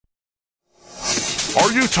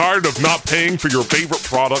Are you tired of not paying for your favorite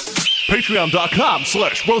product?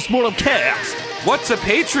 Patreon.com/RoastMortemCast. What's a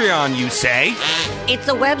Patreon, you say? It's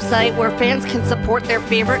a website where fans can support their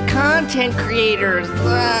favorite content creators.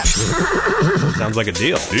 Sounds like a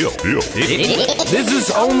deal. Deal. This is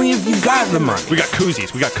only if you got the money. We got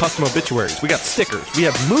koozies, we got custom obituaries, we got stickers, we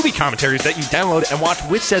have movie commentaries that you download and watch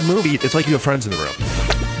with said movie. It's like you have friends in the room.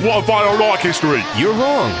 What if I don't like history? You're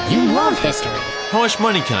wrong. You love history. How much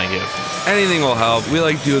money can I give? Anything will help. We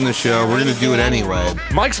like doing the show. We're going to do it anyway.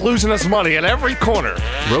 Mike's losing us money at every corner.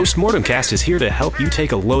 Roast Mortem Cast is here to help you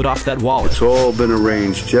take a load off that wallet. It's all been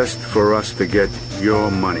arranged just for us to get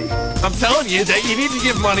your money. I'm telling you that you need to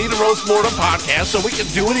give money to Roast Mortem Podcast so we can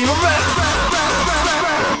do it even better.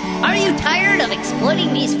 Are you tired of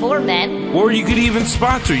exploiting these four men? Or you could even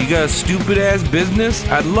sponsor. You got a stupid-ass business?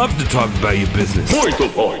 I'd love to talk about your business. Point to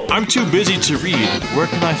point. I'm too busy to read. Where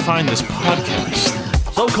can I find this podcast?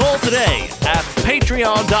 So call today at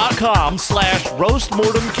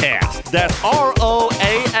patreon.com/roastmortemcast. That's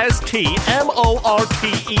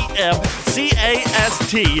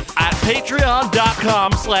ROASTMORTEMCAST at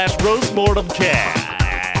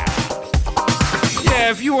patreon.com/roastmortemcast. Yeah,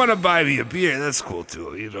 if you want to buy me a beer, that's cool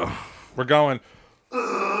too, you know. We're going. I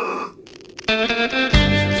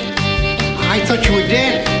thought you were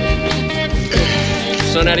dead.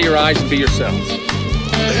 Sun out of your eyes and be yourselves.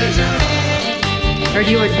 Heard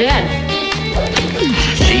you were dead.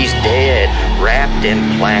 She's dead, wrapped in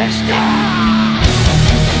plastic.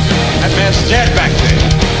 That man's dead back there.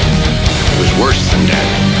 It was worse than dead.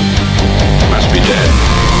 Must be dead.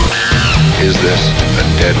 Is this a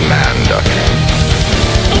dead man, Doctor?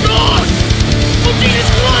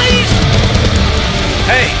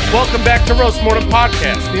 Hey, welcome back to Roast Mortem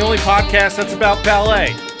Podcast, the only podcast that's about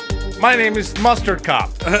ballet. My name is Mustard Cop.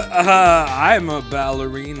 I'm a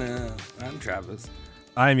ballerina. I'm Travis.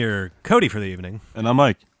 I'm your Cody for the evening. And I'm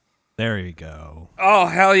Mike. There you go. Oh,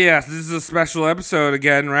 hell yes. This is a special episode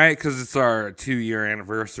again, right? Because it's our 2-year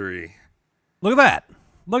anniversary. Look at that.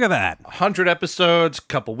 Look at that. 100 episodes a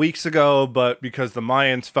couple weeks ago, but because the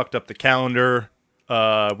Mayans fucked up the calendar,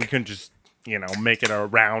 we couldn't just, make it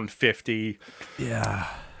around 50. Yeah.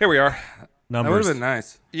 Here we are. Numbers. That would have been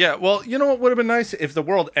nice. Yeah, well, you know what would have been nice? If the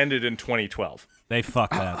world ended in 2012. They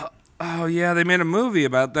fucked that. Oh, yeah, they made a movie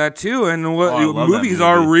about that, too. And I love that movies movie.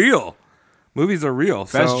 are real. Movies are real.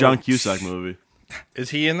 Best so. John Cusack movie. Is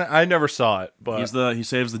he in that? I never saw it, but He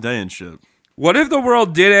saves the day and shit. What if the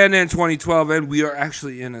world did end in 2012 and we are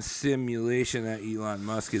actually in a simulation that Elon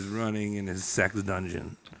Musk is running in his sex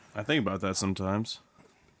dungeon? I think about that sometimes.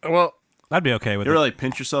 well, I'd be okay with You it. ever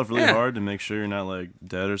pinch yourself really Yeah. hard to make sure you're not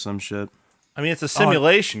dead or some shit? I mean, it's a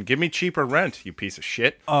simulation. Give me cheaper rent, you piece of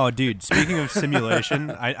shit. Oh, dude, speaking of simulation,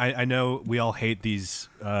 I know we all hate these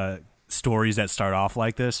stories that start off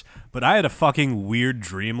like this, but I had a fucking weird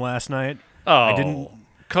dream last night. Oh, I didn't.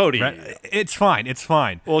 Cody. It's fine. It's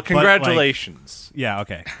fine. Well, But, congratulations. yeah,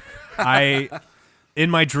 okay. In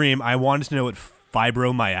my dream, I wanted to know what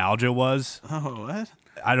fibromyalgia was. Oh, what?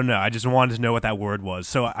 I don't know. I just wanted to know what that word was.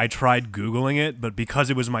 So I tried Googling it, but because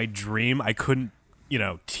it was my dream, I couldn't,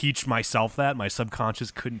 teach myself that. My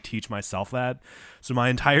subconscious couldn't teach myself that. So my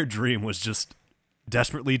entire dream was just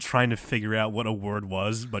desperately trying to figure out what a word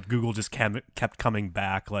was, but Google just kept coming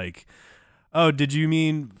back like, oh, did you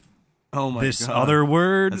mean this God. other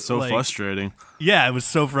word? That's so frustrating. Yeah, it was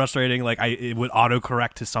so frustrating. Like it would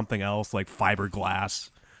autocorrect to something else, like fiberglass.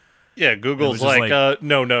 Yeah, Google's It was just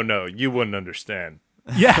no, you wouldn't understand.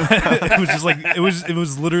 Yeah, it was just like it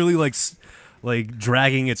was literally like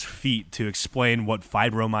dragging its feet to explain what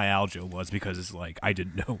fibromyalgia was because it's like I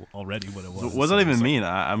didn't know already what it was. What does that even mean?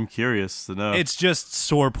 I'm curious to know. It's just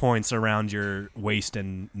sore points around your waist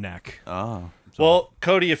and neck. Oh. Well,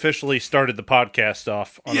 Cody officially started the podcast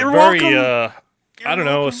off on You're a very, welcome.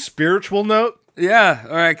 a spiritual note. Yeah.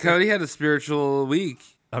 All right, Cody had a spiritual week.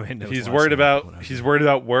 I mean, He's worried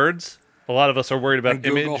about words. A lot of us are worried about And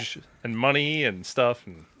Google. image and money and stuff.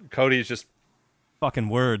 And Cody's just, fucking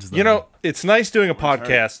words. Though. it's nice doing a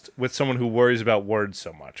podcast with someone who worries about words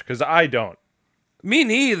so much because I don't. Me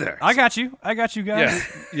neither. I got you, guys. Yeah,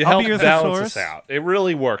 you I'll help be your balance thesaurus. us out. It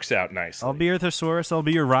really works out nicely. I'll be your thesaurus. I'll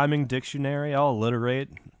be your rhyming dictionary. I'll alliterate.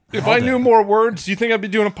 If all I day. knew more words, do you think I'd be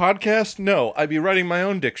doing a podcast? No, I'd be writing my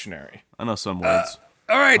own dictionary. I know some words.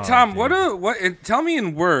 All right, Tom. Tell me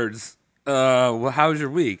in words. How was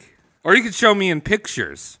your week? Or you could show me in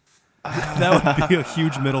pictures. That would be a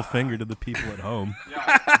huge middle finger to the people at home.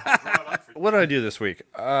 What did I do this week?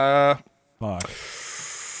 Fuck.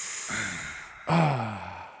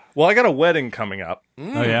 Well, I got a wedding coming up.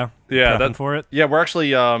 Oh yeah, Yeah, prepping for it. Yeah, we're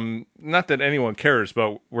actually not that anyone cares,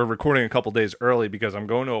 but we're recording a couple days early because I'm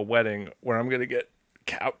going to a wedding where I'm going to get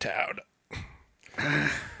Cowtown.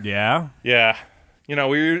 Yeah. Yeah. You know,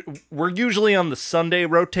 we're usually on the Sunday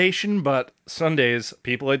rotation, but Sundays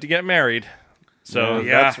people like to get married. So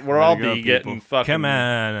that's where I'll be getting fucking... Come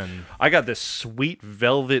on. I got this sweet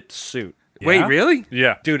velvet suit. Wait, really?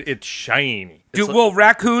 Yeah. Dude, it's shiny. Dude, will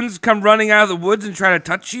raccoons come running out of the woods and try to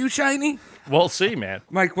touch you, Shiny? We'll see, man.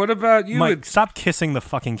 Mike, what about you? Mike, stop kissing the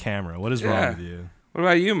fucking camera. What is wrong with you? What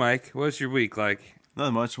about you, Mike? What's your week like?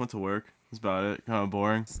 Not much. Went to work. That's about it. Kind of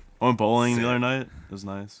boring. I went bowling the other night. It was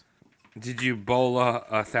nice. Did you bowl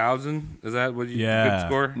 1,000? Is that what you good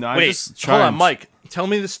score? No, Wait, hold on, Mike. Tell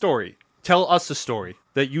me the story. Tell us the story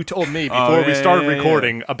that you told me before we started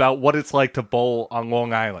recording about what it's like to bowl on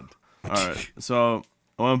Long Island. All right. So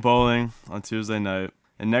I went bowling on Tuesday night,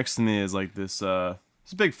 and next to me is like this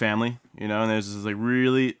big family, you know, and there's this like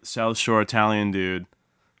really South Shore Italian dude,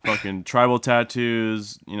 fucking tribal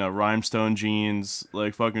tattoos, you know, rhinestone jeans,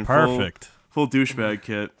 like fucking perfect full douchebag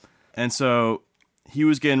kit. And so he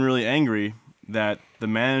was getting really angry that the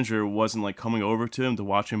manager wasn't like coming over to him to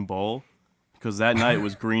watch him bowl, because that night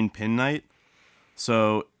was green pin night.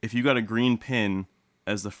 So if you got a green pin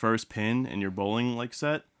as the first pin in your bowling like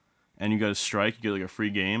set, and you got a strike, you get like a free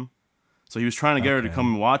game. So he was trying to get her to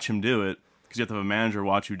come and watch him do it, because you have to have a manager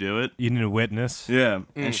watch you do it. You need a witness. Yeah,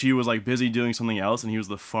 and she was like busy doing something else, and he was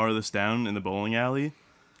the farthest down in the bowling alley.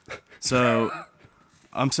 So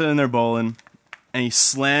I'm sitting there bowling, and he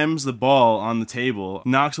slams the ball on the table,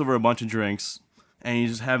 knocks over a bunch of drinks, and he's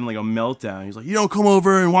just having like a meltdown. He's like, "You don't come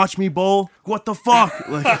over and watch me bowl? What the fuck?"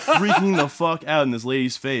 Like freaking the fuck out in this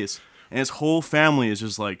lady's face. And his whole family is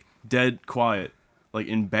just like dead quiet, like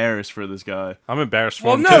embarrassed for this guy. I'm embarrassed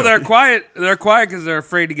for him Well, no, too. they're quiet. They're quiet because they're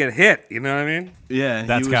afraid to get hit. You know what I mean? Yeah,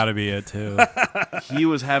 that's got to be it too. He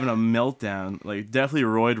was having a meltdown, like definitely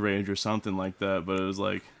roid rage or something like that. But it was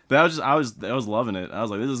like, but I was loving it. I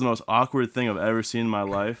was like, this is the most awkward thing I've ever seen in my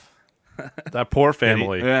life. That poor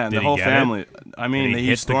family. Yeah, and the whole family. I mean,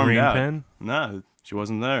 he stormed green out. pin? No, she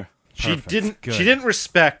wasn't there. She didn't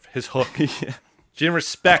respect his hook. Yeah. She didn't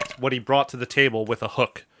respect what he brought to the table with a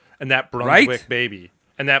hook and that Brunswick baby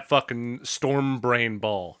and that fucking storm brain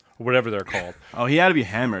ball or whatever they're called. Oh, he had to be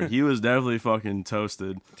hammered. He was definitely fucking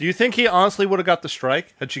toasted. Do you think he honestly would have got the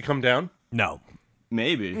strike had she come down? No.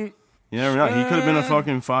 Maybe. You never know. He could have been a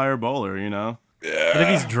fucking fire bowler, you know? But if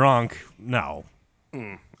he's drunk, no.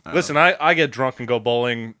 Listen, I get drunk and go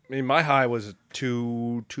bowling. I mean, my high was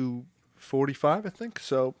 245, I think.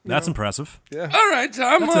 So that's impressive. Yeah. All right,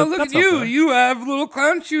 Tom. Look at you. Okay. You have little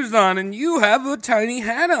clown shoes on, and you have a tiny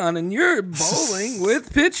hat on, and you're bowling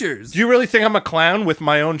with pitchers. Do you really think I'm a clown with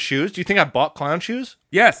my own shoes? Do you think I bought clown shoes?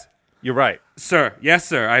 Yes. You're right. Sir. Yes,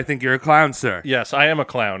 sir. I think you're a clown, sir. Yes, I am a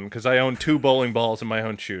clown because I own 2 bowling balls in my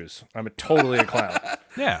own shoes. I'm totally a clown.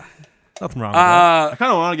 Yeah. Nothing wrong with that. I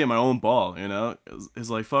kind of want to get my own ball, you know?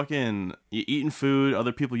 It's like fucking, you eating food,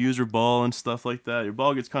 other people use your ball and stuff like that. Your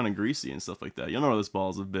ball gets kind of greasy and stuff like that. You don't know where those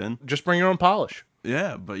balls have been. Just bring your own polish.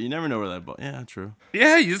 Yeah, but you never know where that ball... Yeah, true.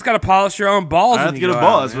 Yeah, you just got to polish your own balls. I have to get a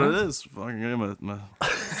ball. That's what it is. Fucking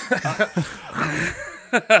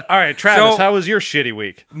All right, Travis, how was your shitty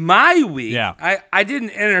week? My week? Yeah. I did an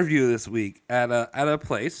interview this week at a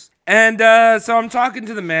place. And so I'm talking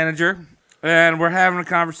to the manager. And we're having a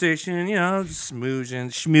conversation, and, you know, just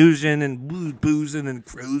schmoozing, and boozing, and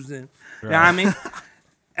cruising. Right. You know what I mean?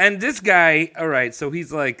 And this guy, all right, so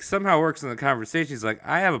he's like, somehow works in the conversation. He's like,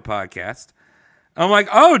 I have a podcast. I'm like,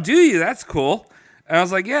 oh, do you? That's cool. And I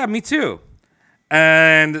was like, yeah, me too.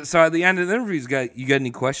 And so at the end of the interview, you got any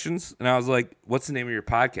questions? And I was like, what's the name of your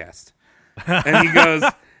podcast? And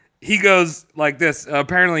he goes like this.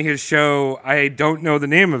 Apparently his show, I don't know the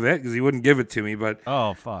name of it because he wouldn't give it to me, but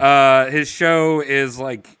oh fuck. His show is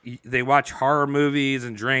like they watch horror movies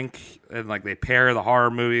and drink, and like they pair the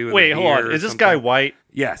horror movie with Wait, hold on. Is this guy white?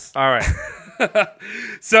 Yes. All right.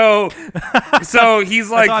 So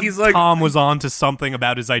he's like Tom was on to something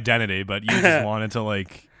about his identity, but you just wanted to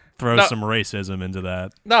like throw some racism into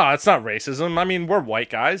that. No, it's not racism. I mean, we're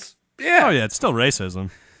white guys. Yeah. Oh yeah, it's still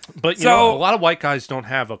racism. But you know, a lot of white guys don't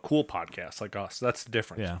have a cool podcast like us. That's the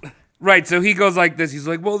difference. Yeah. Right, so he goes like this. He's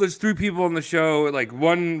like, well, there's 3 people on the show. Like,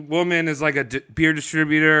 one woman is like a beer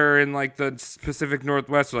distributor in like the Pacific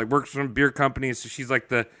Northwest, so like works for beer companies. So she's like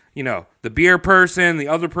the beer person. The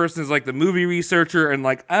other person is like the movie researcher, and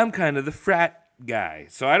like I'm kind of the frat guy.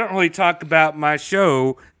 So I don't really talk about my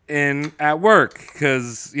show at work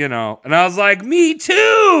because, you know. And I was like, me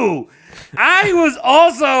too. I was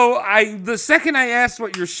also, the second I asked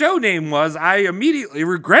what your show name was, I immediately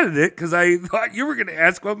regretted it because I thought you were going to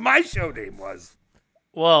ask what my show name was.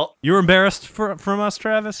 Well, You were embarrassed from us,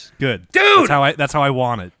 Travis? Good. Dude! That's how I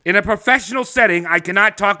want it. In a professional setting, I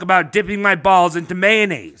cannot talk about dipping my balls into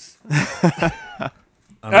mayonnaise.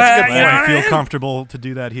 I feel comfortable to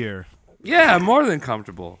do that here. Yeah, more than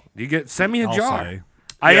comfortable. Send me a I'll jar. say.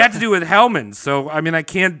 I had to do it with Hellman's, so I mean, I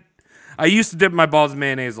can't. I used to dip my balls in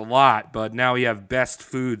mayonnaise a lot, but now we have Best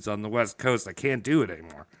Foods on the West Coast. I can't do it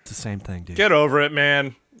anymore. It's the same thing, dude. get over it,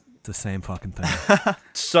 man. It's the same fucking thing.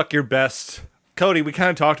 Suck your best. Cody, we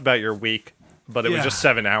kind of talked about your week, but it was Yeah. just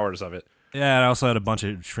 7 hours of it. Yeah, and I also had a bunch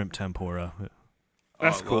of shrimp tempura.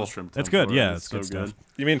 That's cool. That's good. Yeah, it's good stuff.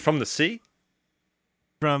 You mean from the sea?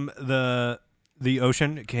 From the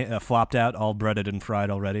ocean, flopped out, all breaded and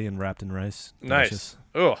fried already, and wrapped in rice. Nice. Delicious.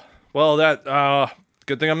 Oh, well,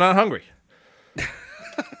 good thing I'm not hungry.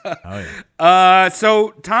 Oh yeah. So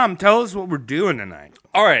Tom, tell us what we're doing tonight.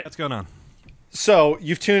 All right. What's going on? So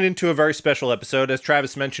you've tuned into a very special episode. As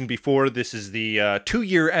Travis mentioned before, this is the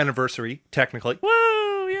 2-year anniversary, technically.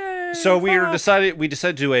 Woo! Yay! So we decided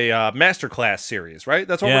to do a masterclass series, right?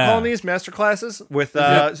 That's what we're Yeah. calling these masterclasses. With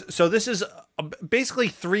so this is basically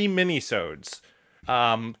 3 minisodes,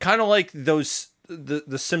 kind of like those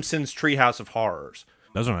the Simpsons Treehouse of Horrors.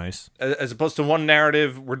 Those are nice. As opposed to one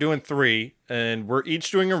narrative, we're doing 3, and we're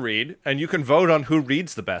each doing a read, and you can vote on who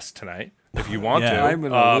reads the best tonight if you want Yeah. to. I'm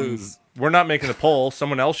gonna lose. We're not making the poll.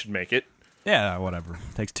 Someone else should make it. Yeah, whatever.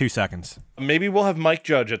 Takes 2 seconds. Maybe we'll have Mike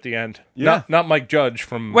Judge at the end. Yeah. Not Mike Judge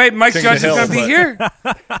from Wait, Mike King Judge of is the gonna Hill, be here,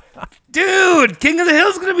 dude. King of the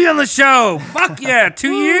Hill's gonna be on the show. Fuck yeah,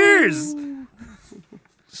 2 years.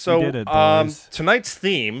 So We did it, boys. tonight's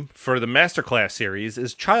theme for the masterclass series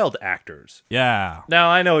is child actors. Yeah. Now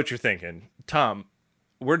I know what you're thinking, Tom.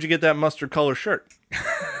 Where'd you get that mustard color shirt?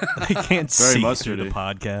 I can't Very see mustardy. through the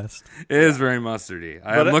podcast. It is very mustardy.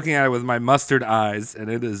 I'm But looking at it with my mustard eyes, and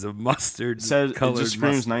it is a mustard It colored. just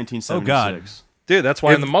screams mustard. 1976. Dude, that's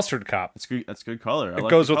why I'm the mustard cop. That's good color. I It like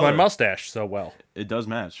goes the with my color. mustache so well. It does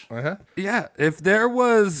match. Yeah, if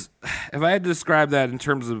I had to describe that in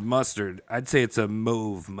terms of mustard, I'd say it's a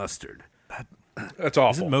mauve mustard. That's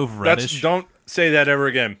awful. mauve reddish? Don't say that ever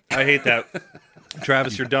again. I hate that.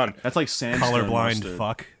 Travis, you're done. That's like sandstone Colorblind mustard.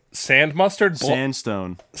 fuck. Sand mustard?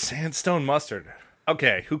 Sandstone. Sandstone mustard.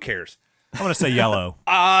 Okay, who cares? I'm going to say yellow.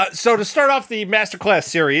 So to start off the masterclass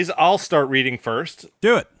series, I'll start reading first.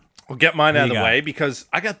 Do it. We'll get mine out of you the got? way because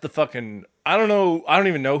I got the fucking I don't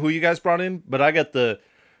even know who you guys brought in, but I got the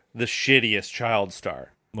shittiest child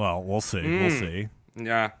star. Well, we'll see. We'll see.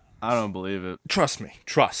 Yeah. I don't believe it. Trust me.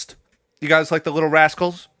 Trust. You guys like the Little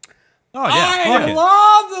Rascals? Oh, yeah. I fuck it.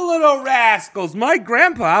 love the Little Rascals. My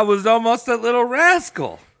grandpa was almost a little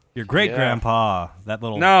rascal. Your great grandpa. That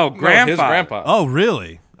little. No, grandpa. his grandpa. Oh,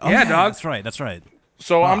 really? Oh, Yeah, dog. That's right. That's right.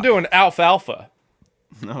 So I'm doing Alfalfa.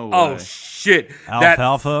 No way. Oh shit! That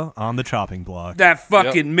Alfalfa on the chopping block. that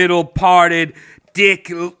fucking middle parted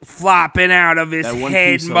dick flopping out of his That one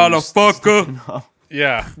head, piece I was motherfucker.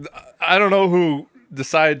 Yeah. I don't know who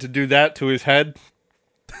decided to do that to his head,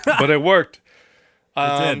 but it worked.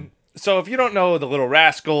 It did. So if you don't know the Little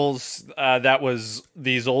Rascals, that was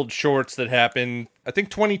these old shorts that happened, I think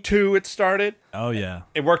 22 it started. Oh, yeah.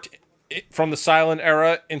 It worked from the silent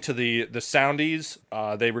era into the soundies.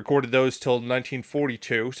 They recorded those till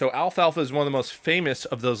 1942. So Alfalfa is one of the most famous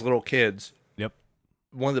of those little kids. Yep.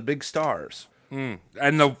 One of the big stars. And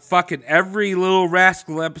the fucking every Little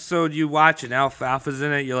Rascal episode you watch and Alfalfa's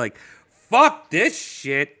in it, you're like, fuck this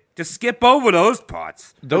shit. Just skip over those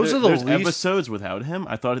parts. Those are the There's least... episodes without him.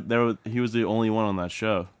 I thought he was the only one on that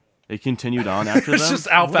show. It continued on after It's them. just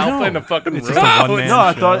Alfalfa No. in a fucking room. It's just a one-man No,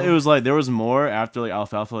 I show. thought it was like there was more after like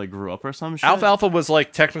Alfalfa like grew up or some shit. Alfalfa was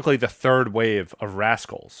like technically the third wave of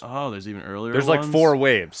Rascals. Oh, there's even earlier. There's like ones? 4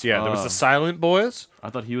 waves. Yeah, there was Oh. the Silent Boys, I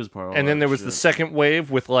thought he was part of. and then that there was shit. the second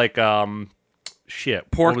wave with like shit.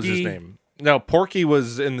 What was his Porky? name? No, Porky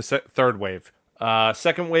was in the third wave.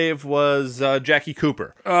 Second wave was Jackie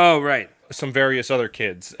Cooper. Oh, right. Some various other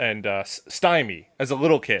kids, and Stymie as a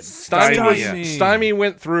little kid. Stymie. Stymie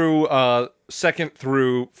went through second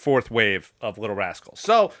through fourth wave of Little Rascals.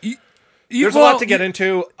 So there's a lot to get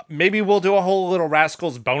into. Maybe we'll do a whole Little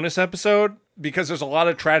Rascals bonus episode because there's a lot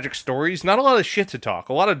of tragic stories. Not a lot of shit to talk.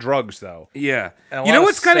 A lot of drugs though. Yeah. And a You lot know of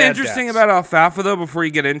what's kind of sad interesting deaths. about alfalfa, though, before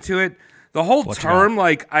you get into it? The whole term,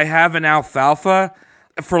 like, I have an alfalfa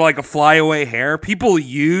for, like, a flyaway hair, people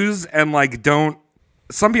use and, like, don't.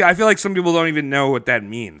 I feel like some people don't even know what that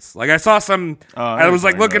means. Like, I saw some. I was,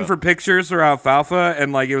 like, looking for pictures for alfalfa,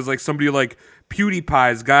 and, like, it was, like, somebody, like,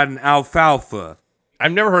 PewDiePie's got an alfalfa.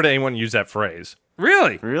 I've never heard anyone use that phrase.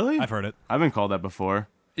 Really? Really? I've heard it. I've been called that before.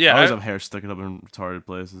 Yeah, I always have hair sticking up in retarded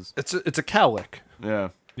places. It's a cowlick. Yeah.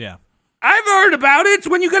 Yeah. I've heard about it. It's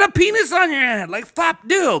when you got a penis on your head, like Flop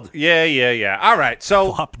Dild. Yeah. All right.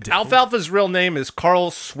 So Alfalfa's real name is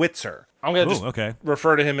Carl Switzer. I'm going to just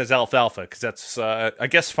refer to him as Alfalfa because that's, I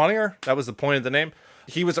guess, funnier. That was the point of the name.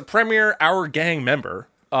 He was a premier Our Gang member,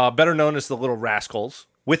 better known as the Little Rascals.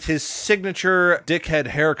 With his signature dickhead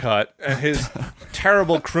haircut and his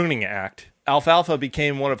terrible crooning act, Alfalfa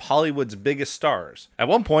became one of Hollywood's biggest stars. At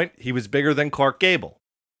one point, he was bigger than Clark Gable.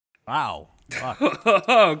 Wow.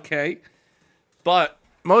 Okay. But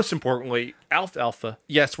most importantly, Alfalfa,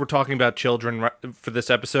 yes, we're talking about children for this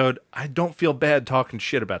episode. I don't feel bad talking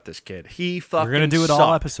shit about this kid. He fucking We're going to do it sucked.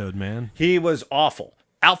 all episode, man. He was awful.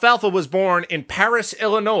 Alfalfa was born in Paris,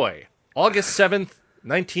 Illinois, August 7th,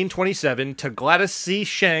 1927, to Gladys C.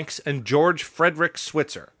 Shanks and George Frederick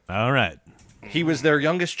Switzer. All right. He was their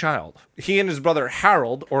youngest child. He and his brother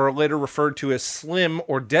Harold, or later referred to as Slim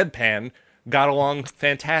or Deadpan, got along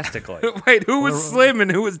fantastically. Wait, who was Slim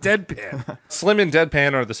and who was Deadpan? Slim and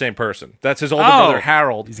Deadpan are the same person. That's his older brother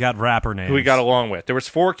Harold. He's got rapper names. Who he got along with. There was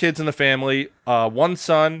 4 kids in the family, 1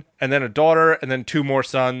 son, and then a daughter, and then 2 more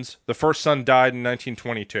sons. The first son died in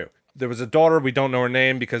 1922. There was a daughter. We don't know her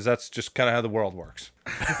name because that's just kind of how the world works.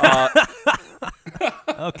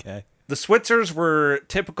 Okay. The Switzers were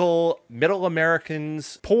typical middle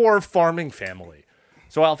Americans, poor farming family.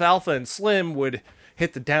 So Alfalfa and Slim would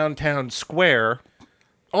hit the downtown square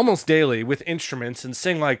almost daily with instruments and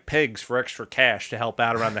sing like pigs for extra cash to help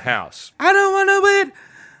out around the house. I don't want to wait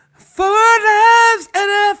for lives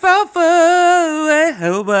and Alfalfa.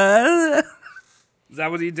 Is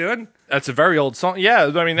that what he's doing? That's a very old song.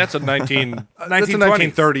 Yeah, I mean, that's a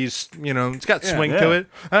 1930s, you know, it's got swing to it.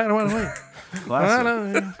 I don't want to wait.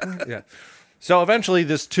 Classic. Yeah. So eventually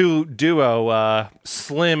this duo,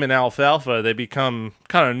 Slim and Alfalfa, they become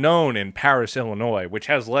kind of known in Paris, Illinois, which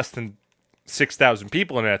has less than 6,000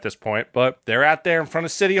 people in it at this point, but they're out there in front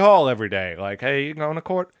of City Hall every day. Like, hey, you going to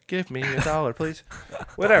court? Give me $1, please.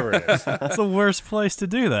 Whatever it is. That's the worst place to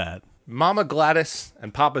do that. Mama Gladys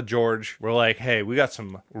and Papa George were like, hey, we got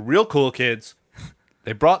some real cool kids.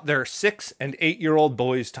 They brought their 6- and 8-year-old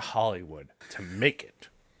boys to Hollywood to make it.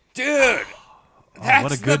 Dude, Oh,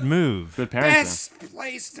 what a good move. Good parenting. best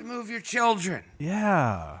place to move your children.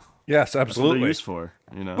 Yeah. Yes, That's what absolutely. they're used for,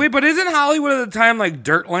 you know? Wait, but isn't Hollywood at the time like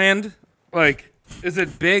Dirtland? Like, is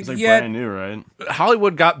it big It's like yet? brand new, right?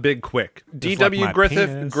 Hollywood got big quick. Just D.W. like my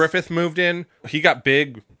penis. Griffith moved in. He got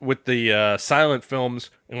big with the silent films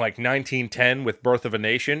in like 1910 with Birth of a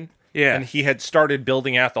Nation. Yeah. And he had started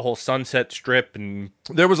building out the whole Sunset Strip, and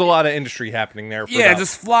there was a lot of industry happening there. For Yeah, about-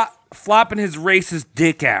 just flopping his racist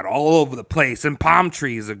dick out all over the place, and palm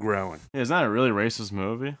trees are growing. Yeah, isn't that a really racist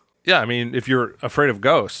movie? Yeah, I mean, if you're afraid of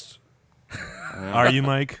ghosts. Are you,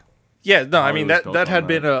 Mike? Yeah, no, I mean, was built that on had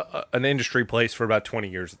been that. an industry place for about 20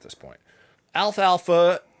 years at this point.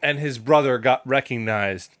 Alfalfa and his brother got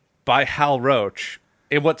recognized by Hal Roach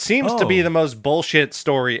in what seems to be the most bullshit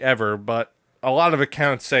story ever, but a lot of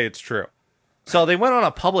accounts say it's true. So they went on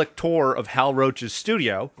a public tour of Hal Roach's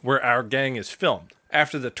studio, where Our Gang is filmed.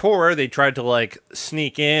 After the tour, they tried to, like,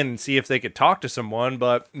 sneak in and see if they could talk to someone,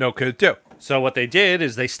 but no could do. So what they did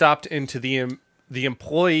is they stopped into the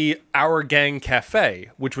employee Our Gang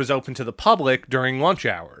Cafe, which was open to the public during lunch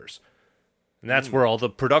hours. And that's where all the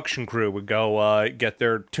production crew would go get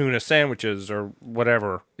their tuna sandwiches or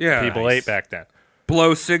whatever people ate back then.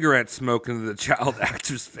 Blow cigarette smoke into the child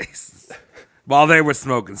actors' faces while they were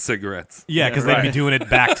smoking cigarettes. Yeah, because they'd be doing it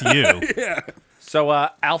back to you. Yeah. So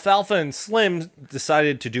Alfalfa and Slim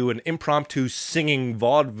decided to do an impromptu singing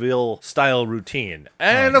vaudeville-style routine.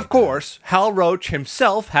 And, of course, Hal Roach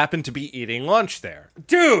himself happened to be eating lunch there.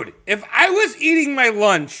 Dude, if I was eating my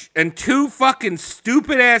lunch and 2 fucking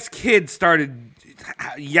stupid-ass kids started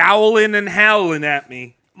yowling and howling at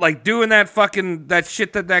me, like doing that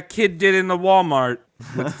shit that kid did in the Walmart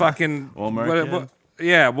with fucking... Walmart kid?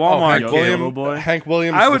 Yeah, Walmart kid. Hank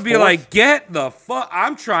Williams. I would be like, get the fuck...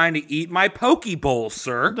 I'm trying to eat my Poke Bowl,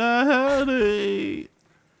 sir.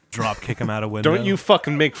 Drop kick him out a window. Don't you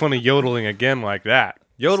fucking make fun of yodeling again like that.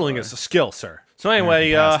 Yodeling is a skill, sir. So anyway,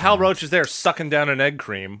 Hal Roach is there sucking down an egg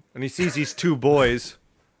cream, and he sees these 2 boys,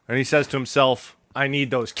 and he says to himself, I need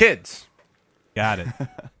those kids. Got it.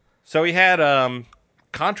 So he had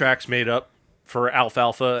contracts made up for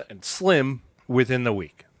Alfalfa and Slim within the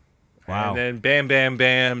week. Wow. And then bam, bam,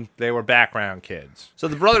 bam, they were background kids. So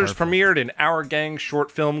the brothers premiered an Our Gang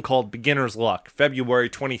short film called Beginner's Luck, February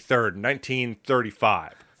 23rd,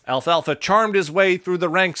 1935. Alfalfa charmed his way through the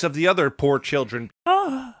ranks of the other poor children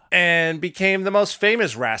and became the most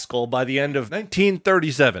famous rascal by the end of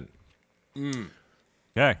 1937.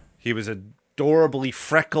 Okay. He was adorably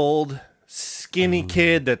freckled, skinny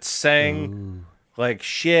kid that sang like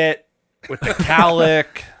shit. with the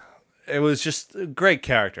cowlick. It was just a great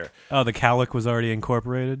character. Oh, the cowlick was already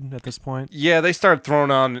incorporated at this point? Yeah, they started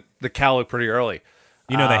throwing on the cowlick pretty early.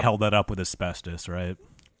 You know they held that up with asbestos, right?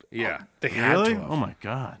 Yeah. They had to. Oh my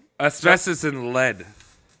god. Asbestos and lead.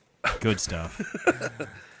 Good stuff.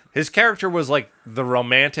 His character was like the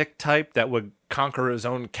romantic type that would conquer his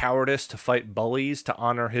own cowardice to fight bullies to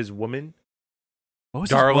honor his woman. What was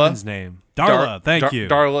his woman's name? Darla, thank you.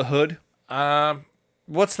 Darla Hood.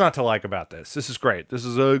 What's not to like about this? This is great. This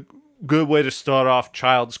is a good way to start off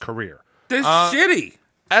Child's career. This shitty.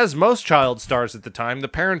 As most child stars at the time, the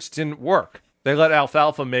parents didn't work. They let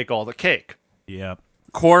Alfalfa make all the cake. Yep.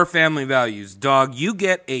 Core family values. Dog, you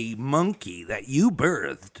get a monkey that you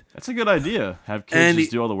birthed. That's a good idea. Have kids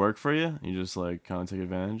just do all the work for you. You just like kind of take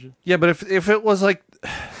advantage. Yeah, but if it was like,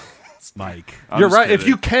 Mike, you're right. Kidding. If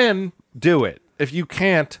you can do it, if you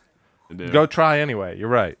can't, go try anyway. You're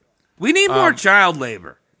right. We need more child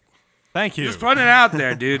labor. Thank you. Just putting it out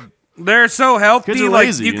there, dude. They're so healthy. Kids are like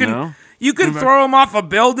lazy, you can throw them off a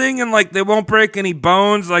building and like they won't break any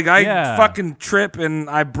bones. Like I fucking trip and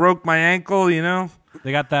I broke my ankle. You know.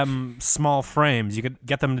 They got them small frames. You could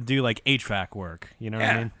get them to do like HVAC work. You know what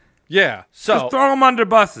I mean? Yeah. So just throw them under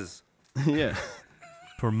buses. Yeah.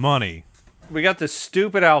 For money. We got this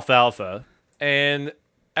stupid Alfalfa, and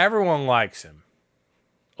everyone likes him,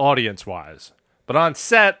 audience-wise. But on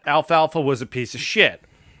set, Alfalfa was a piece of shit.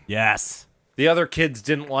 Yes. The other kids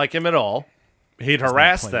didn't like him at all. He'd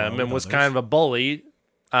harass them and was kind of a bully.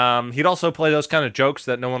 He'd also play those kind of jokes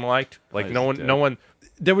that no one liked. Like no one.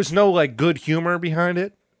 There was no like good humor behind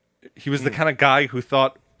it. He was the kind of guy who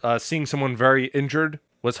thought seeing someone very injured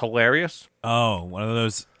was hilarious. Oh, one of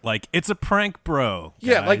those like it's a prank, bro. Guys.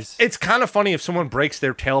 Yeah, like it's kind of funny if someone breaks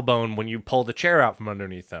their tailbone when you pull the chair out from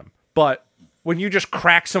underneath them. But when you just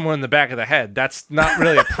crack someone in the back of the head, that's not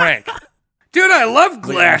really a prank. Dude, I love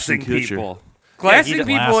glassing people. Glassing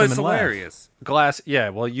people is hilarious. Yeah,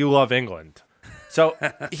 well, you love England. So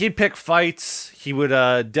he'd pick fights. He would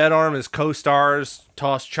dead arm his co-stars,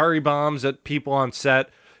 toss cherry bombs at people on set.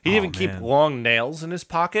 He'd even keep long nails in his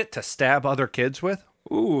pocket to stab other kids with.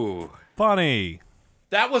 Ooh. Funny.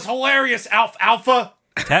 That was hilarious, Alfalfa.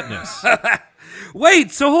 Tetanus.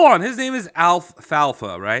 Wait, so hold on. His name is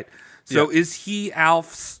Alfalfa, right? So is he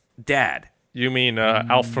Alf's dad? You mean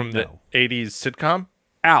Alf from the 80s sitcom?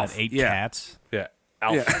 Alf. Ate cats? Yeah.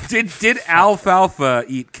 Alf. Yeah. Did Alfalfa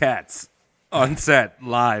eat cats on set,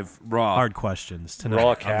 live, raw? Hard questions tonight.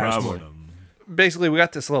 Raw cats. Basically, we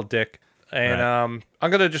got this little dick, and I'm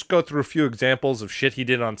going to just go through a few examples of shit he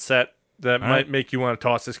did on set that might make you want to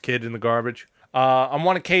toss this kid in the garbage. On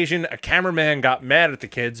one occasion, a cameraman got mad at the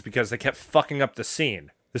kids because they kept fucking up the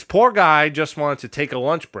scene. This poor guy just wanted to take a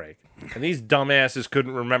lunch break, and these dumbasses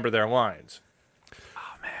couldn't remember their lines.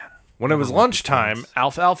 Oh, man. When it was lunchtime,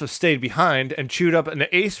 Alfalfa stayed behind and chewed up an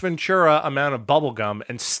Ace Ventura amount of bubblegum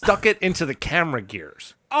and stuck it into the camera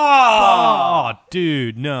gears. Oh,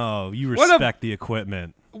 dude, no. You respect the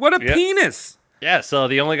equipment. What a penis. Yeah, so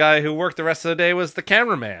the only guy who worked the rest of the day was the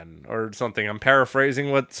cameraman or something. I'm paraphrasing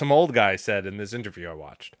what some old guy said in this interview I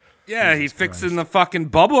watched. Yeah, he's fixing the fucking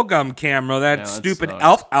bubblegum camera that stupid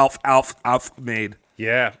Alf made.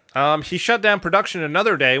 Yeah. He shut down production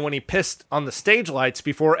another day when he pissed on the stage lights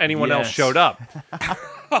before anyone else showed up.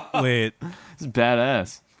 Wait. It's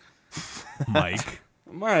badass.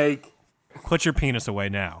 Mike. Put your penis away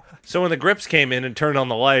now. So when the grips came in and turned on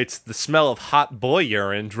the lights, the smell of hot boy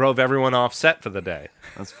urine drove everyone off set for the day.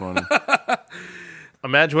 That's funny.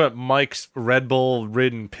 Imagine what Mike's Red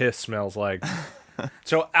Bull-ridden piss smells like.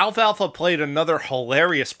 So Alfalfa played another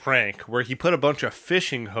hilarious prank where he put a bunch of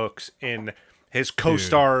fishing hooks in his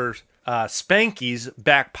co-star's Spanky's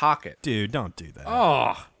back pocket. Dude, don't do that.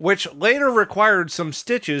 Oh. Which later required some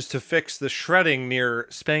stitches to fix the shredding near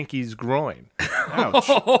Spanky's groin. Ouch.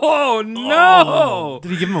 Oh, no.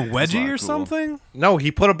 Did he give him a wedgie or something? No,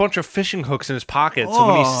 he put a bunch of fishing hooks in his pocket, so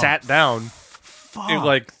when he sat down, it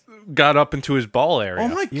like got up into his ball area. Oh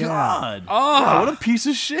my god! Oh, what a piece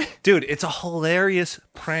of shit, dude! It's a hilarious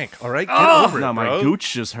prank. All right, get over it, no, bro. my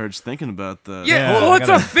gooch just hurts thinking about that. Yeah, well, it's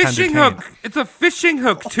a fishing hook. It's a fishing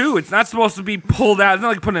hook too. It's not supposed to be pulled out. It's not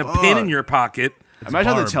like putting a pin in your pocket. Imagine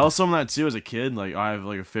having to tell someone that too as a kid. Like, I have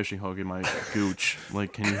like a fishing hook in my gooch.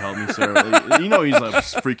 Like, can you help me, sir? Like, you know, he's like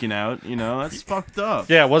freaking out. You know, that's fucked up.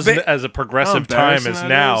 Yeah, it wasn't as a progressive time as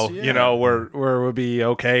now. Yeah. You know, where it would be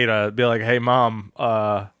okay to be like, "Hey, mom,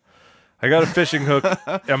 I got a fishing hook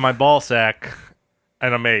in my ball sack,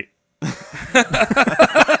 and I'm 8."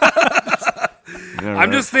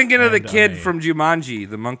 I'm just thinking of the kid from Jumanji,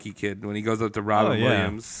 the monkey kid, when he goes up to Robin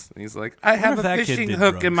Williams. And he's like, I have a fishing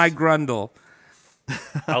hook in my grundle.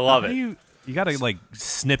 I love it. You got to like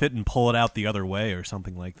snip it and pull it out the other way or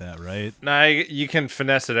something like that, right? Nah, you can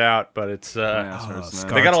finesse it out, but it's so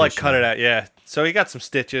they gotta like cut it out. Yeah, so he got some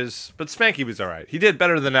stitches, but Spanky was all right. He did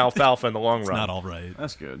better than Alfalfa in the long run. Not all right.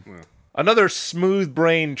 That's good. Yeah. Another smooth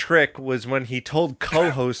brain trick was when he told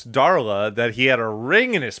co-host Darla that he had a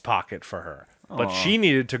ring in his pocket for her, but she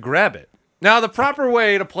needed to grab it. Now, the proper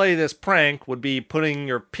way to play this prank would be putting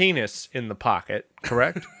your penis in the pocket,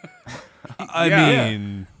 correct? I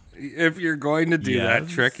mean, if you're going to do that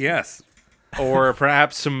trick, yes. Or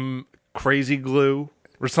perhaps some crazy glue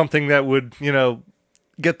or something that would,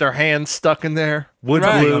 get their hands stuck in there. Wood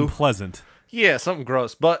glue. Unpleasant. Yeah, something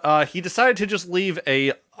gross. But he decided to just leave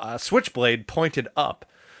a switchblade pointed up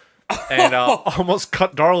and almost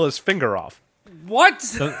cut Darla's finger off. What?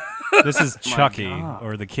 So, this is Chucky,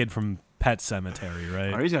 or the kid from Pet Cemetery,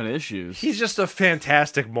 right? Oh, he's got issues. He's just a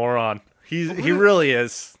fantastic moron. He really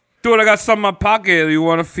is. Dude, I got something in my pocket. You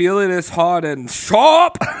want to feel it? It's hard and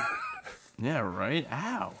sharp. Yeah, right?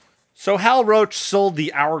 Ow. So Hal Roach sold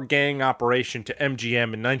the Our Gang operation to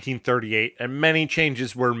MGM in 1938, and many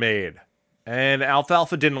changes were made. And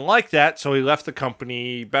Alfalfa didn't like that, so he left the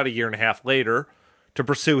company about a year and a half later to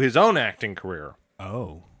pursue his own acting career.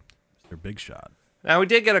 Oh, Mr. Big Shot. Now, he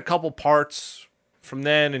did get a couple parts from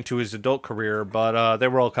then into his adult career, but they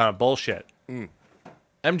were all kind of bullshit.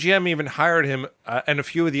 MGM even hired him and a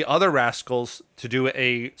few of the other rascals to do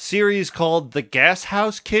a series called The Gas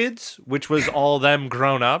House Kids, which was all them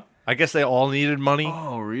grown up. I guess they all needed money.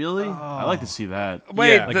 Oh, really? I'd like to see that.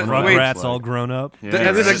 Wait, Like Rugrats all grown up? Yeah.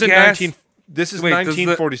 This is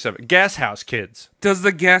 1947. Gas House Kids. Does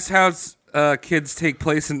the Gas House Kids take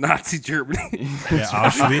place in Nazi Germany? Yeah,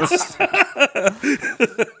 Auschwitz.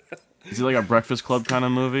 Is it like a Breakfast Club kind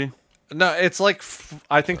of movie? No, it's like,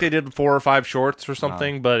 I think they did 4 or 5 shorts or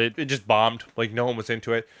something, but it just bombed. Like, no one was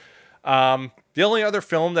into it. The only other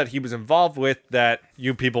film that he was involved with that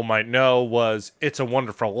you people might know was It's a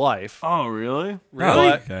Wonderful Life. Oh, really? Really?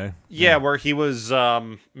 Okay. Yeah, where he was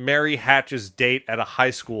Mary Hatch's date at a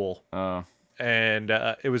high school. And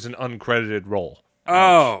it was an uncredited role.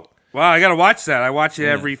 Oh. Wow, I gotta watch that. I watch it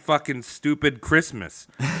every fucking stupid Christmas.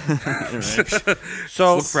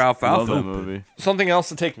 So look for Alfalfa. Love that movie. Something else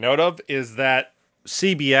to take note of is that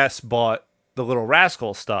CBS bought the Little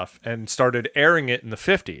Rascal stuff and started airing it in the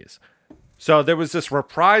 50s. So there was this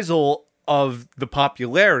reprisal of the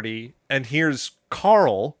popularity, and here's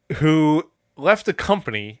Carl, who left the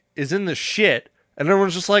company, is in the shit, and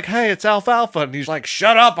everyone's just like, hey, it's Alfalfa. And he's like,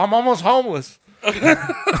 shut up, I'm almost homeless.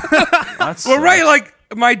 Well, right, like,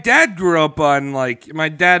 my dad grew up on, like, my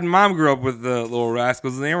dad and mom grew up with the Little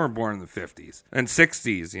Rascals, and they were born in the 50s and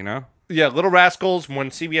 60s, you know? Yeah, Little Rascals, when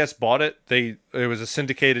CBS bought it, it was a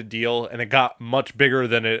syndicated deal, and it got much bigger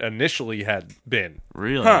than it initially had been.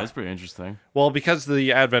 Really? That's pretty interesting. Well, because of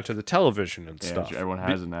the advent of the television and stuff. Everyone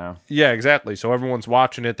has it now. Yeah, exactly. So everyone's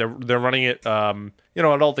watching it. They're running it, at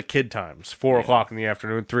all the kid times, 4 o'clock in the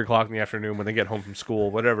afternoon, 3 o'clock in the afternoon when they get home from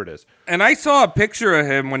school, whatever it is. And I saw a picture of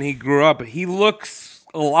him when he grew up. He looks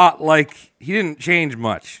a lot like he didn't change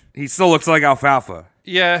much. He still looks like Alfalfa.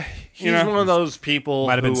 Yeah, he's one of those people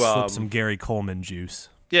Might have been who, slipped some Gary Coleman juice.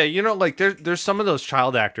 Yeah, like there's some of those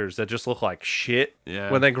child actors that just look like shit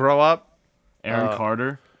when they grow up. Aaron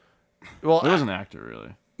Carter. Well, he was an actor,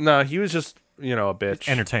 really. No, he was just a bitch,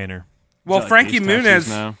 entertainer. Well, Frankie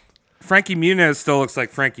Muniz. Frankie Muniz still looks like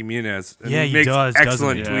Frankie Muniz. And Yeah, he makes does.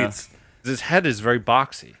 Excellent doesn't he? tweets. His head is very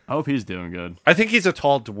boxy. I hope he's doing good. I think he's a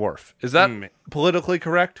tall dwarf. Is that politically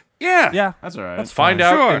correct? Yeah. Yeah, That's all right. That's Find fine.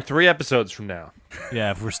 out Sure. in 3 episodes from now.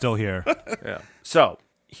 Yeah, if we're still here. Yeah. So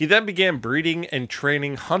he then began breeding and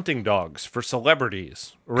training hunting dogs for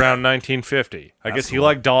celebrities around 1950. I guess he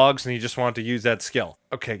liked dogs and he just wanted to use that skill.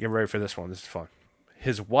 Okay, get ready for this one. This is fun.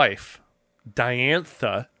 His wife,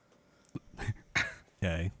 Diantha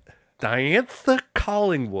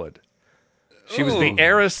Collingwood. She was the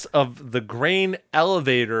heiress of the Grain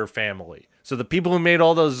Elevator family. So the people who made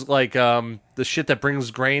all those, like, the shit that brings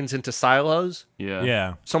grains into silos.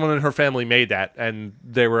 Yeah. Someone in her family made that, and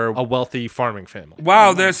they were a wealthy farming family.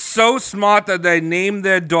 Wow, they're so smart that they named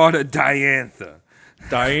their daughter Diantha.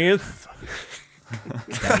 Diantha.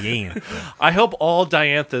 Diane. I hope all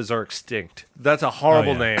Dianthas are extinct. That's a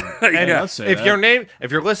horrible name. And Yeah.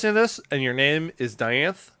 if you're listening to this and your name is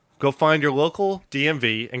Dianth, go find your local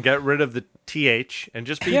DMV and get rid of the TH and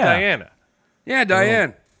just be Diana. Yeah,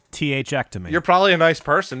 Diane. TH-ectomy. You're probably a nice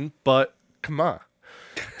person, but come on.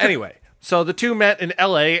 Anyway, so the two met in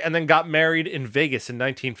LA and then got married in Vegas in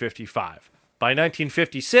 1955. By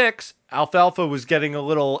 1956, Alfalfa was getting a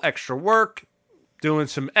little extra work, doing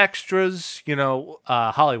some extras,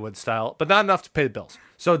 Hollywood style, but not enough to pay the bills.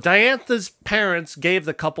 So Diantha's parents gave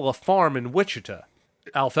the couple a farm in Wichita.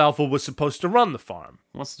 Alfalfa was supposed to run the farm.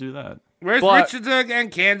 Wants to do that. Where's Wichita again?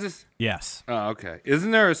 Kansas? Yes. Oh, okay.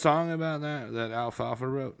 Isn't there a song about that Alfalfa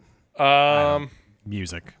wrote?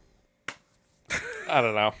 Music. I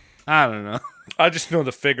don't know. I just know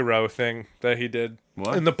the Figaro thing that he did.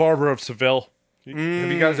 What? In the Barber of Seville. Have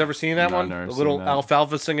you guys ever seen that No, one? never The seen little that.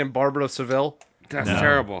 Alfalfa singing Barber of Seville? That's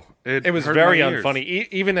terrible. It was hurt very my ears. unfunny.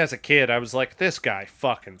 Even as a kid, I was like, this guy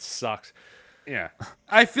fucking sucks. Yeah.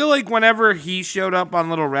 I feel like whenever he showed up on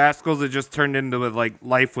Little Rascals, it just turned into like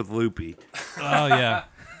Life with Loopy. Oh, yeah.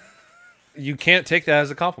 You can't take that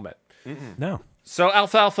as a compliment. No. So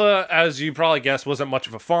Alfalfa, as you probably guessed, wasn't much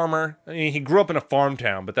of a farmer. I mean, he grew up in a farm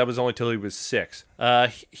town, but that was only till he was 6.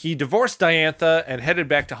 He divorced Diantha and headed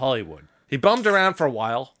back to Hollywood. He bummed around for a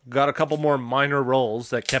while, got a couple more minor roles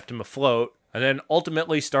that kept him afloat, and then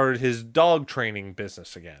ultimately started his dog training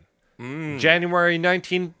business again. January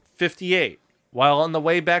 1958, while on the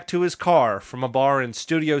way back to his car from a bar in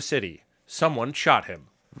Studio City, someone shot him.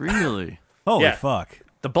 Really? Holy Yeah. fuck.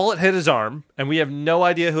 The bullet hit his arm, and we have no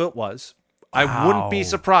idea who it was. I wouldn't be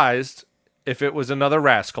surprised if it was another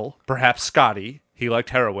rascal, perhaps Scotty. He liked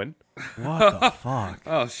heroin, What the fuck?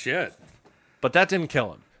 Oh, shit. but that didn't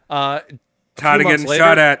kill him. Tired of getting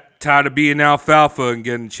shot at, tired of being Alfalfa and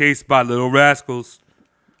getting chased by Little Rascals.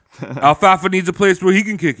 Alfalfa needs a place where he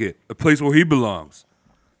can kick it, a place where he belongs.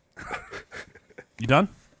 You done?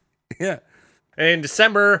 Yeah. In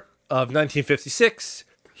December of 1956,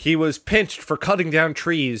 he was pinched for cutting down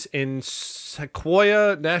trees in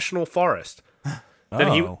Sequoia National Forest.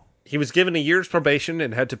 Then he was given a year's probation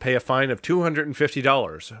and had to pay a fine of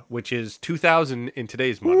 $250, which is $2,000 in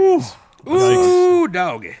today's money. Ooh,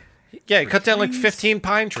 doggy. Yeah, he cut down like 15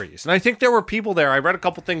 pine trees. And I think there were people there. I read a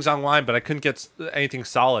couple things online, but I couldn't get anything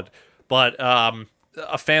solid. But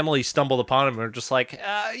a family stumbled upon him and were just like,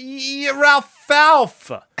 you're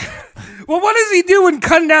Alfalfa. Well, what does he do when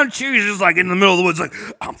cutting down trees? Just like in the middle of the woods, like,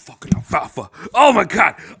 I'm fucking Alfalfa. Oh my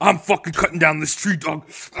God, I'm fucking cutting down this tree, dog.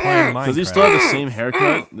 Does he still have the same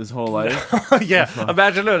haircut this whole life? Yeah,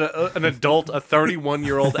 imagine an adult, a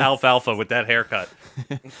 31-year-old Alfalfa with that haircut.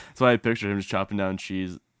 That's why I picture him just chopping down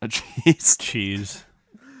cheese. Cheese.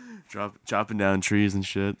 Chopping down trees and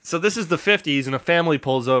shit. So this is the 50s, and a family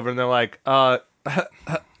pulls over, and they're like,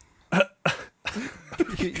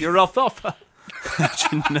 you're Alfalfa.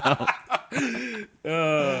 No.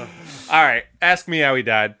 All right, ask me how he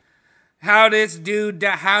died. How this dude,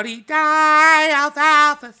 how'd he die,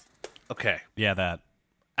 Alfalfa? Okay. Yeah, that.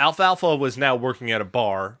 Alfalfa was now working at a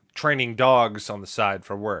bar, training dogs on the side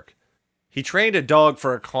for work. He trained a dog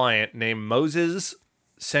for a client named Moses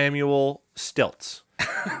Samuel Stilts.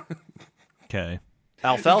 Okay.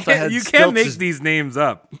 Alfalfa had You can't make Stilts' these names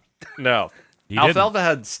up. No. He Alfalfa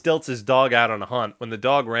had Stilts' dog out on a hunt when the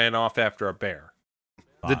dog ran off after a bear.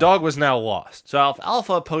 The dog was now lost, so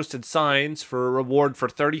Alfalfa posted signs for a reward for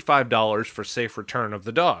 $35 for safe return of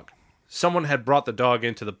the dog. Someone had brought the dog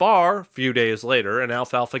into the bar a few days later, and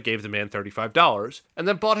Alfalfa gave the man $35, and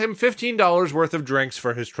then bought him $15 worth of drinks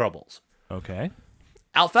for his troubles. Okay.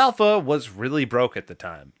 Alfalfa was really broke at the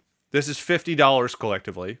time. This is $50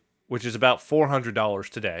 collectively, which is about $400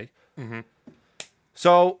 today. Mm-hmm.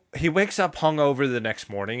 So he wakes up hungover the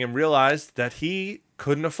next morning and realized that he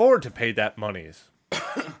couldn't afford to pay that monies.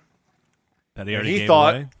 That he already gave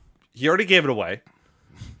thought away? he already gave it away.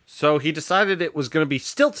 So he decided it was going to be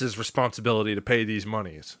Stilts' responsibility to pay these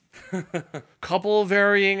monies. Couple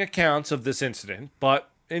varying accounts of this incident, but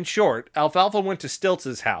in short, Alfalfa went to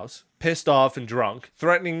Stilts' house, pissed off and drunk,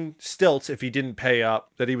 threatening Stilts if he didn't pay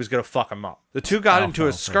up that he was going to fuck him up. The two got into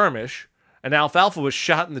a skirmish, and Alfalfa was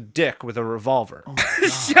shot in the dick with a revolver.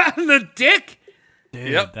 Shot in the dick? Dude,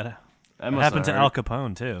 Yep. that must happened to have Al hurt.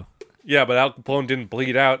 Capone, too. Yeah, but Al Capone didn't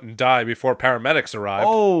bleed out and die before paramedics arrived.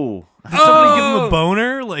 Oh. Did somebody give him a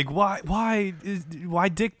boner? Like, why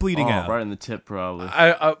dick bleeding out? Right in the tip, probably.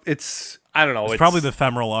 I don't know. It's probably the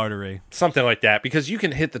femoral artery. Something like that, because you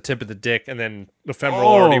can hit the tip of the dick and then the femoral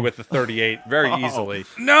artery with the 38 very easily.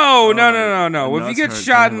 No. The If you nuts get hurt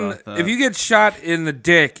shot thinking about that. if you get shot in the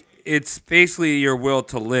dick, it's basically your will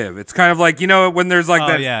to live. It's kind of like, when there's like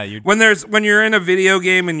that. Yeah, when you're in a video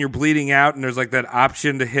game and you're bleeding out, and there's like that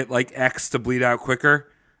option to hit like X to bleed out quicker.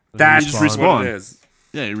 That's just what respawn. it is.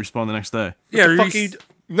 Yeah, you respawn the next day. Yeah, The fuck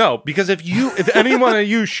no, because if any one of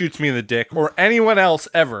you shoots me in the dick or anyone else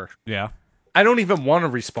ever, Yeah. I don't even want to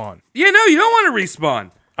respawn. Yeah, no, you don't want to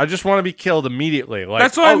respawn. I just want to be killed immediately. Like,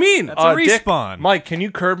 That's what I mean. That's a Dick, respawn. Mike, can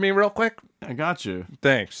you curb me real quick? I got you.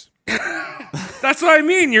 Thanks. That's what I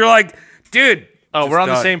mean. You're like, dude, Oh, Just we're on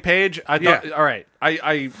the done. same page. I thought. Yeah. All right.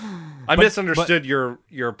 I misunderstood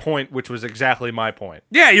your point, which was exactly my point.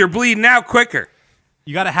 Yeah, you're bleeding out quicker.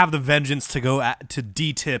 You got to have the vengeance to go to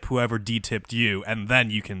D-tip whoever D-tipped you, and then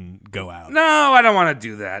you can go out. No, I don't want to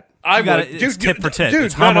do that. I Gotta, would, it's tit for tit. Dude,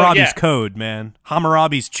 It's no, Hammurabi's yeah. code, man.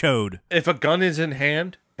 Hammurabi's chode. If a gun is in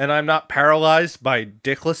hand and I'm not paralyzed by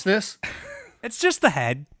dicklessness, It's just the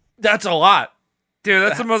head. that's a lot. Dude,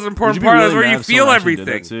 that's the most Would important you be part. really Is where mad you if feel someone actually did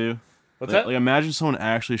everything. that to you? What's like, that? Like, imagine someone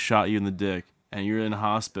actually shot you in the dick, and you're in a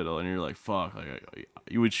hospital, and you're like, "Fuck!" Like,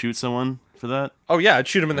 you would shoot someone for that? Oh yeah, I'd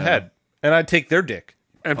shoot him in the head, and I'd take their dick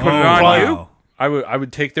And put it on you? I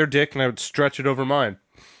would take their dick and I would stretch it over mine.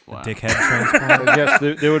 Wow. Dickhead transplant.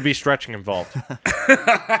 Yes, there would be stretching involved.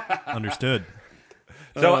 Understood.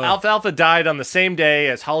 So Alfalfa died on the same day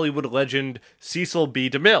as Hollywood legend Cecil B.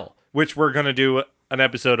 DeMille, which we're going to do an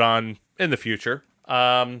episode on in the future.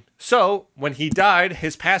 So when he died,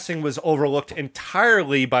 his passing was overlooked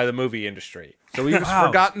entirely by the movie industry. So he was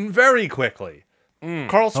forgotten very quickly.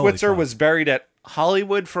 Carl Switzer was buried at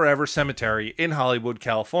Hollywood Forever Cemetery in Hollywood,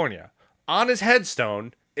 California. On his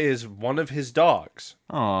headstone is one of his dogs.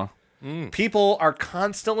 Aw. People are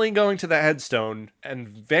constantly going to the headstone and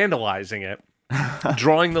vandalizing it,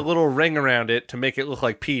 drawing the little ring around it to make it look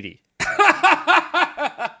like Petey.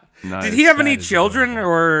 Nice. Did he have any children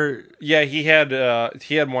or? Yeah, he had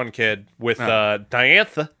one kid with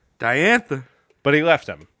Diantha, but he left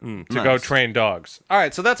him to go train dogs. All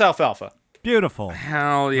right, so that's Alfalfa. Beautiful.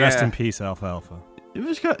 Hell yeah. Rest in peace, Alfalfa.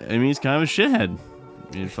 He's kind of a shithead.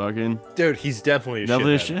 Dude, he's definitely a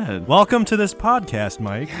shithead. Welcome to this podcast,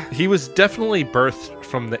 Mike. He was definitely birthed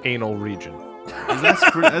from the anal region.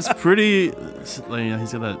 That's pretty. Like,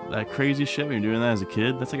 he's got that crazy shit when you're doing that as a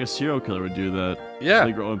kid. That's like a serial killer would do that. Yeah.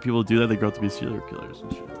 Like, when people do that, they grow up to be serial killers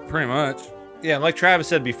and shit. Pretty much. Yeah, and like Travis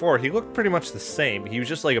said before, he looked pretty much the same. He was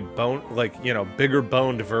just like a bigger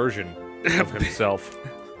boned version of himself.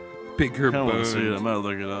 Bigger I want to see it. bone. I'm gonna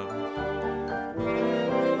look it up.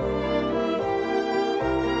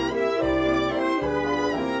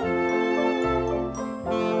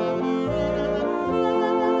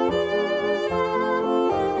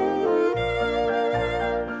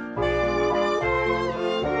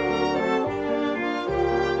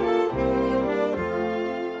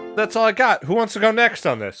 That's all I got. Who wants to go next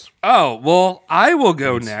on this? Oh, well, I will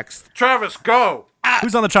go next. Travis, go.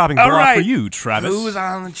 Who's on the chopping All block right. for you, Travis? Who's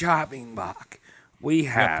on the chopping block? We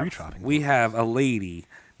have a lady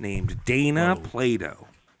named Dana Plato.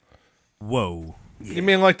 Whoa. Yeah. You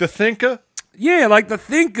mean like the thinker? Yeah, like the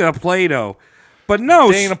thinker Plato. But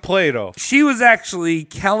no, Dana Plato. She was actually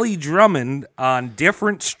Kelly Drummond on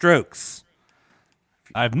Different Strokes.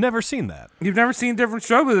 I've never seen that. You've never seen Different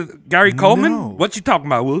Strokes with Gary Coleman? No. What you talking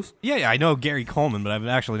about, Wills? Yeah, I know Gary Coleman, but I've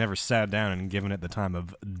actually never sat down and given it the time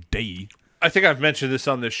of day. I think I've mentioned this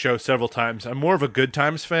on this show several times. I'm more of a Good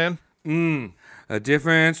Times fan. A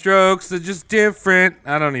different strokes, they're just different.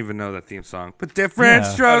 I don't even know that theme song, but different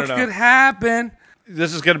strokes I don't know. could happen.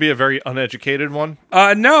 This is going to be a very uneducated one.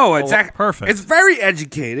 No, it's perfect. It's very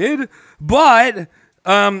educated, but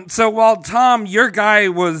so while Tom, your guy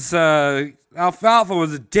was Alfalfa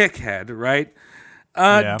was a dickhead, right?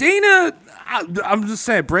 Yeah. Dana, I'm just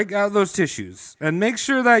saying, break out those tissues and make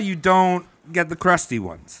sure that you don't get the crusty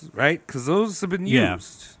ones, right? Because those have been Yeah.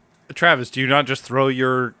 used. Travis, do you not just throw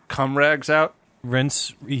your cum rags out?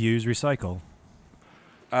 Rinse, reuse, recycle.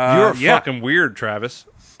 You're yeah. fucking weird, Travis.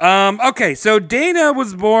 Okay, so Dana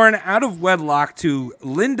was born out of wedlock to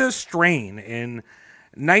Linda Strain in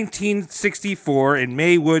 1964 in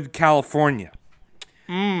Maywood, California.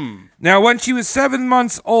 Now, when she was 7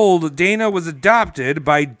 months old, Dana was adopted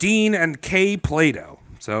by Dean and Kay Plato.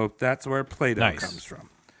 So that's where Plato comes from.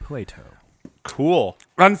 Plato. Cool.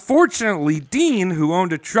 Unfortunately, Dean, who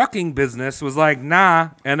owned a trucking business, was like, nah,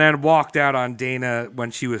 and then walked out on Dana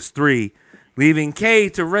when she was 3, leaving Kay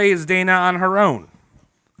to raise Dana on her own.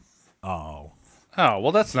 Oh. Oh,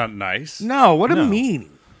 well, that's not nice. No, what a mean.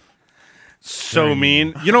 So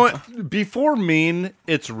mean. You know what? Before mean,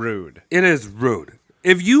 it's rude. It is rude.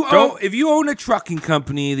 If you own a trucking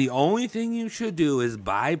company, the only thing you should do is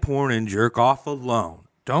buy porn and jerk off alone.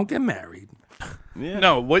 Don't get married. Yeah.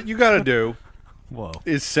 No, what you got to do Whoa.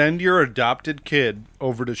 is send your adopted kid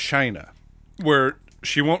over to China, where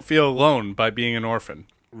she won't feel alone by being an orphan.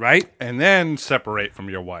 Right? And then separate from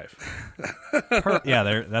your wife.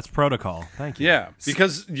 Yeah, that's protocol. Thank you. Yeah,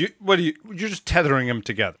 because you're just tethering them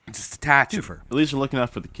together. Just attach it. At least you're looking out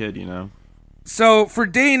for the kid, you know. So for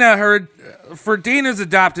Dana, for Dana's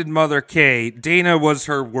adopted mother, Kay, Dana was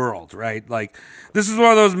her world, right? Like, this is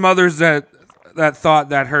one of those mothers that thought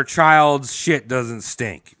that her child's shit doesn't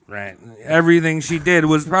stink, right? Everything she did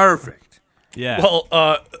was perfect. Yeah. Well,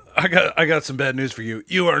 I got some bad news for you.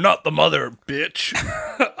 You are not the mother, bitch.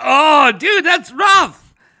 Oh, dude, that's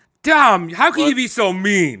rough. Dom, how can you be so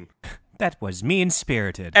mean? That was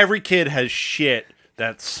mean-spirited. Every kid has shit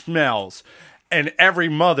that smells, and every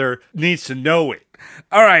mother needs to know it.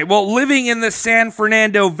 All right, well, living in the San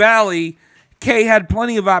Fernando Valley, Kay had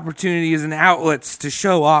plenty of opportunities and outlets to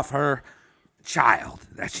show off her child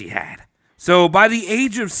that she had. So by the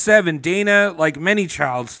age of 7, Dana, like many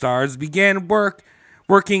child stars, began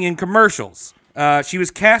working in commercials. She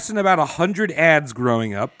was cast in about 100 ads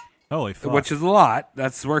growing up. Holy fuck. Which is a lot.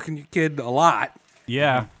 That's working your kid a lot.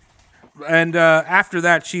 Yeah. And after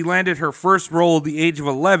that, she landed her first role at the age of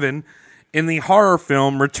 11 in the horror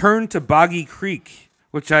film Return to Boggy Creek,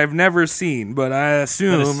 which I've never seen, but I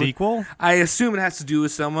assume... Is that a sequel? I assume it has to do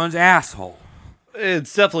with someone's asshole.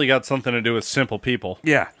 It's definitely got something to do with simple people.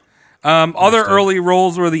 Yeah. Other early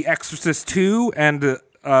roles were The Exorcist 2 and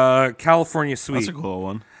California Suite. That's a cool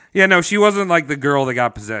one. Yeah, no, she wasn't like the girl that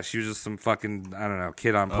got possessed. She was just some fucking, I don't know,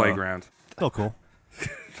 kid on playground. Still cool.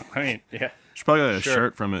 I mean, yeah. She probably got a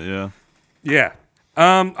shirt from it, yeah. Yeah.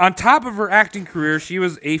 On top of her acting career, she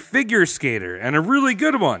was a figure skater, and a really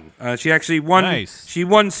good one. She actually won. Nice. She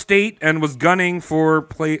won state and was gunning for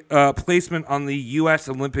placement on the U.S.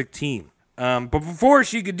 Olympic team. But before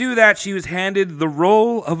she could do that, she was handed the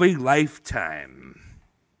role of a lifetime.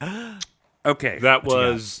 Okay. That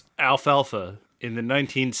was Alfalfa in the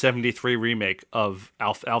 1973 remake of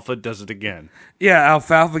Alfalfa Does It Again. Yeah,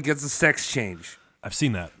 Alfalfa gets a sex change. I've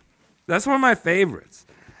seen that. That's one of my favorites.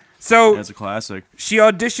 So That's a classic. she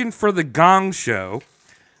auditioned for the Gong Show,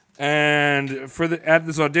 and at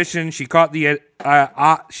this audition, she caught the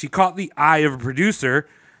eye of a producer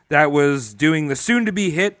that was doing the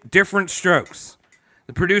soon-to-be hit Different Strokes.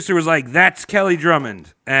 The producer was like, "That's Kelly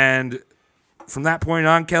Drummond," and from that point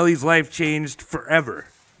on, Kelly's life changed forever.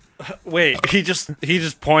 Wait, he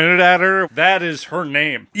just pointed at her. That is her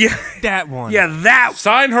name. Yeah, that one. Yeah, that.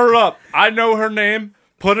 Sign her up. I know her name.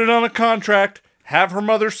 Put it on a contract. Have her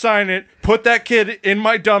mother sign it. Put that kid in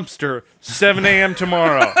my dumpster. 7 a.m.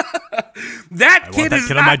 tomorrow. That kid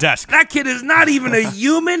is on my desk. That kid is not even a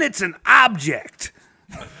human. It's an object.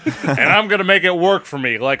 And I'm gonna make it work for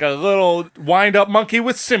me, like a little wind-up monkey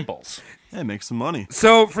with cymbals. Yeah, make some money.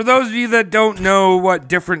 So, for those of you that don't know what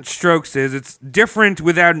Different Strokes is, it's different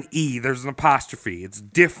without an E. There's an apostrophe. It's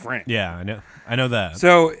different. Yeah, I know that.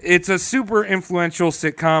 So, it's a super influential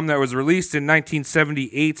sitcom that was released in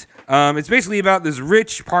 1978. It's basically about this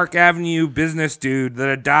rich Park Avenue business dude that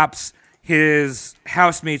adopts his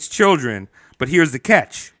housemates' children. But here's the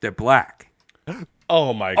catch. They're black.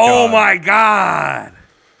 Oh, my God. Oh, my God.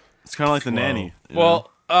 It's kind of like The Nanny.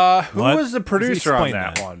 Well, who What? was the producer on Explain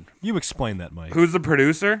that one? You explain that, Mike. Who's the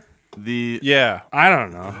producer? Yeah. I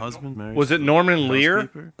don't know. Husband married Was it Norman Lear?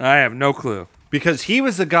 housekeeper? I have no clue. Because he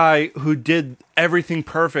was the guy who did everything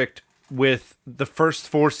perfect with the first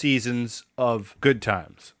 4 seasons of Good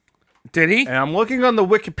Times. Did he? And I'm looking on the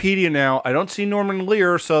Wikipedia now. I don't see Norman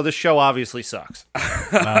Lear, so the show obviously sucks.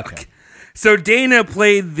 Okay. So Dana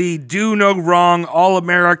played the do no wrong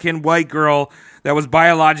all-American white girl that was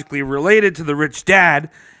biologically related to the rich dad,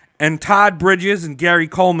 and Todd Bridges and Gary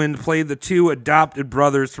Coleman played the 2 adopted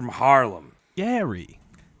brothers from Harlem. Gary.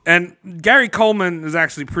 And Gary Coleman is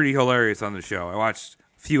actually pretty hilarious on the show. I watched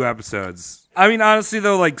a few episodes. I mean, honestly,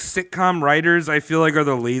 though, like, sitcom writers, I feel like are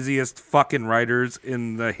the laziest fucking writers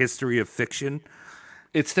in the history of fiction.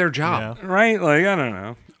 It's their job. Right? Like, I don't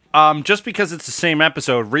know. Just because it's the same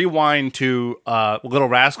episode, rewind to Little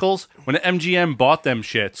Rascals. When MGM bought them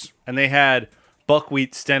shits, and they had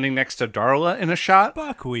Buckwheat standing next to Darla in a shot.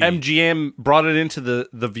 Buckwheat. MGM brought it into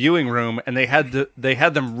the viewing room, and they had them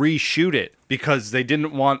reshoot it because they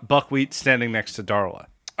didn't want Buckwheat standing next to Darla.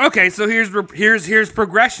 Okay, so here's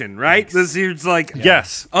progression, right? This here's like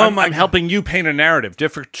Yes. Oh I'm helping you paint a narrative.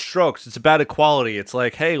 Different Strokes. It's about equality. It's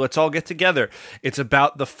like, hey, let's all get together. It's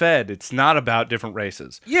about the Fed. It's not about different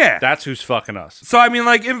races. Yeah. That's who's fucking us. So I mean,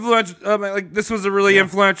 like influential. Like this was a really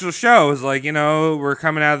influential show. It's like, you know, we're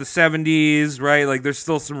coming out of the 70s, right? Like there's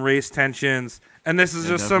still some race tensions, and this is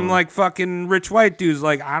just some like fucking rich white dudes.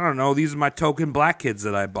 Like, I don't know, these are my token black kids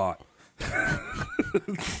that I bought.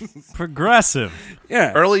 Progressive.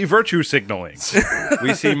 Yeah. Early virtue signaling.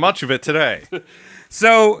 We see much of it today.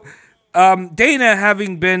 So, Dana,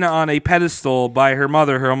 having been on a pedestal by her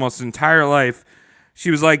mother her almost entire life,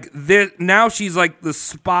 she was like, now she's like the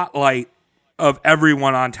spotlight of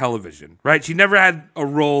everyone on television, right? She never had a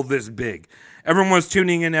role this big. Everyone was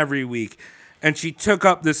tuning in every week, and she took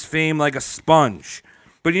up this fame like a sponge.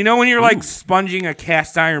 But you know when you're like sponging a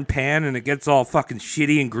cast iron pan and it gets all fucking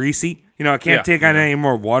shitty and greasy? You know, it can't take on any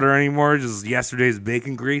more water anymore, just yesterday's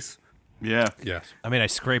bacon grease. Yeah. Yes. I mean, I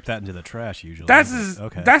scrape that into the trash usually. That's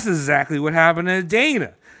exactly what happened to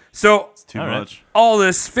Dana. So Too much. all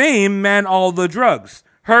this fame meant all the drugs.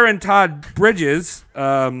 Her and Todd Bridges,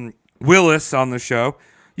 Willis on the show,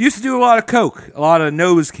 used to do a lot of coke, a lot of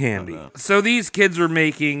nose candy. So these kids were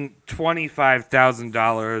making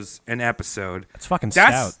 $25,000 an episode. That's fucking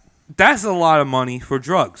stout. That's a lot of money for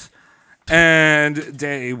drugs. And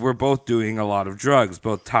they were both doing a lot of drugs,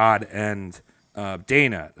 both Todd and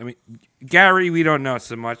Dana. I mean, Gary, we don't know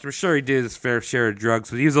so much. I'm sure he did his fair share of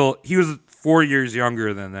drugs, but he was 4 years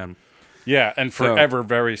younger than them. Yeah, and forever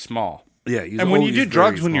very small. Yeah, and when you do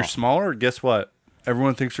drugs when you're smaller, guess what?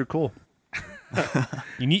 Everyone thinks you're cool.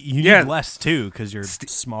 You need less too because you're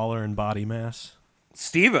smaller in body mass.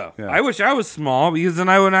 Steve-O. Yeah. I wish I was small because then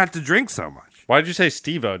I wouldn't have to drink so much. Why did you say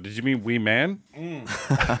Steve-O? Did you mean wee man?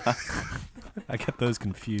 I get those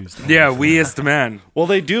confused. Yeah, weest man. Well,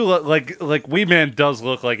 they do look like wee man does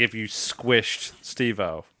look like if you squished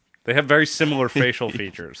Steve-O. They have very similar facial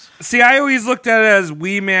features. See, I always looked at it as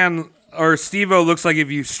wee man or Steve-O looks like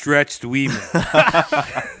if you stretched wee man.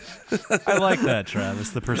 I like that,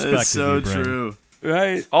 Travis. The perspective. That's so true.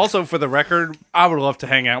 Right. Also, for the record, I would love to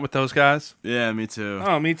hang out with those guys. Yeah, me too.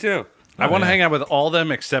 Oh, me too. I want to hang out with all of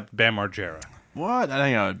them except Bam Margera. What? I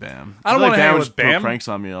hang out with Bam. I don't want to hang out with Bam. Pull pranks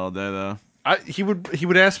on me all day though. He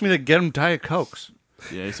would ask me to get him Diet Cokes.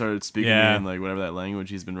 Yeah, he started speaking to me in like whatever that language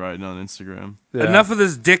he's been writing on Instagram. Yeah. Enough of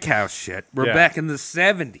this dick house shit. We're back in the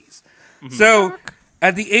 70s. Mm-hmm. So,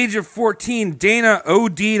 at the age of 14, Dana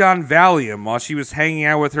OD'd on Valium while she was hanging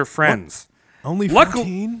out with her friends. What? Only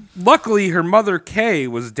 14? Luckily, her mother, Kay,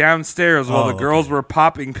 was downstairs while the girls were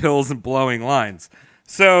popping pills and blowing lines.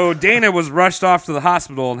 So, Dana was rushed off to the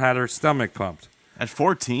hospital and had her stomach pumped. At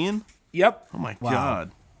 14? Yep. Oh, my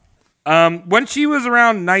God. When she was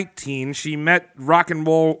around 19, she met rock and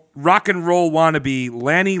roll wannabe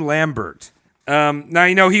Lanny Lambert. Now,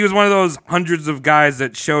 you know, he was one of those hundreds of guys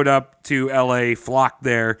that showed up to L.A., flocked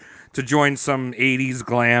there to join some 80s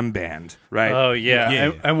glam band, right? Oh,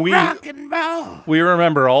 yeah. And we rock and roll. We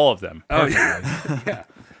remember all of them. Oh, yeah. Yeah.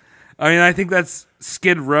 I mean, I think that's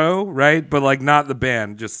Skid Row, right? But, like, not the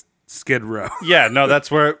band, just Skid Row. Yeah, no, that's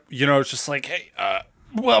where, you know, it's just like, hey,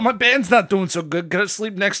 well, my band's not doing so good. Can I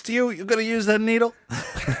sleep next to you? You gonna use that needle?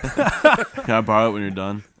 Can I borrow it when you're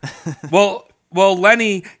done? Well,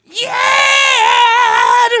 Lenny,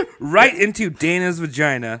 right into Dana's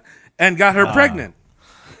vagina and got her pregnant.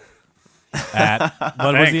 At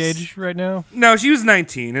what was the age right now? No, she was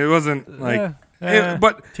 19. It wasn't like,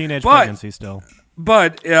 but teenage pregnancy still.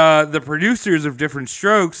 But the producers of Different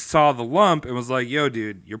Strokes saw the lump and was like, "Yo,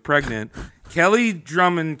 dude, you're pregnant." Kelly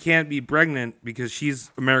Drummond can't be pregnant because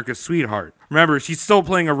she's America's sweetheart. Remember, she's still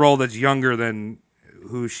playing a role that's younger than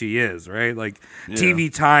who she is, right? Like,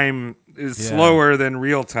 TV time is slower than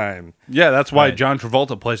real time. Yeah, that's why John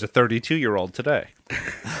Travolta plays a 32-year-old today.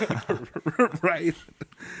 Right.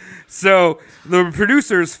 So the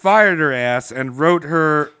producers fired her ass and wrote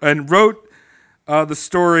the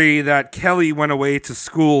story that Kelly went away to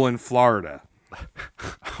school in Florida.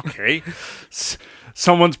 Okay.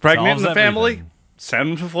 Someone's pregnant in the family,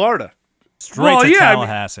 send them to Florida. Straight to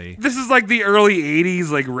Tallahassee. I mean, this is like the early 80s,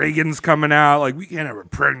 like Reagan's coming out, like, we can't have a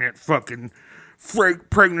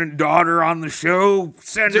pregnant daughter on the show.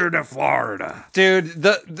 Send her to Florida. Dude,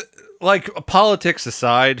 like, politics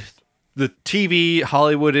aside, the TV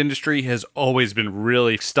Hollywood industry has always been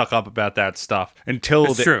really stuck up about that stuff until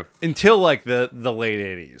like the late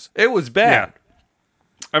 80s. It was bad.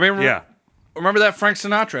 Yeah. I mean, remember that Frank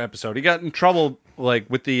Sinatra episode? He got in trouble like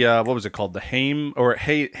with the what was it called? The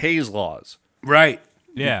Hayes laws. Right.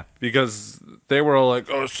 Yeah. Because they were all like,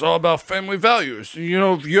 "Oh, it's all about family values. You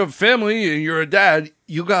know, if you have family and you're a dad,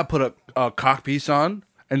 you got to put a cock piece on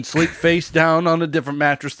and sleep face down on a different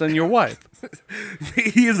mattress than your wife."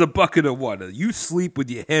 He is a bucket of water. You sleep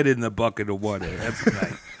with your head in the bucket of water. That's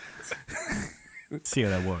right. Let's see how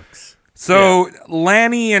that works. So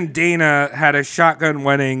Lanny and Dana had a shotgun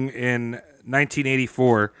wedding in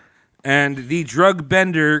 1984, and the drug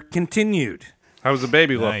bender continued. How was the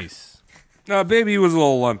baby look? Nice. No, baby was a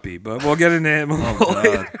little lumpy, but we'll get into him a little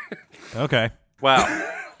later. Okay. Wow.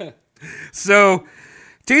 So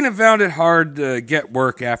Dana found it hard to get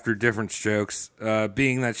work after Different Strokes,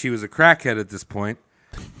 being that she was a crackhead at this point.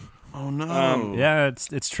 Oh, no. Yeah,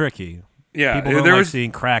 it's tricky. Yeah. People don't like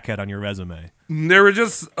seeing crackhead on your resume. There was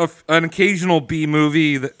just an occasional B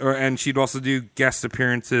movie, and she'd also do guest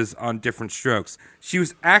appearances on Different Strokes. She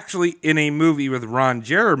was actually in a movie with Ron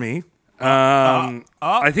Jeremy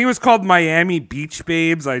I think it was called Miami Beach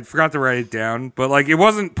Babes. I forgot to write it down, but like it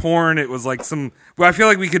wasn't porn. It was like some. Well, I feel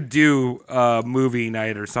like we could do a movie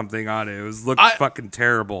night or something on it. It was looked fucking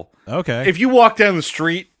terrible. Okay. If you walk down the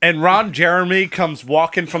street and Ron Jeremy comes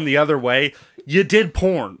walking from the other way, you did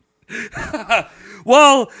porn.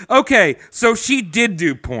 Well, okay, so she did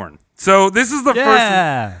do porn. So this is the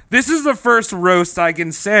first. This is the first roast I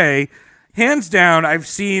can say, hands down. I've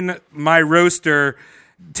seen my roaster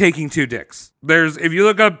taking two dicks. If you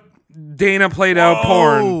look up Dana Plato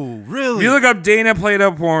porn. Really? If you look up Dana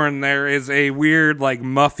Plato porn, there is a weird, like,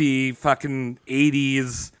 muffy fucking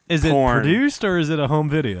 80s Is porn. it produced or is it a home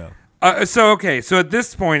video? So at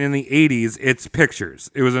this point in the 80s, it's pictures.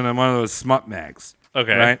 It was in one of those smut mags.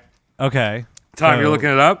 Okay. Right? Okay. Tom, you're looking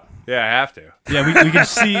it up? Yeah, I have to.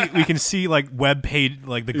 Yeah, we can see like web page,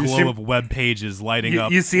 like the glow of web pages lighting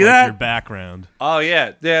up. You see like, that? your background? Oh yeah,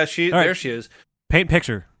 right. There she is. Paint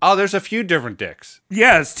picture. Oh, there's a few different dicks.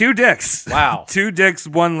 Yeah, it's two dicks. Wow. Two dicks,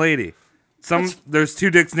 one lady. There's two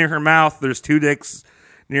dicks near her mouth. There's two dicks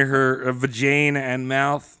near her vagina and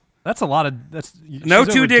mouth. That's a lot of. No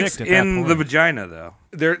two dicks in the vagina though.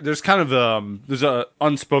 There's kind of there's a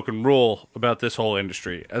unspoken rule about this whole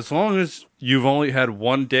industry. As long as you've only had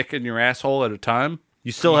one dick in your asshole at a time,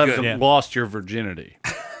 you still haven't lost your virginity.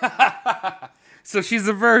 So she's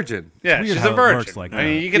a virgin. Yeah, she's a virgin. Like I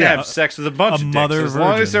mean, you can have sex with a bunch of dicks as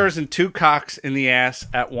long as there isn't two cocks in the ass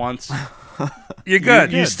at once. You're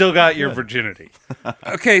good. You still got your virginity.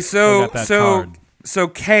 Okay, so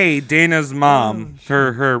Kay, Dana's mom,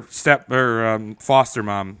 her foster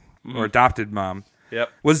mom or adopted mom,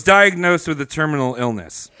 was diagnosed with a terminal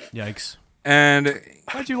illness. Yikes! And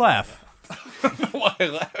why'd you laugh? Why I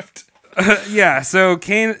laughed? So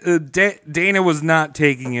Dana was not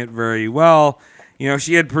taking it very well. You know,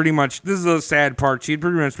 she had pretty much. This is a sad part. She had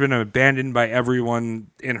pretty much been abandoned by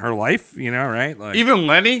everyone in her life. You know, right? Like even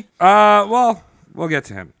Lenny. Well, we'll get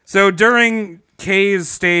to him. So during Kay's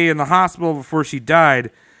stay in the hospital before she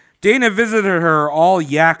died, Dana visited her all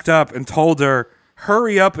yacked up and told her,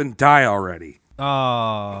 "Hurry up and die already."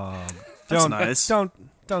 Oh, that's nice.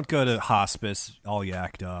 Don't go to hospice all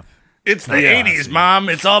yacked up. It's the 80s, Mom.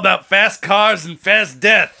 It's all about fast cars and fast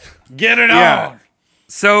death. Get it on.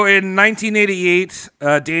 So in 1988,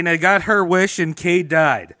 Dana got her wish and Kay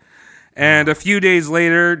died. And a few days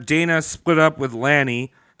later, Dana split up with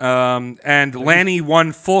Lanny. And Lanny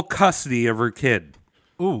won full custody of her kid.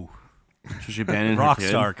 Ooh. So she abandoned her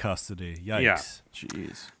kid? Rockstar custody. Yikes. Yeah.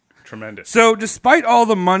 Jeez. Tremendous. So despite all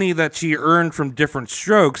the money that she earned from different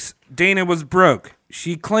strokes, Dana was broke.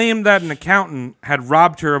 She claimed that an accountant had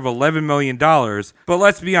robbed her of $11 million. But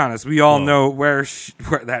let's be honest, we all know where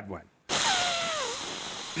that went.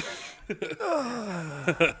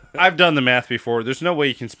 I've done the math before. There's no way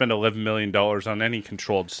you can spend $11 million on any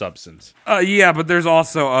controlled substance. Yeah, but there's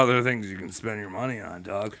also other things you can spend your money on,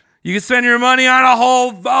 dog. You can spend your money on a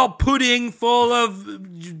whole pudding full of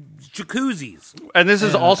jacuzzis. And this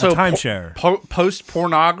is also a timeshare.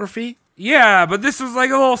 Post-pornography? Yeah, but this was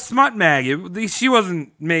like a little smut mag. She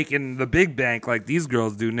wasn't making the big bank like these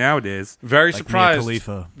girls do nowadays. Very like surprised. Mia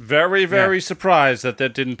Khalifa. Very surprised that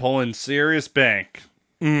didn't pull in serious bank.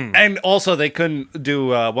 And also, they couldn't do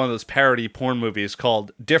one of those parody porn movies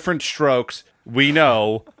called Different Strokes. We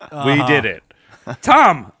know we did it.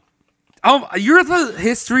 Tom, you're the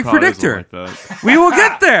history predictor. Like We will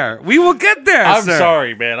get there. We will get there. I'm sir.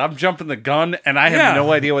 sorry, man. I'm jumping the gun, and I have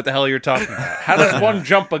no idea what the hell you're talking about. How does one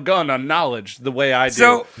jump a gun on knowledge the way I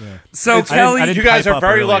do? So Kelly, I didn't you guys pipe are up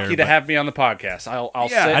very earlier, lucky to but- have me on the podcast. I'll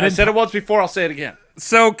say. I I said it once before. I'll say it again.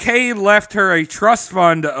 So Kay left her a trust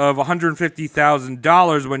fund of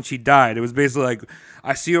 $150,000 when she died. It was basically like,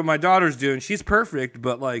 I see what my daughter's doing. She's perfect,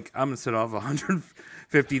 but like I'm gonna set off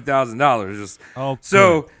 $150,000.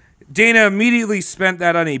 So Dana immediately spent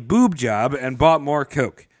that on a boob job and bought more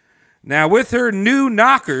coke. Now with her new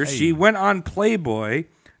knockers, she went on Playboy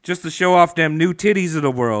just to show off them new titties of the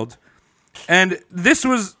world. And this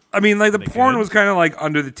was, I mean, like the porn was kind of like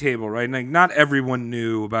under the table, right? Like not everyone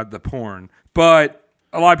knew about the porn, but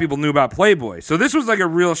a lot of people knew about Playboy. So this was like a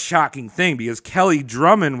real shocking thing because Kelly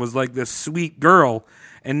Drummond was like this sweet girl,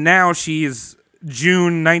 and now she is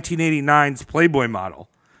June 1989's Playboy model.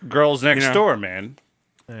 Girls next door, man.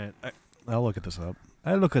 I'll look at this up.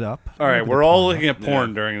 I look it up. All right, we're all looking at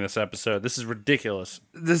porn during this episode. This is ridiculous.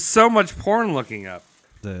 There's so much porn looking up.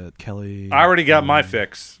 The Kelly. I already got my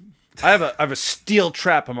fix. I have a steel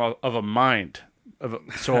trap of a mind,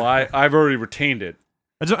 so I've already retained it.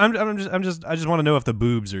 I just want to know if the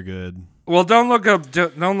boobs are good. Well, don't look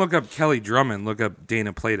up Kelly Drummond. Look up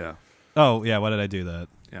Dana Plato. Oh yeah, why did I do that?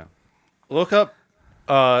 Yeah, look up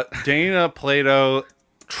Dana Plato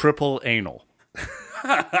triple anal.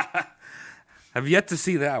 Have yet to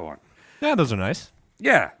see that one. Yeah, those are nice.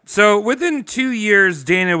 Yeah. So within 2 years,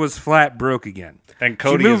 Dana was flat broke again. And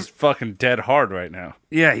Cody is fucking dead hard right now.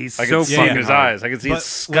 Yeah, he's I so can see fucking his hard. eyes. I can see his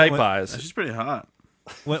Skype eyes. She's pretty hot.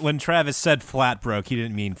 When Travis said flat broke, he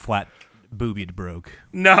didn't mean flat boobied broke.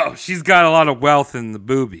 No, she's got a lot of wealth in the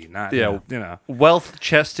boobie. Not, Yeah, you know.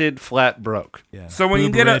 Wealth-chested, flat broke. Yeah. So when you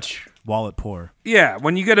Boob get rich, wallet poor.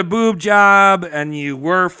 when you get a boob job and you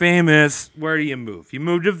were famous, where do you move? You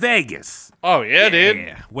move to Vegas. Oh, yeah, dude.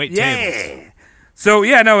 Yeah, wait tables. So,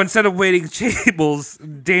 instead of waiting tables,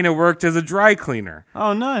 Dana worked as a dry cleaner.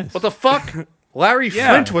 Oh, nice. What the fuck? Larry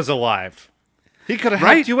Flint was alive. He could have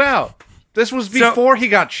helped you out. This was before he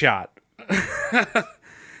got shot.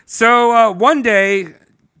 So, one day,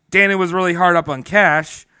 Dana was really hard up on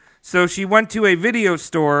cash, so she went to a video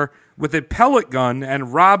store with a pellet gun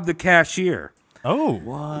and robbed the cashier. Oh.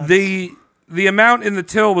 What? The amount in the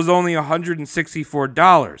till was only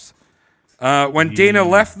 $164. When Dana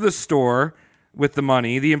left the store with the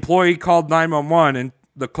money, the employee called 911 and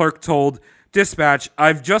the clerk told dispatch,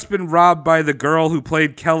 "I've just been robbed by the girl who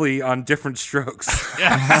played Kelly on Different Strokes."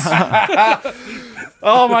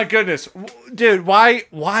 Oh my goodness. Dude, why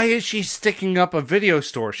is she sticking up a video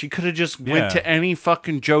store? She could have just went to any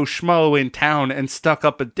fucking Joe Schmo in town and stuck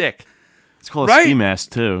up a dick. It's called a ski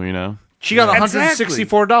mask too, you know. She got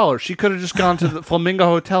 $164. She could have just gone to the Flamingo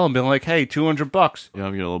Hotel and been like, "Hey, $200. Yeah,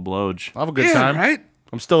 I'll get a little blowj. I'll have a good time." Right?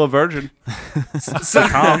 I'm still a virgin.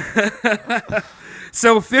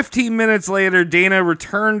 So 15 minutes later, Dana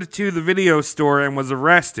returned to the video store and was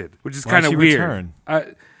arrested, which is kind of weird. Return?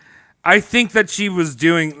 I think that she was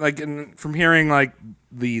doing, from hearing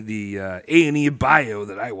the A&E bio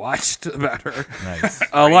that I watched about her. Nice.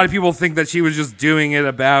 A lot of people think that she was just doing it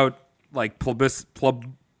about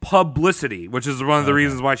publicity, which is one of the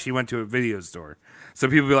reasons why she went to a video store. So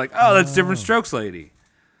people be like, "Oh, that's Different Strokes lady."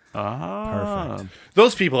 Perfect.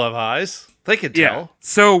 Those people have eyes. They could tell. Yeah.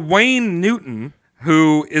 So Wayne Newton,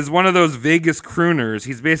 who is one of those Vegas crooners,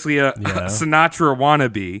 he's basically a Sinatra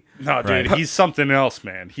wannabe. No, dude, he's something else,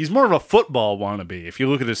 man. He's more of a football wannabe if you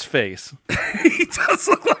look at his face. He does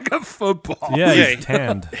look like a football. Yeah, he's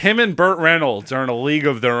tanned. Him and Burt Reynolds are in a league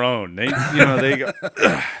of their own. They got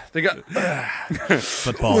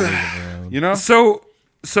Football league of their own. you know?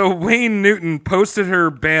 So Wayne Newton posted her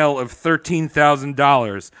bail of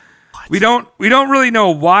 $13,000. We don't really know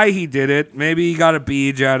why he did it. Maybe he got a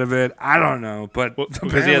beach out of it. I don't know, but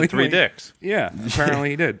Because he had 3 dicks. Yeah,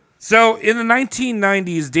 apparently he did. So in the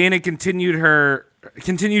 1990s, Dana continued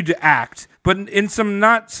to act, but in some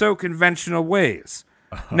not so conventional ways.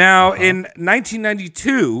 Now, in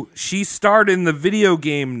 1992, she starred in the video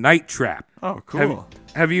game Night Trap. Oh, cool.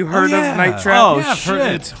 Have you heard of Night Trap? Oh, Yeah, shit.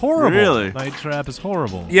 it's horrible. Really? Night Trap is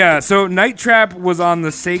horrible. Yeah, so Night Trap was on the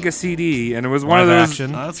Sega CD, and it was one of Live those.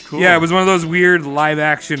 action. Oh, that's cool. Yeah, it was one of those weird live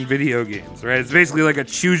action video games, right? It's basically like a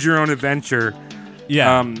choose your own adventure,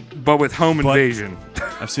 Yeah. but with home invasion.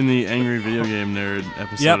 I've seen the Angry Video Game Nerd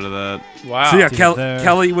episode of that. Wow. So yeah, there.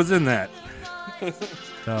 Kelly was in that.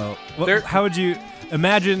 So, how would you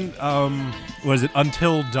imagine? Was it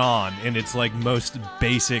Until Dawn in its most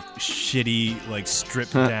basic, shitty,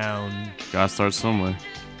 stripped down Gotta start somewhere.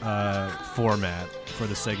 format for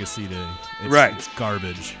the Sega CD? Right. It's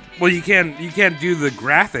garbage. Well, you can't do the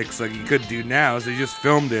graphics like you could do now, so you just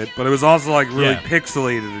filmed it, but it was also really Yeah.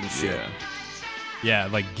 pixelated and shit. Yeah,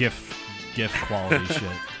 like GIF quality shit.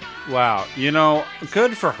 Wow.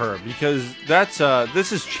 Good for her because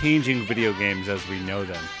this is changing video games as we know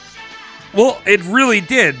them. Well, it really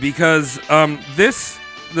did because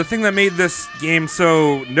the thing that made this game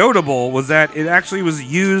so notable was that it actually was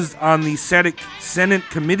used on the Senate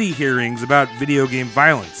committee hearings about video game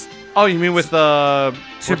violence. Oh, you mean with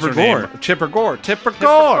Tipper Gore? Tipper Gore.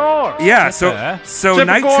 Yeah, so Tipper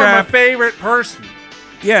Night Gore, Trap, my favorite person.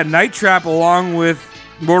 yeah, Night Trap along with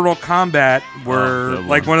Mortal Kombat were good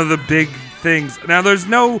like one of the big things. Now, there's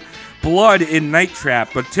no blood in Night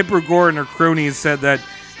Trap, but Tipper Gore and her cronies said that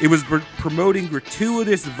it was promoting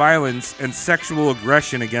gratuitous violence and sexual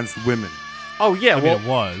aggression against women. Oh yeah, I mean, it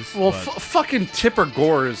was. Well, but- fucking Tipper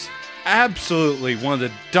Gore is absolutely one of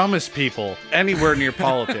the dumbest people anywhere near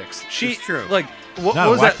politics. She It's true. What Not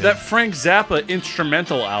was that? elected. That Frank Zappa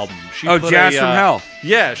instrumental album. She Oh, put Jazz from Hell.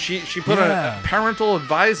 Yeah, she put Yeah. a parental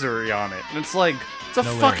advisory on it, and it's a No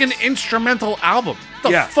fucking lyrics. instrumental album. What the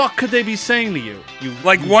Yeah. fuck could they be saying to you? You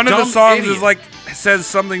One of the dumb songs idiot. is says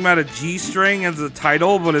something about a G string as the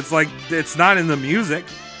title, but it's not in the music.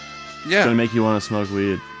 It's gonna make you want to smoke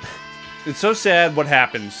weed. It's so sad what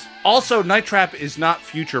happens. Also, Night Trap is not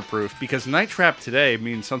future-proof because Night Trap today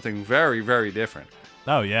means something very, very different.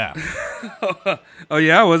 Oh, yeah. Oh,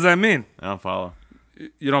 yeah? What does that mean? I don't follow.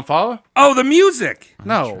 You don't follow? Oh, the music.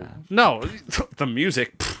 No. The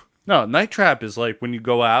music. Pfft. No, Night Trap is like when you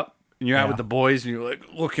go out and you're out with the boys and you're like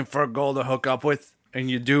looking for a girl to hook up with. And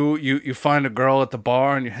you find a girl at the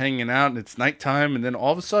bar and you're hanging out and it's nighttime and then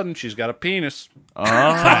all of a sudden she's got a penis. Oh,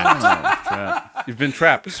 trap. You've been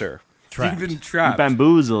trapped, sir. You've been trapped.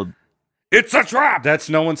 Bamboozled. It's a trap. That's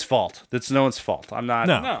no one's fault. I'm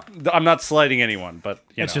not slighting anyone, but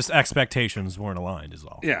It's just expectations weren't aligned is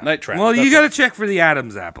all. Yeah. Night Trap. Well, That's you got to check for the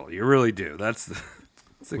Adam's apple. You really do. That's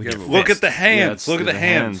a good one. Look at the hands. Yeah, it's Look at the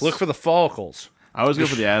hands. hands. Look for the follicles. I always go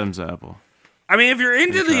for the Adam's apple. I mean, if you're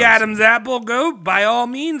into the Adam's apple, go by all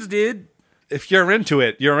means, dude. If you're into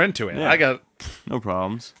it, you're into it. Yeah. I got No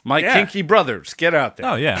problems. my kinky brothers. Get out there.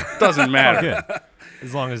 Oh, yeah. Doesn't matter. Good.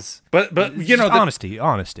 As long as... But you know, honesty.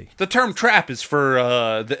 The term trap is for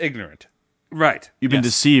the ignorant. Right. You've been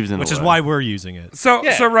deceived in Which a is way. why we're using it. So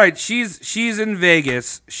right, she's in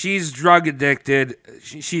Vegas. She's drug addicted.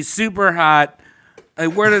 She's super hot.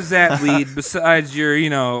 Where does that lead? Besides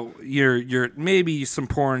your maybe some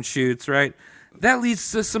porn shoots, right? That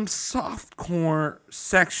leads to some softcore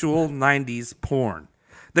sexual 90s porn.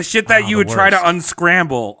 The shit that you would try to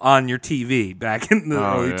unscramble on your TV back in the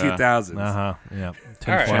early 2000s. Uh-huh. Yeah.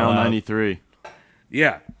 Channel 93.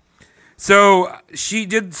 Yeah. So she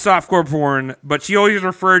did softcore porn, but she always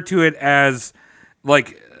referred to it as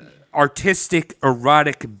like artistic,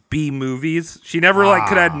 erotic B movies. She never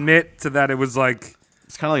could admit to that it was like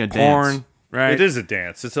It's kind of like a porn. dance. Right? It is a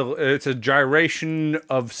dance. It's a gyration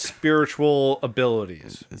of spiritual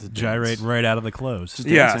abilities. It's a Gyrate right out of the clothes.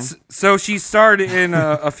 Yeah. So she starred in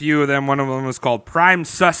a few of them. One of them was called Prime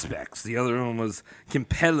Suspects. The other one was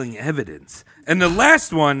Compelling Evidence. And the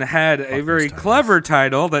last one had a very clever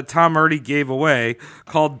title that Tom already gave away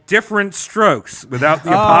called Different Strokes without the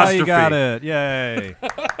apostrophe. Oh, you got it. Yay.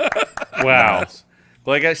 Wow.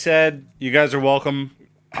 Like I said, you guys are welcome.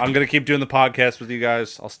 I'm going to keep doing the podcast with you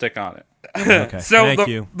guys. I'll stick on it. Okay. So Thank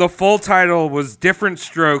you. the full title was Different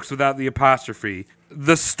Strokes without the apostrophe.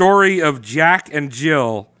 The story of Jack and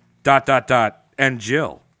Jill ... and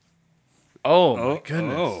Jill. Oh my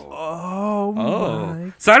goodness.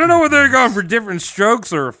 Oh. So I don't know whether they're going for different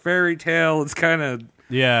strokes or a fairy tale. It's kind of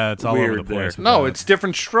Yeah, it's all over Weird the place. with No, that. it's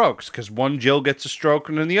different strokes because one Jill gets a stroke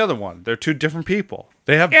and then the other one. They're two different people.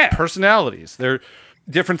 They have personalities. They're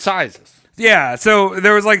different sizes. Yeah, so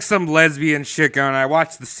there was like some lesbian shit going on. I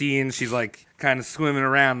watched the scene. She's like kind of swimming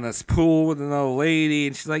around in this pool with another lady.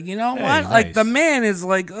 And she's like, you know what? Nice. Like the man is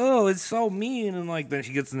like, oh, it's so mean. And like then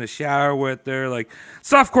she gets in the shower with her. Like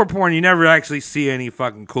softcore porn, you never actually see any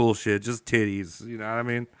fucking cool shit. Just titties. You know what I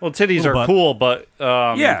mean? Well, titties are butt. cool, but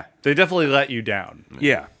Yeah. they definitely let you down.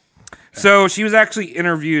 Yeah. So she was actually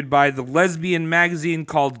interviewed by the lesbian magazine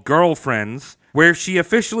called Girlfriends, where she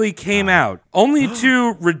officially came out, only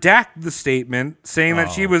to redact the statement saying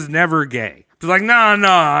that she was never gay. She's like, no,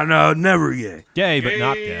 never gay. Gay, but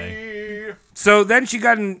not gay. So then she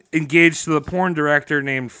got engaged to the porn director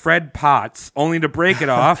named Fred Potts, only to break it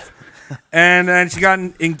off. And then she got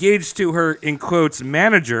engaged to her, in quotes,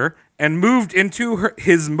 manager, and moved into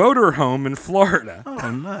his motorhome in Florida. Oh,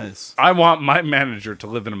 nice. I want my manager to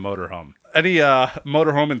live in a motorhome. Any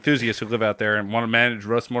motorhome enthusiasts who live out there and want to manage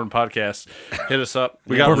Roast Morton Podcast, hit us up.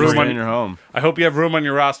 We got room in your home. I hope you have room on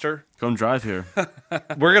your roster. Come drive here.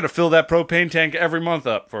 We're going to fill that propane tank every month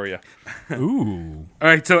up for you. Ooh. All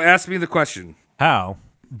right, so ask me the question. How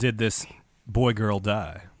did this boy girl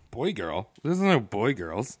die? Boy girl? There's no boy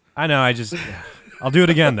girls. I know, I'll do it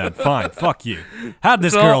again then. Fine. Fuck you. How did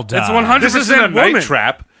this girl die? It's 100% This isn't a woman. Night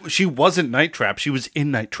Trap. She wasn't Night Trap. She was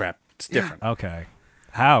in Night Trap. It's different. Okay.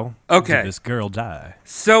 How Okay. did this girl die?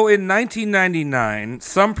 So in 1999,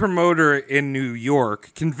 some promoter in New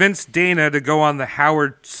York convinced Dana to go on the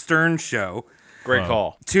Howard Stern show Great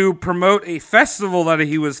call. to promote a festival that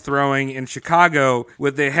he was throwing in Chicago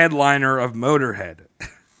with the headliner of Motorhead.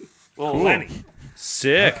 Lenny.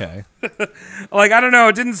 Sick. Okay. Like, I don't know,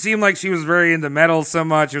 it didn't seem like she was very into metal so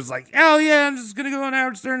much. It was like, oh yeah, I'm just going to go on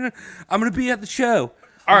Howard Stern. I'm going to be at the show.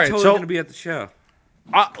 All right, totally so- going to be at the show.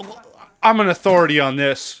 I'm an authority on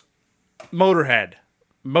this. Motorhead.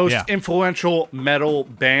 Most Yeah. influential metal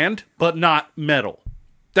band, but not metal.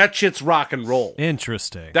 That shit's rock and roll.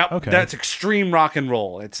 Interesting. That's extreme rock and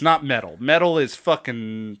roll. It's not metal. Metal is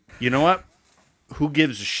fucking... You know what? Who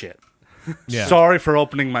gives a shit? Yeah. Sorry for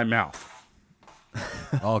opening my mouth.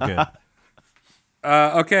 All good.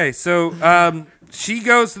 Okay, so she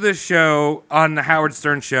goes to this show on the Howard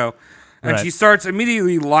Stern show, and Right. she starts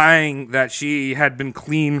immediately lying that she had been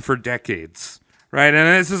clean for decades, right?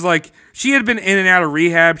 And this is like, she had been in and out of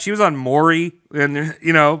rehab. She was on Maury, and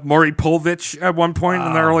Maury Povich at one point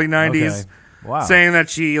in the early 90s. Okay. Wow. Saying that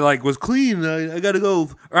she like was clean. I gotta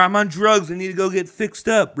go, or I'm on drugs. I need to go get fixed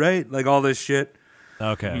up, right? Like all this shit.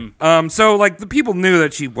 Okay. So like the people knew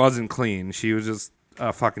that she wasn't clean. She was just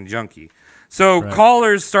a fucking junkie. So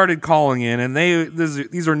callers started calling in, and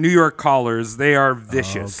these are New York callers. They are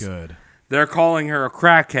vicious. Oh, good. They're calling her a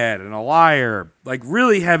crackhead and a liar, like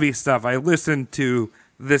really heavy stuff. I listened to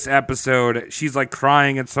this episode. She's like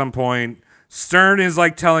crying at some point. Stern is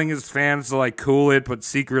like telling his fans to like cool it, but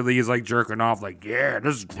secretly he's like jerking off, like, yeah,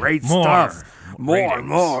 this is great stuff.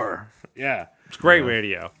 More. Yeah. It's great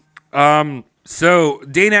radio. So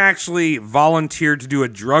Dana actually volunteered to do a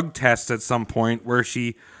drug test at some point where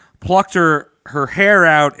she plucked her hair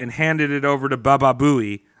out and handed it over to Baba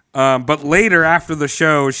Booey. But later, after the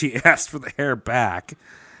show, she asked for the hair back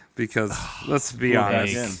because, let's be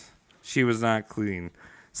honest, she was not clean.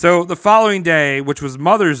 So the following day, which was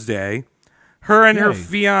Mother's Day, her and her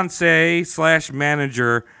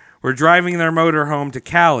fiance/manager were driving their motorhome to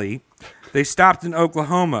Cali. They stopped in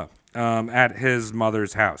Oklahoma at his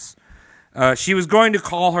mother's house. She was going to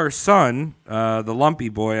call her son, the lumpy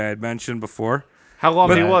boy I had mentioned before. How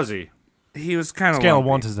lumpy was he? He was kind of Scale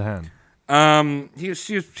lumpy. of 1 to 10. He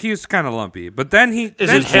was kind of lumpy, but then Is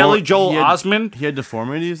it Haley Joel Osment? He had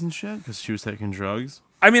deformities and shit because she was taking drugs.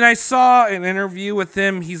 I mean, I saw an interview with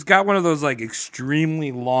him. He's got one of those like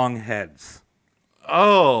extremely long heads.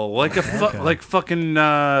 Oh, like like fucking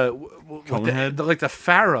Conehead? like the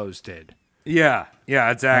pharaohs did. Yeah,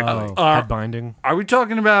 exactly. Head binding. Are we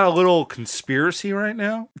talking about a little conspiracy right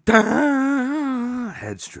now?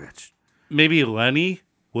 Head stretch. Maybe Lenny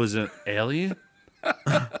was an alien?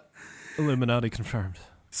 Illuminati confirmed.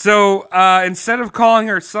 So instead of calling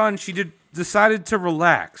her son, she decided to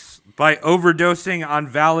relax by overdosing on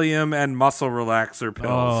Valium and muscle relaxer pills.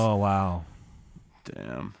 Oh, wow.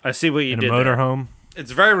 Damn. I see what you In did a there. motorhome?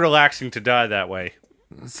 It's very relaxing to die that way.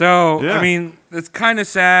 So, Yeah. I mean, it's kind of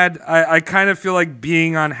sad. I kind of feel like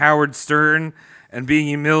being on Howard Stern and being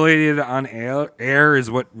humiliated on air is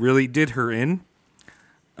what really did her in.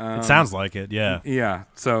 It sounds like it, yeah. Yeah,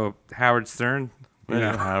 so Howard Stern.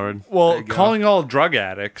 Yeah, Howard. Well, calling all drug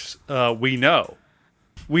addicts, we know.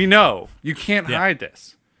 We know. You can't hide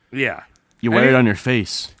this. Yeah. You wear it on your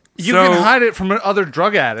face. You can hide it from other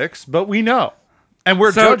drug addicts, but we know. And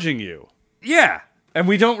we're judging you. Yeah. And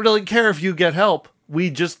we don't really care if you get help. We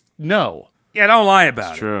just know. Yeah, don't lie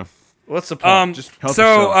about it. True. What's the point? Just help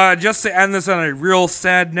yourself. Just to end this on a real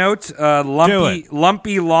sad note,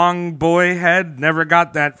 lumpy long boy head never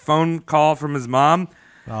got that phone call from his mom.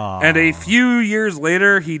 Aww. And a few years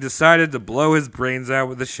later, he decided to blow his brains out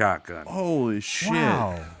with a shotgun. Holy shit.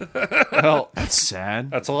 Wow. Well, That's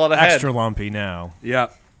sad. that's a lot of head. Extra lumpy now.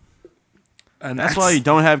 Yep. And That's why you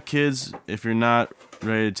don't have kids if you're not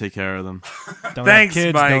ready to take care of them. Don't Thanks, have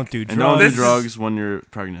kids, Mike. don't do And don't drugs. do drugs when you're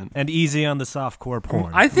pregnant. And easy on the softcore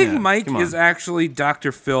porn. I think Yeah, Mike come on. is actually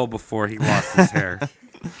Dr. Phil before he lost his hair.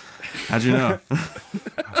 How'd you know?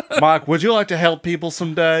 Mike, would you like to help people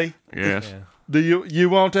someday? Yes. Do you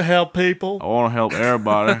want to help people? I want to help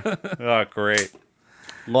everybody. Oh, great.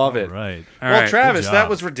 Love it. Right. All Well, right. Travis, Good that job.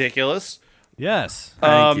 was ridiculous. Yes.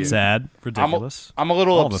 Thank you. Sad. Ridiculous. I'm a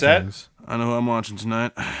little All the upset. things. I know who I'm watching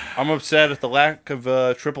tonight. I'm upset at the lack of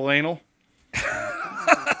triple anal.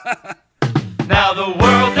 Now the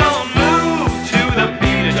world don't move to the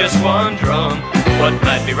beat of just one drum. What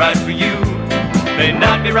might be right for you may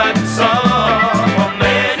not be right for some. A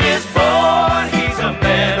man is born, he's a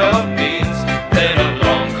man of means. Then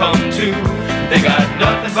along come two, they got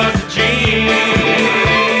nothing but the genes.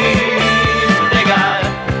 They got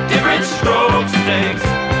different strokes it takes,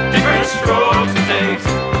 different strokes it takes,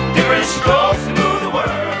 different strokes to move the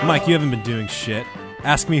world. Mike, you haven't been doing shit.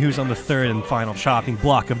 Ask me who's on the third and final chopping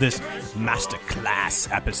block of this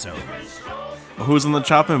masterclass episode. Who's on the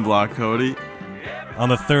chopping block, Cody? On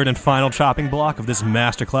the third and final chopping block of this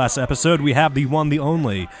masterclass episode, we have the one, the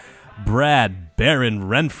only, Brad Baron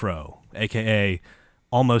Renfro, a.k.a.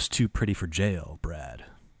 Almost Too Pretty for Jail, Brad.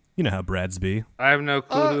 You know how Brads be. I have no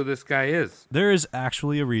clue who this guy is. There is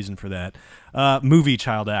actually a reason for that. Movie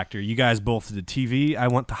child actor. You guys both did TV. I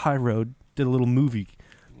went the high road, did a little movie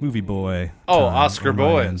boy. Oh, time Oscar on my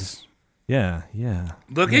boys. end. Yeah.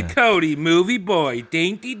 Look at Cody, movie boy,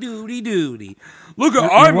 dainty doody doody. Look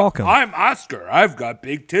at You're welcome. I'm Oscar. I've got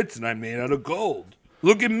big tits and I'm made out of gold.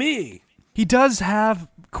 Look at me. He does have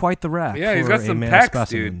quite the rack. Yeah, he's for got a some male pecs,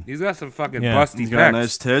 specimen. dude. He's got some fucking Yeah. busty He's pecs. got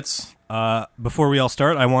nice tits. Before we all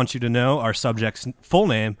start, I want you to know our subject's full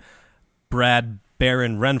name, Brad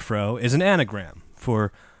Baron Renfro, is an anagram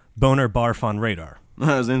for Boner Barf on Radar.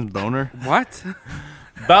 His name's Boner. What?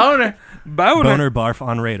 Boner. Boner Barf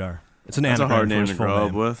on radar. It's an That's a anagram hard for name his to full grow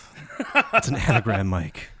up name. with. It's an anagram,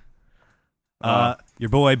 Mike. Your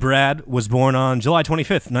boy Brad was born on July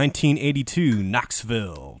 25th, 1982,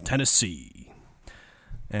 Knoxville, Tennessee.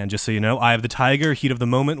 And just so you know, Eye of the Tiger, Heat of the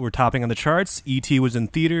Moment were topping on the charts. E.T. was in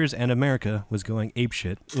theaters, and America was going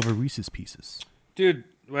apeshit over Reese's Pieces. Dude,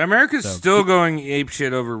 America's still going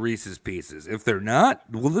apeshit over Reese's Pieces. If they're not,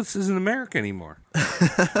 well, this isn't America anymore.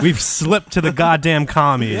 We've slipped to the goddamn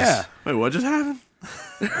commies. Yeah. Wait, what just happened?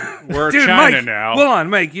 We're Dude, China Mike, now. Hold on,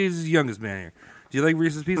 Mike. He's the youngest man here. Do you like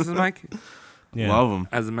Reese's Pieces, Mike? Yeah. Love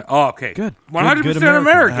them. Okay. Good. 100% Good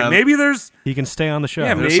American. Maybe there's... He can stay on the show.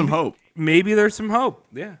 Yeah, There's some hope. Maybe there's some hope.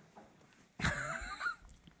 Yeah.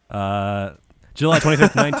 July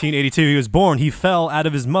 25th, 1982, he was born. He fell out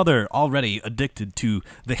of his mother, already addicted to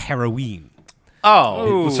the heroin.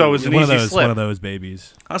 Oh, so it was an easy slip. One of those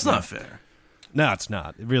babies. That's not fair. No, it's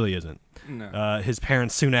not. It really isn't. No. His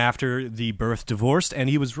parents soon after the birth divorced, and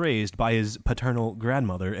he was raised by his paternal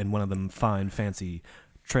grandmother in one of them fine, fancy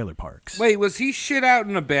trailer parks. Wait, was he shit out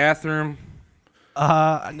in a bathroom?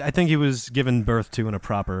 I think he was given birth to in a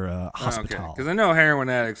proper hospital. Because I know heroin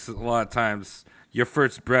addicts, a lot of times, your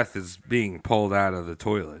first breath is being pulled out of the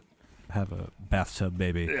toilet. Have a bathtub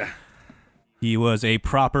baby. Yeah. He was a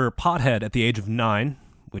proper pothead at the age of 9,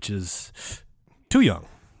 which is too young.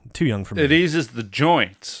 Too young for me. It eases the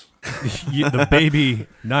joints. The baby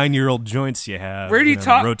 9-year-old joints you have. We already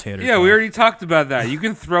rotator. Yeah, we already talked about that. You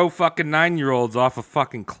can throw fucking 9-year-olds off a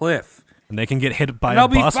fucking cliff. And they can get hit by They'll a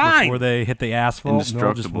be bus fine. before they hit the asphalt, and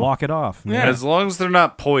they'll just Indestructible. walk it off. Yeah. As long as they're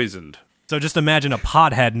not poisoned. So just imagine a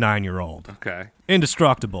pothead 9-year-old. Okay.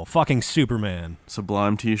 Indestructible. Fucking Superman.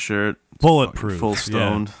 Sublime t-shirt. Bulletproof. Full yeah.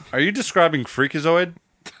 stoned. Are you describing Freakazoid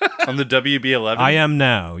on the WB11? I am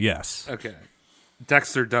now, yes. Okay.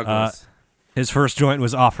 Dexter Douglas. His first joint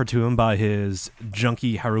was offered to him by his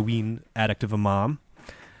junkie heroin addict of a mom.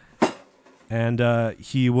 And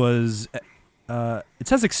he was... it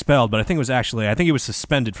says expelled, but I think he was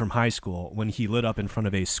suspended from high school when he lit up in front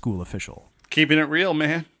of a school official. Keeping it real,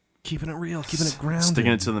 man. Keeping it real, keeping it grounded.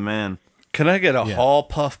 Sticking it to the man. Can I get a Hall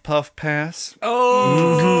Puff Puff pass?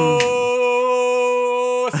 Oh,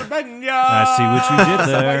 Sabenya. I see what you did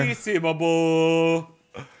there. Spicy bubble.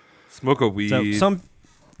 Smoke a weed.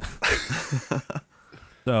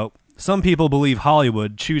 So some people believe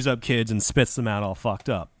Hollywood chews up kids and spits them out all fucked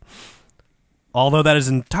up. Although that is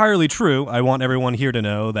entirely true, I want everyone here to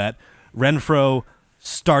know that Renfro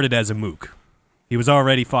started as a mook. He was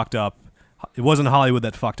already fucked up. It wasn't Hollywood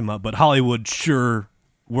that fucked him up, but Hollywood sure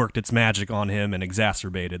worked its magic on him and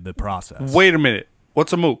exacerbated the process. Wait a minute.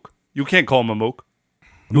 What's a mook? You can't call him a mook.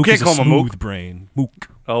 Mook can't is call a him a mook. smooth brain. Mook.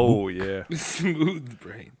 Oh, Mook. yeah. Smooth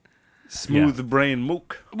brain. Smooth brain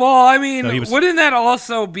mook. Well, I mean, No, he was- wouldn't that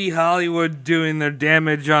also be Hollywood doing their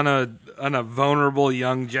damage on a vulnerable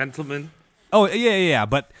young gentleman? Oh, yeah,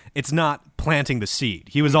 but it's not planting the seed.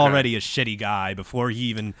 He was already a shitty guy before he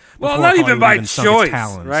even... Well, before not even Hollywood by even sunk its choice,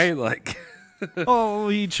 talons. right? Like, Oh,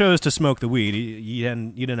 he chose to smoke the weed. You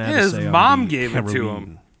didn't have Yeah, to his say on mom the gave it to heroin.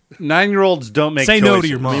 him. 9-year-olds don't make Say choices. no to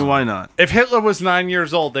your mom. I mean, why not? If Hitler was 9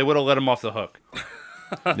 years old, they would have let him off the hook.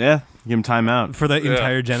 Yeah, give him time out. For the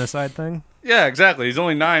entire genocide thing? Yeah, exactly. He's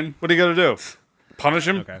only 9. What are you going to do? Punish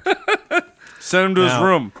him? Okay. Send him to his Now-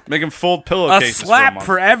 room. Make him fold A pillowcases slap for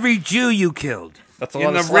for a month. every Jew you killed. That's a in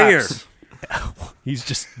lot the of slaps. He's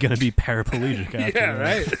just going to be paraplegic after Yeah,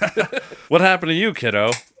 that. right. What happened to you,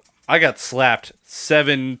 kiddo? I got slapped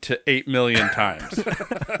 7 to 8 million times.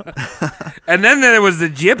 And then there was the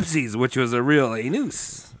Gypsies, which was a real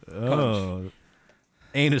anus. Oh.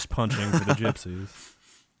 Anus punching for the gypsies.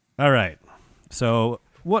 All right. So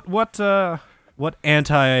what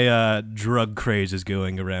anti-drug craze is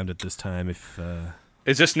going around at this time? If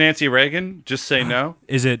Is this Nancy Reagan? Just say no.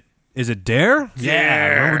 Is it DARE? Yeah,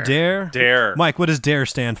 remember DARE? DARE. Mike, what does DARE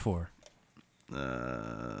stand for?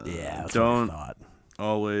 Yeah, that's don't what I thought.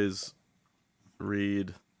 always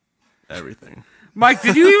read everything. Mike,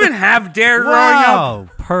 did you even have Dare growing up? Wow,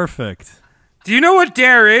 perfect. Do you know what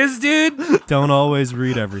Dare is, dude? Don't always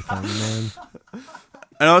read everything, man.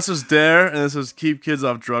 I know this is DARE, and this is keep kids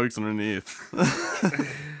off drugs underneath.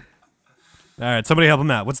 All right, somebody help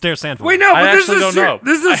him out. What's DARE stand for? Wait, no, I but this actually is don't know.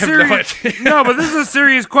 This is I a have no serious. idea. No, but this is a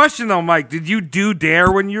serious question, though, Mike. Did you do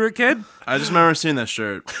Dare when you were a kid? I just remember seeing that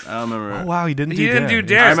shirt. I don't remember. Oh, wow, he didn't He do didn't DARE. do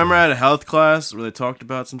DARE. I remember I had a health class where they talked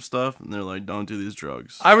about some stuff, and they're like, "Don't do these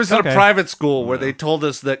drugs." I was in Okay. a private school where they told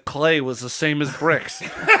us that clay was the same as bricks.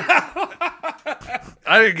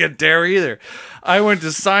 I didn't get DARE either. I went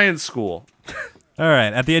to science school. All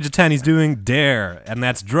right. At the age of 10, he's doing DARE, and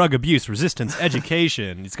that's drug abuse, resistance,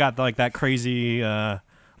 education. He's got like that crazy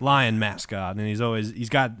lion mascot, and he's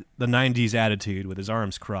got the 90s attitude with his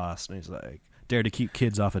arms crossed, and he's like, dare to keep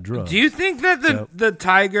kids off of drugs. Do you think that the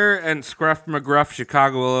Tiger and Scruff McGruff,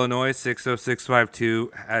 Chicago, Illinois,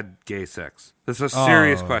 60652 had gay sex? This is a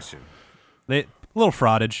serious question. A little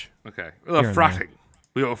frottage. Okay. A little frotting.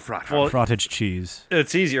 We all frotting. Well, frottage cheese.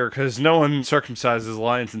 It's easier because no one circumcises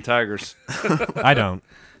lions and tigers. I don't.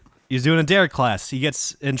 He's doing a DARE class. He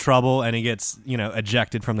gets in trouble, and he gets,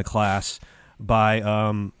 ejected from the class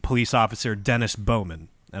by police officer Dennis Bowman.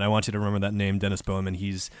 And I want you to remember that name, Dennis Bowman.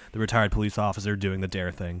 He's the retired police officer doing the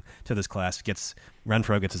DARE thing to this class.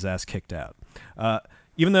 Renfro gets his ass kicked out.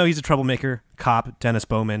 Even though he's a troublemaker, cop, Dennis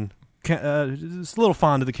Bowman, is a little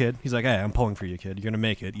fond of the kid. He's like, hey, I'm pulling for you, kid. You're going to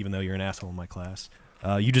make it, even though you're an asshole in my class.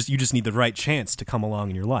 You just need the right chance to come along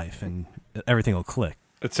in your life, and everything will click.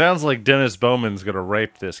 It sounds like Dennis Bowman's going to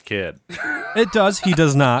rape this kid. It does. He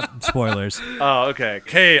does not. Spoilers. Oh, okay.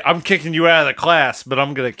 Okay, I'm kicking you out of the class, but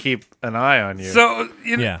I'm going to keep an eye on you. So,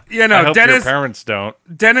 I hope Dennis, your parents don't.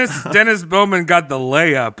 Dennis Bowman got the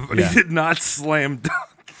layup, but he did not slam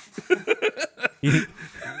dunk.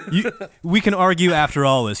 We can argue after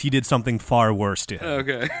all this, he did something far worse to him.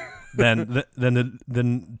 Okay. than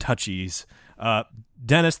touchies.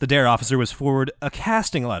 Dennis, the DARE officer, was forwarded a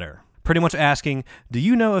casting letter, pretty much asking, do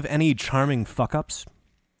you know of any charming fuck-ups?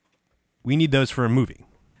 We need those for a movie.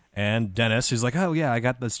 And Dennis is like, oh yeah, I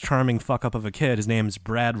got this charming fuck-up of a kid. His name's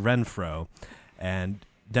Brad Renfro. And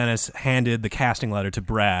Dennis handed the casting letter to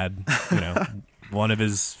Brad, one of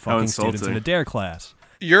his fucking students in the DARE class.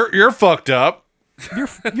 You're fucked up.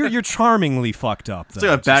 You're charmingly fucked up, though. It's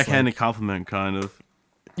like a backhanded compliment, kind of.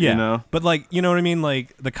 Yeah, but you know what I mean?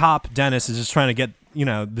 Like, the cop, Dennis, is just trying to get,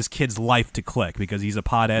 this kid's life to click because he's a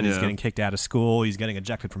pothead, he's getting kicked out of school, he's getting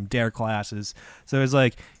ejected from DARE classes. So it's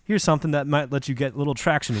like, here's something that might let you get a little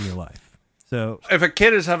traction in your life. So if a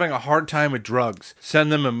kid is having a hard time with drugs,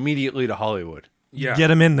 send them immediately to Hollywood. Yeah. Get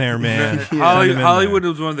him in there, man. Hollywood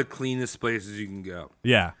is one of the cleanest places you can go.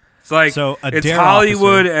 Yeah. It's like, it's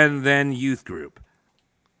Hollywood and then youth group.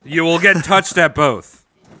 You will get touched at both.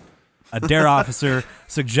 A DARE officer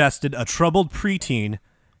suggested a troubled preteen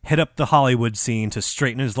hit up the Hollywood scene to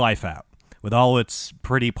straighten his life out, with all its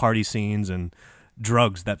pretty party scenes and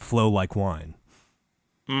drugs that flow like wine.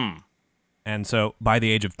 And so, by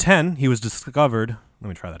the age of 10, he was discovered... Let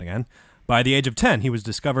me try that again. By the age of 10, he was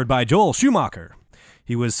discovered by Joel Schumacher.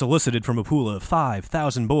 He was solicited from a pool of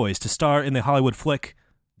 5,000 boys to star in the Hollywood flick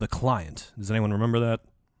The Client. Does anyone remember that?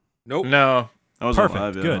 Nope. No. I was Perfect.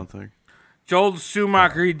 alive yet, Good. I don't think. Joel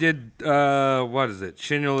Schumacher, he did, what is it?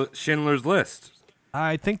 Schindler's List.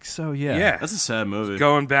 I think so, yeah. Yeah. That's a sad movie.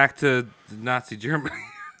 Going back to Nazi Germany.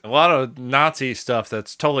 A lot of Nazi stuff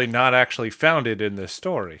that's totally not actually founded in this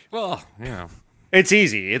story. Well, It's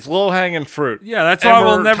easy. It's low-hanging fruit. Yeah, that's And why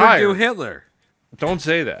we'll we're never tired. do Hitler. Don't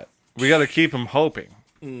say that. We got to keep him hoping.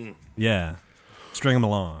 Yeah. String him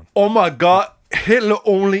along. Oh my God, Hitler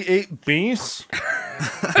only ate beans?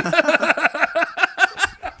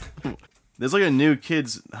 There's like a new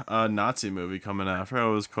kids Nazi movie coming out. I forgot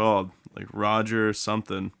what it was called. Like Roger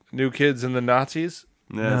something. New Kids and the Nazis?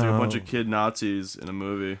 Yeah, it's like a bunch of kid Nazis in a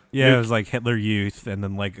movie. Yeah, it was like Hitler Youth, and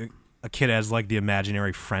then like a kid has like the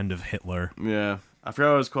imaginary friend of Hitler. Yeah. I forgot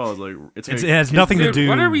what it was called. Like it has nothing to do.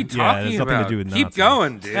 What are we Yeah, it talking has nothing about? to do with Keep Nazis.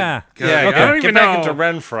 going, dude. Yeah. Yeah, I don't even get back know. into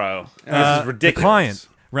Renfro. This is ridiculous. The Client.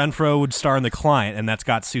 Renfro would star in The Client, and that's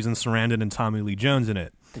got Susan Sarandon and Tommy Lee Jones in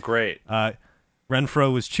it. Great.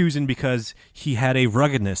 Renfro was chosen because he had a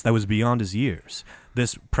ruggedness that was beyond his years.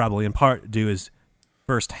 This probably in part due his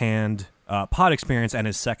first-hand pot experience and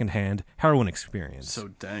his second-hand heroin experience. So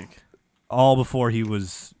dank. All before he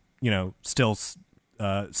was, still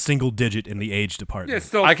single-digit in the age department. Yeah,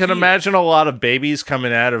 still I can imagine a lot of babies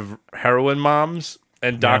coming out of heroin moms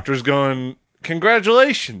and doctors going,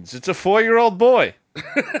 congratulations, it's a 4-year-old boy.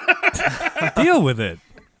 Deal with it.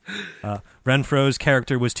 Renfro's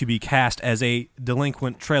character was to be cast as a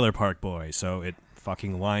delinquent trailer park boy, so it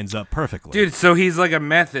fucking lines up perfectly. Dude, so he's like a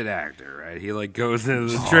method actor, right? He like goes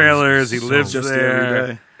into the trailers, he lives just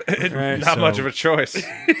there. every day. Right? Not much of a choice.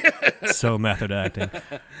 So method acting.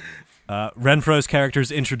 Renfro's character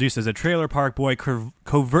is introduced as a trailer park boy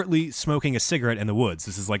covertly smoking a cigarette in the woods.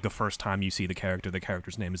 This is like the first time you see the character. The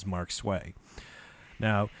character's name is Mark Sway.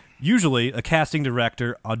 Now, usually a casting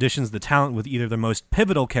director auditions the talent with either their most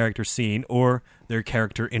pivotal character scene or their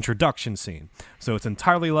character introduction scene. So it's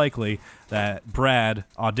entirely likely that Brad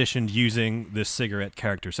auditioned using this cigarette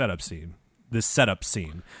character setup scene.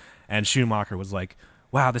 And Schumacher was like,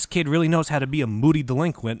 wow, this kid really knows how to be a moody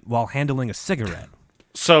delinquent while handling a cigarette.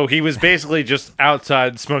 So he was basically just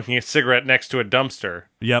outside smoking a cigarette next to a dumpster.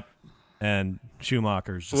 Yep. And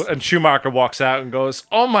Schumacher's just... And Schumacher walks out and goes,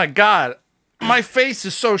 "Oh my God, my face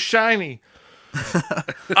is so shiny.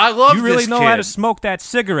 I love You really this know kid." how to smoke that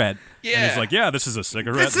cigarette. Yeah. And he's like, yeah, this is a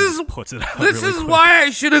cigarette. This and is- just puts it out This really is quick. why I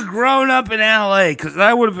should have grown up in L.A., because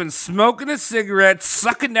I would have been smoking a cigarette,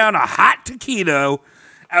 sucking down a hot taquito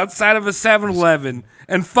outside of a 7-Eleven,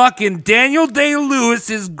 and fucking Daniel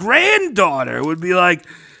Day-Lewis's granddaughter would be like,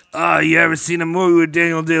 "Oh, you ever seen a movie with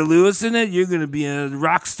Daniel Day-Lewis in it? You're going to be a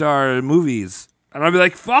rock star in movies." And I'd be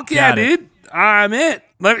like, "Fuck yeah, Got it. dude. I'm it.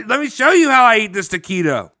 Let me show you how I eat this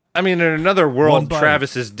taquito." I mean, in another One world, bite.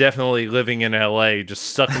 Travis is definitely living in L.A., just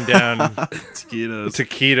sucking down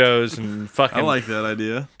taquitos and fucking. I like that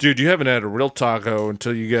idea. Dude, you haven't had a real taco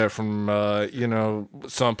until you get it from,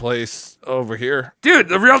 someplace over here. Dude,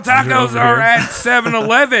 the real tacos over are here. at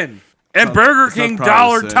 7-Eleven and Burger it's not King probably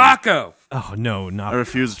dollar the same. taco. Oh, no, not... I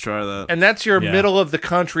refuse to try that. And that's your Yeah. middle of the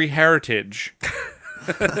country heritage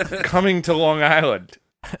coming to Long Island.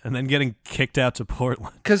 And then getting kicked out to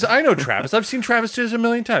Portland. Because I know Travis. I've seen Travis do this a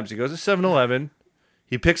million times. He goes to 7-Eleven.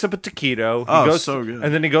 He picks up a taquito. He Oh, goes, so good.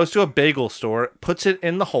 And then he goes to a bagel store, puts it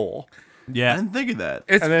in the hole, I Yeah. didn't think of that.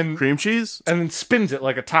 It's and then Cream cheese? and then spins it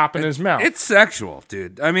like a top in his mouth. It's sexual,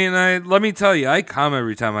 dude. I mean, let me tell you, I come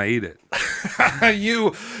every time I eat it.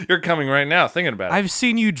 You're coming right now thinking about it. I've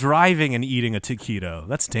seen you driving and eating a taquito.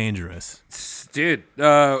 That's dangerous. Dude,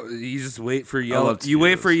 you just wait for yellow. love You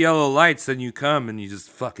wait taquitos. for yellow lights, then you come and you just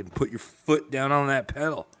fucking put your foot down on that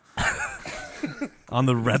pedal. On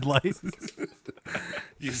the red light.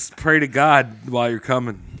 You just pray to God while you're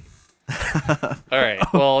coming. All right.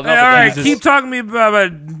 Well, enough Hey, all of right, that. keep talking to me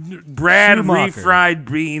about Brad Schumacher. refried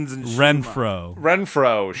beans and Renfro.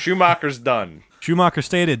 Renfro. Schumacher's done. Schumacher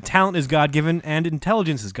stated, talent is God-given, and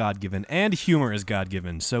intelligence is God-given, and humor is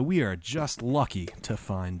God-given, so we are just lucky to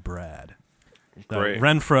find Brad. So Great.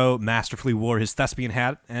 Renfro masterfully wore his thespian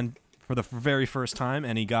hat and for the very first time,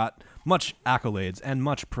 and he got much accolades and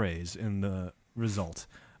much praise in the result.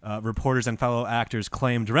 Reporters and fellow actors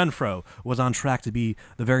claimed Renfro was on track to be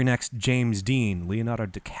the very next James Dean, Leonardo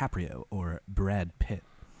DiCaprio, or Brad Pitt.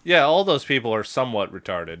 Yeah, all those people are somewhat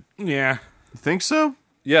retarded. Yeah. You think so?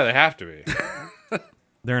 Yeah, they have to be.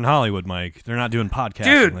 They're in Hollywood, Mike. They're not doing podcasting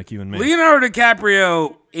Dude, like you and me. Leonardo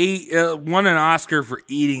DiCaprio won an Oscar for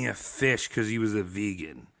eating a fish because he was a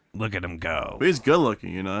vegan. Look at him go. But he's good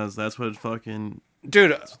looking, you know. That's what fucking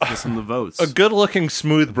Dude, gets him the votes. a good-looking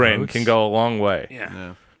smooth brain Votes? can go a long way.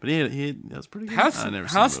 Yeah. But he was pretty good. How I never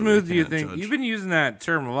how seen the movie, smooth do you can't think? judge. You've been using that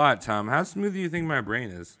term a lot, Tom. How smooth do you think my brain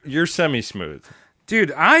is? You're semi-smooth. Dude,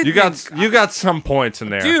 You got some points in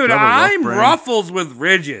there. Dude, Double rough I'm brain. Ruffles with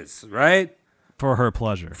ridges, right? For her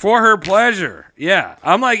pleasure. For her pleasure. Yeah.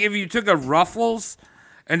 I'm like if you took a Ruffles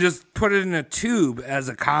and just put it in a tube as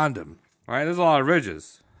a condom. Right? There's a lot of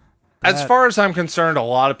ridges. As far as I'm concerned, a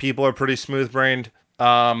lot of people are pretty smooth-brained.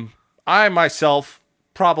 I myself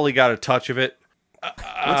probably got a touch of it.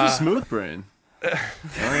 What's a smooth brain? Do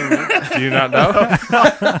you not know?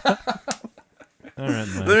 All right,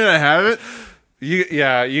 Mike. Then I have it.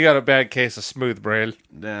 You got a bad case of smooth brain.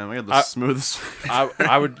 Damn, I got the smoothest.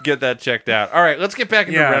 I would get that checked out. All right, let's get back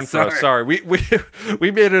into Yeah, Renfro. sorry. Sorry,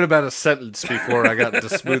 we made it about a sentence before I got into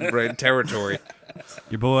smooth brain territory.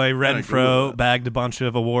 Your boy Google Renfro that. bagged a bunch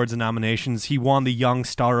of awards and nominations. He won the Young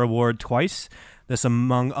Star Award twice. This,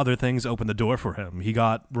 among other things, opened the door for him. He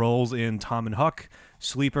got roles in Tom and Huck,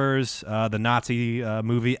 Sleepers, the Nazi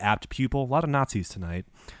movie Apt Pupil. A lot of Nazis tonight.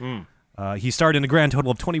 He starred in a grand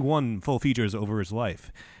total of 21 full features over his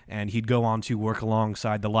life, and he'd go on to work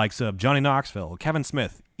alongside the likes of Johnny Knoxville, Kevin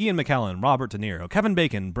Smith, Ian McKellen, Robert De Niro, Kevin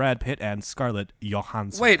Bacon, Brad Pitt, and Scarlett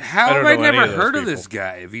Johansson. Wait, how I have don't I know any never of those heard of people. this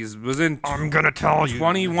guy if he was in I'm gonna tell you.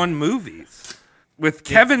 21 movies? With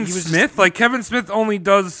Kevin he was Smith? Like Kevin Smith only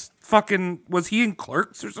does fucking was he in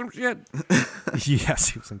Clerks or some shit? Yes,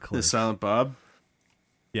 he was in The Clerks. Silent Bob.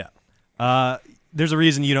 Yeah. There's a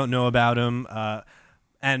reason you don't know about him,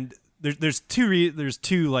 and there's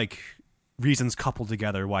two like reasons coupled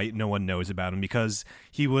together why no one knows about him, because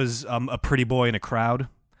he was a pretty boy in a crowd,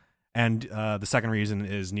 and the second reason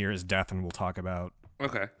is near his death, and we'll talk about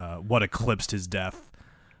Okay. what eclipsed his death.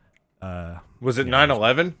 Was it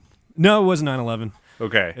 9/11? No, it wasn't 9/11.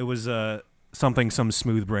 Okay. It was something some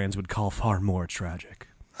smooth brains would call far more tragic.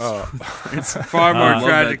 Far more I love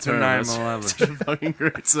tragic that than term. 9/11. It's a fucking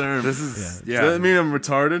great term. This is Does that mean I'm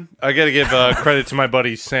retarded? I got to give credit to my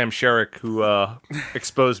buddy Sam Sherrick, who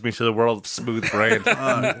exposed me to the world of smooth brain.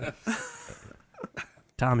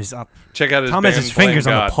 Tom is up. Check out his Tom has band, his fingers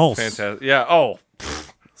Playing on the God. pulse. Fantastic. Yeah. Oh,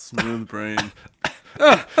 Smooth brain.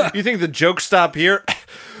 you think the jokes stop here?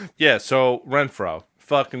 Yeah. So Renfro,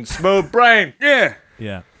 fucking smooth brain. Yeah.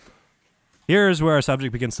 Yeah. Here's where our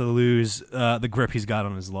subject begins to lose the grip he's got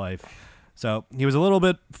on his life. So he was a little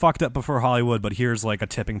bit fucked up before Hollywood, but here's like a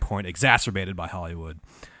tipping point exacerbated by Hollywood.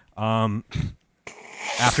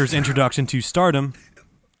 After his introduction to stardom,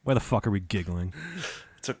 why the fuck are we giggling?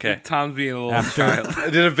 It's okay. Tom's being a little child. I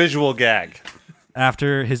did a visual gag.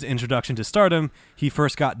 After his introduction to stardom, he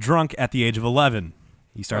first got drunk at the age of 11.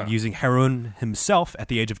 He started using heroin himself at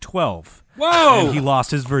the age of 12. Whoa! And he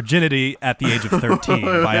lost his virginity at the age of 13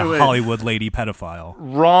 by a Hollywood lady pedophile.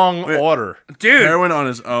 Wrong order. Dude. Heroin on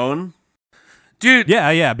his own? Dude.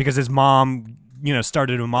 Yeah, because his mom,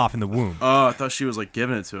 started him off in the womb. Oh, I thought she was like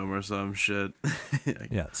giving it to him or some shit.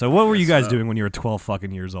 Yeah. So what were you guys doing when you were 12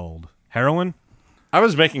 fucking years old? Heroin? I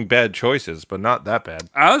was making bad choices, but not that bad.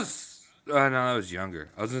 I was younger.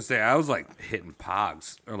 I was gonna say I was like hitting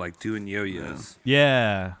pogs or like doing yo-yos.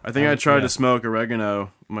 Yeah. I think I tried to smoke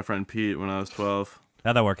oregano with my friend Pete when I was 12.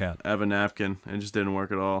 How'd that work out? I have a napkin, and it just didn't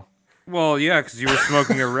work at all. Well, yeah, because you were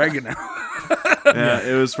smoking oregano. Yeah,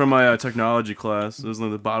 it was from my technology class. It was on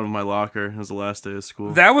the bottom of my locker. It was the last day of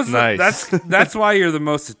school. That was nice. That's why you're the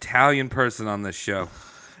most Italian person on this show.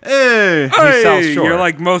 Hey, South Shore. You're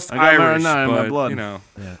like most I got Irish, marinara in my but, blood.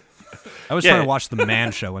 Yeah. I was trying to watch The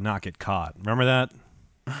Man Show and not get caught. Remember that?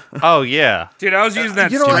 Oh, yeah. Dude, I was using that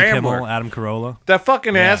Jimmy scrambler. Kimmel, Adam Carolla. That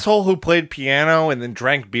fucking asshole who played piano and then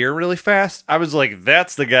drank beer really fast. I was like,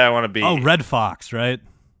 that's the guy I want to be. Oh, Red Fox, right?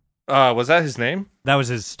 Was that his name? That was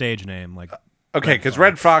his stage name. Okay, because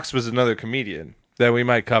Red Fox was another comedian that we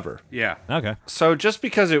might cover. Yeah. Okay. So just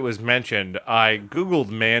because it was mentioned, I Googled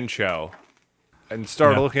Man Show and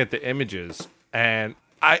started looking at the images. And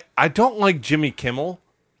I don't like Jimmy Kimmel,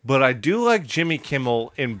 but I do like Jimmy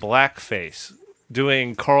Kimmel in blackface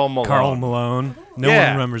doing Karl Malone. Karl Malone. No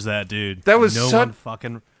one remembers that, dude. That was one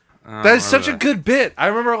fucking... That is such a good bit. I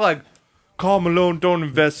remember like, Karl Malone don't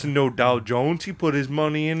invest in no Dow Jones. He put his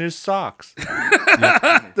money in his socks.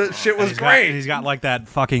 That shit was great. He's got like that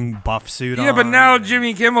fucking buff suit on. Yeah, but now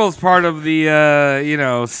Jimmy Kimmel's part of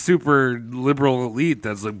the super liberal elite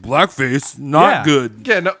that's like blackface, not good.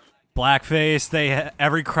 Yeah, no. Blackface.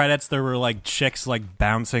 Every credits there were like chicks like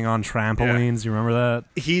bouncing on trampolines. You remember that?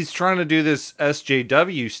 He's trying to do this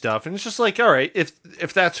SJW stuff, and it's just like, all right,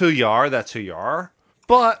 if that's who you are, that's who you are.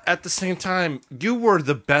 But at the same time, you were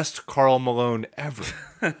the best Karl Malone ever.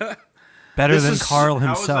 Better than Karl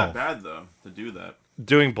himself. How was that bad though to do that?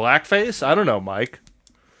 Doing blackface? I don't know, Mike.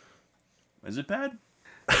 Is it bad?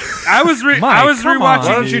 I was rewatching. Why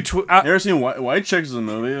don't you? You ever seen White Chicks as a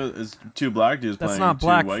movie? It's two black dudes That's playing. not two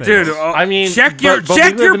blackface. white Dude, guys. I mean, check your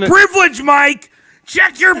in a- privilege, Mike.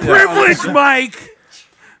 Check your privilege, Mike.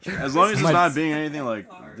 As long as it's not being anything like,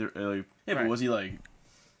 but was he like,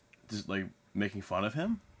 just like making fun of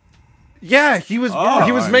him? Yeah, he was.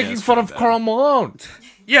 He was making fun of Karl Malone.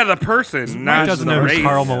 Yeah, the person. Mike Not doesn't the know race. who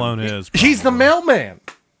Karl Malone is. He's the mailman.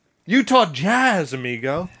 You taught jazz,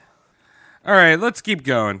 amigo. All right, let's keep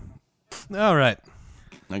going. All right.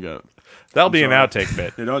 I got it. That'll be an outtake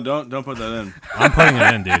bit. Hey, don't put that in. I'm putting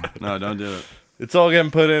it in, dude. No, don't do it. It's all getting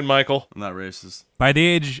put in, Michael. I'm not racist. By the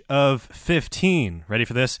age of 15, ready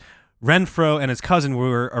for this? Renfro and his cousin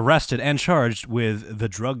were arrested and charged with the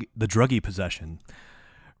druggie possession.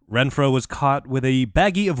 Renfro was caught with a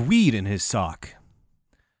baggie of weed in his sock.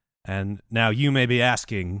 And now you may be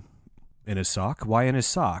asking, in his sock? Why in his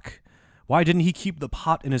sock? Why didn't he keep the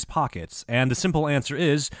pot in his pockets? And the simple answer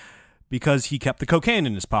is because he kept the cocaine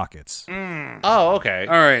in his pockets. Oh, okay.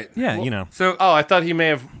 All right. Yeah, Well, So, I thought he may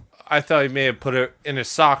have put it in his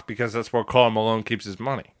sock because that's where Karl Malone keeps his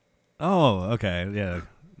money. oh, okay, yeah.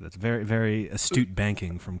 That's very, very astute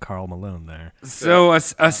banking from Karl Malone there. So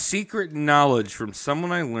a secret knowledge from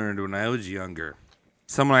someone I learned when I was younger.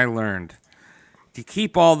 Someone I learned. You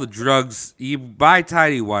keep all the drugs, you buy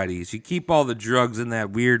tidy whities, you keep all the drugs in that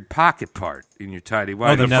weird pocket part in your tidy whitey.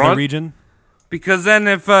 Oh, the nether region? Because then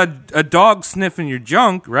if a dog's sniffing your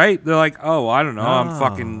junk, right, they're like, oh, I don't know,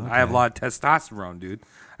 I have a lot of testosterone, dude.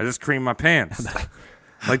 I just cream my pants.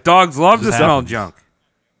 Like dogs love to smell junk.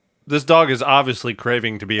 This dog is obviously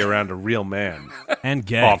craving to be around a real man. And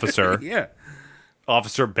gay. Officer. Yeah.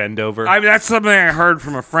 Officer Bendover. I mean, that's something I heard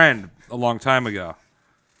from a friend a long time ago.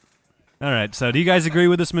 All right, so do you guys agree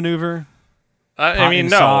with this maneuver? I mean,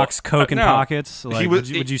 no. Socks, coke in No. pockets. Like,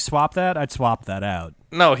 was- would you swap that? I'd swap that out.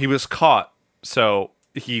 No, he was caught, so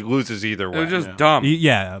he loses either way. It was just dumb.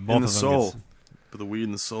 Yeah, both In the of them. soul. gets- Put the weed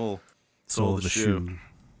in the soul. Soul of the shoe.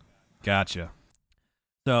 Gotcha.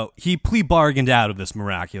 So he plea bargained out of this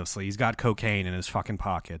miraculously. He's got cocaine in his fucking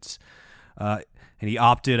pockets. And he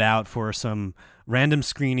opted out for some random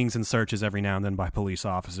screenings and searches every now and then by police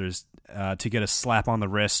officers to get a slap on the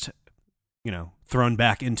wrist thrown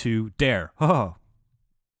back into Dare. Oh.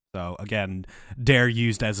 So again, Dare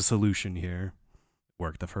used as a solution here.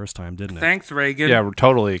 Worked the first time, didn't it? Thanks, Reagan. Yeah,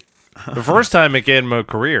 totally. The first time it gave him a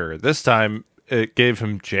career. This time it gave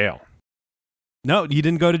him jail. No, you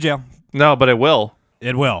didn't go to jail. No, but it will.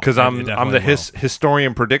 It will. Because I'm the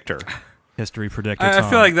historian predictor. History predictor. I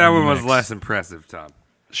feel like that one was less impressive, Tom.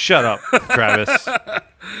 Shut up, Travis.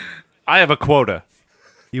 I have a quota.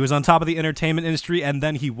 He was on top of the entertainment industry, and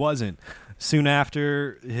then he wasn't. Soon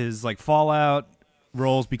after, his Fallout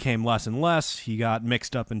roles became less and less. He got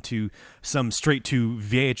mixed up into some straight-to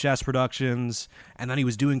VHS productions, and then he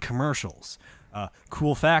was doing commercials.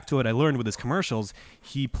 Cool factoid I learned with his commercials,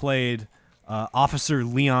 he played Officer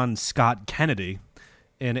Leon Scott Kennedy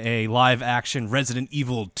in a live-action Resident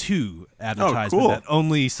Evil 2 advertisement that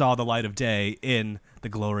only saw the light of day in the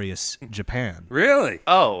glorious Japan. Really?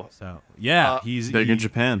 Oh. So, yeah. He's big in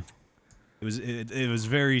Japan. It was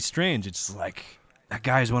very strange. It's like, that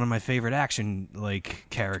guy's one of my favorite action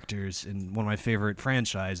characters in one of my favorite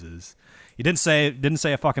franchises. He didn't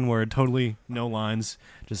say a fucking word. Totally no lines.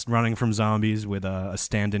 Just running from zombies with a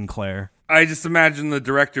stand-in Claire. I just imagine the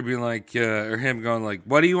director being like, or him going like,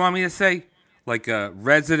 "What do you want me to say?" Like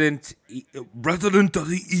Resident of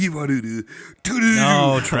the Evil.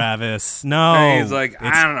 No, Travis. No. And he's like,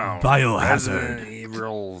 I don't know. Biohazard. Resident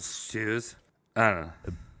Evil shoes. I don't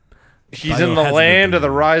know. He's in the land of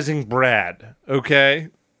the rising Brad. Okay.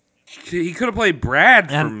 He could have played Brad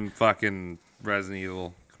from fucking Resident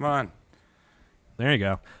Evil. Come on. There you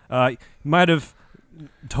go. Might have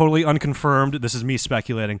totally unconfirmed. This is me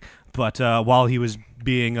speculating. But while he was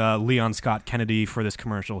being Leon Scott Kennedy for this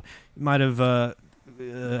commercial, he might have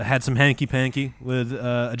had some hanky-panky with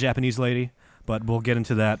a Japanese lady. But we'll get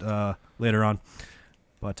into that later on.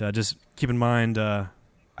 But just keep in mind, I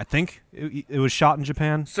think it was shot in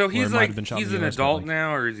Japan. So he's he's an adult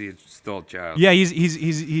now, or is he still a child? Yeah,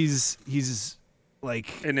 he's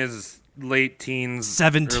like in his late teens,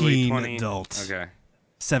 17 early 20s. adult. Okay,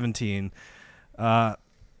 17.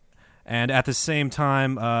 And at the same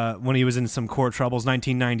time, when he was in some court troubles,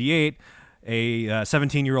 1998, a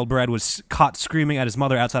 17-year-old Brad was caught screaming at his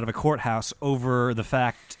mother outside of a courthouse over the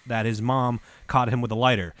fact that his mom caught him with a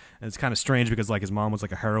lighter. And it's kind of strange because his mom was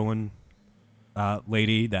a heroin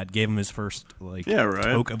lady that gave him his first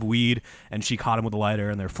toke of weed, and she caught him with a lighter,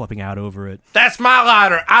 and they're flipping out over it. That's my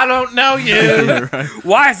lighter. I don't know you.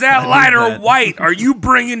 Why is that lighter white? Are you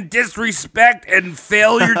bringing disrespect and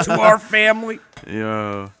failure to our family?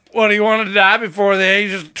 Yeah. What, do you want to die before the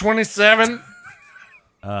age of 27?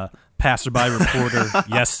 Passerby reporter.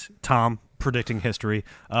 Yes, Tom, predicting history.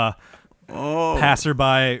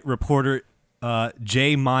 Passerby reporter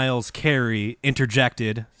J. Miles Carey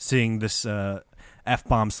interjected, seeing this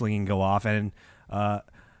F-bomb slinging go off, and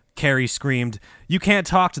Carey screamed, "You can't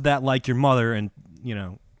talk to that like your mother," and,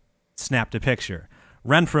 snapped a picture.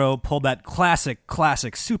 Renfro pulled that classic,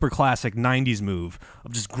 super classic 90s move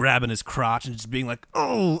of just grabbing his crotch and just being like,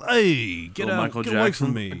 "Oh, hey, get away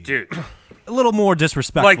from me." Dude. A little more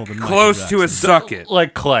disrespectful than close Michael to a Jackson. suck it.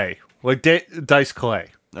 Like Clay. Like Dice Clay.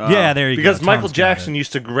 Yeah, there you go. Because Michael Tom's got Jackson it.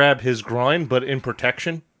 used to grab his groin, but in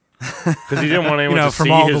protection. Because he didn't want anyone to from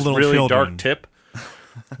see all the his little really children. dark tip.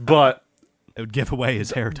 But It would give away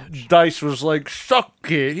his heritage. Dice was like,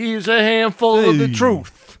 "Suck it. He's a handful of the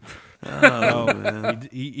truth."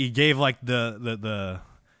 He gave the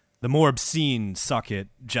more obscene suck it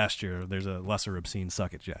gesture. There's a lesser obscene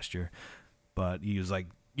suck it gesture, but he was like,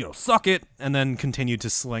 suck it, and then continued to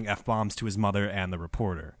sling F-bombs to his mother and the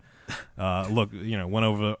reporter.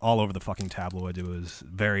 Went all over the fucking tabloid. It was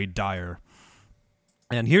very dire.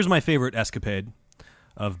 And here's my favorite escapade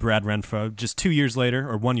of Brad Renfro. Just 2 years later,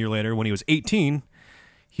 or 1 year later, when he was 18,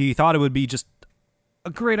 he thought it would be just a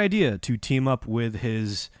great idea to team up with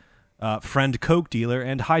his friend coke dealer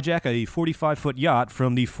and hijack a 45-foot yacht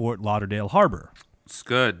from the Fort Lauderdale harbor. It's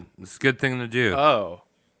good. It's a good thing to do. Oh.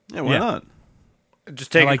 Yeah, why not?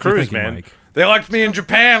 Just take a like your cruise, thinking, man. Mike. They liked me in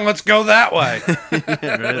Japan. Let's go that way.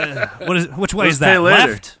 Which way Let's is that? pay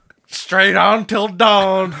later. Left? Straight on till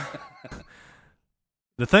dawn.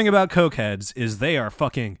 The thing about cokeheads is they are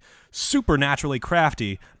fucking supernaturally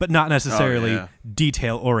crafty, but not necessarily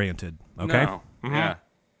detail-oriented. Okay? No. Yeah.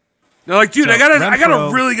 They're like, dude, So, I got a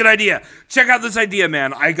Renfro- really good idea. Check out this idea,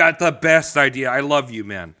 man. I got the best idea. I love you,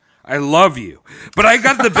 man. I love you. But I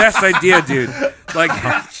got the best idea, dude. Like,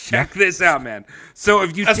 check this out, man. So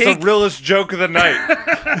if you That's take the realest joke of the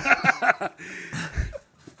night.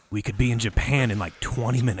 We could be in Japan in like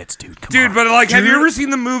 20 minutes, dude. Come Dude, on. but like, have you ever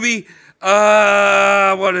seen the movie,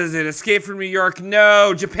 what is it? Escape from New York?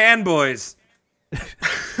 No, Japan Boys.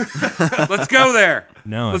 Let's go there.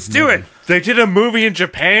 No, let's do it. They did a movie in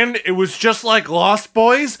Japan. It was just like Lost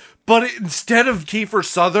Boys, but instead of Kiefer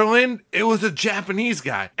Sutherland, it was a Japanese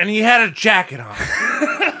guy, and he had a jacket on.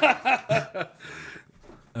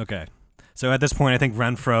 Okay. So at this point, I think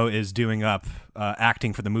Renfro is doing up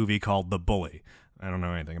acting for the movie called The Bully. I don't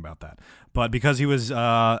know anything about that. But because he was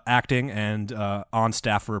acting and on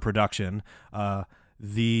staff for a production,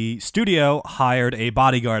 the studio hired a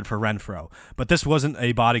bodyguard for Renfro. But this wasn't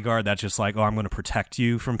a bodyguard that's just like, oh, I'm going to protect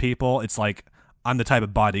you from people. It's like, I'm the type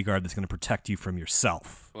of bodyguard that's going to protect you from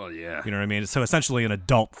yourself. Well, yeah. You know what I mean? So essentially an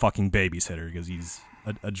adult fucking babysitter because he's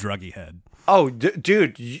a druggy head. Oh,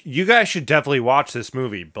 dude, you guys should definitely watch this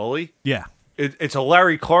movie, Bully. Yeah. It's a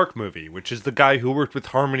Larry Clark movie, which is the guy who worked with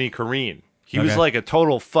Harmony Korine. He was like a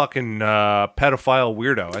total fucking pedophile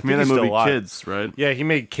weirdo. I think made he's that still movie alive. Kids, right? Yeah, he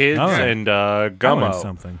made Kids and I Gummo. learned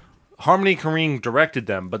something. Harmony Korine directed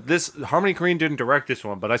them, but Harmony Korine didn't direct this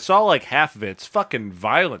one. But I saw like half of it. It's fucking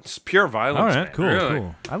violence, pure violence. All right, man. cool, Really?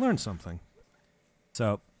 cool. I learned something.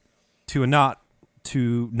 So, to not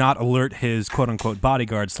alert his quote unquote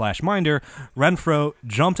bodyguard / minder, Renfro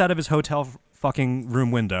jumped out of his hotel fucking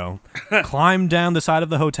room window, climbed down the side of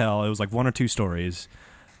the hotel. It was like 1 or 2 stories,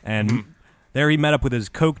 and there he met up with his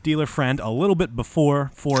coke dealer friend a little bit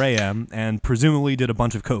before 4 a.m. and presumably did a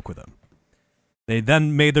bunch of coke with him. They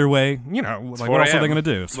then made their way, like what else are they going to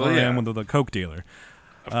do? It's 4 a.m. with the coke dealer.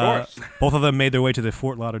 Of course. Both of them made their way to the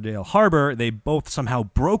Fort Lauderdale harbor. They both somehow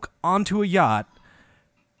broke onto a yacht.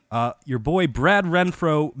 Your boy Brad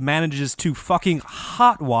Renfro manages to fucking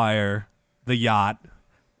hotwire the yacht.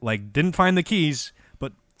 Like, didn't find the keys,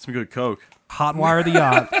 but some good coke. Hotwire the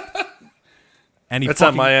yacht. And That's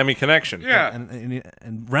that Miami connection. Yeah.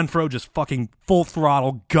 And Renfro just fucking full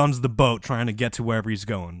throttle guns the boat trying to get to wherever he's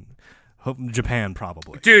going. Japan,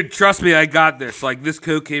 probably. Dude, trust me, I got this. Like, this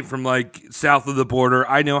coke came from, like, south of the border.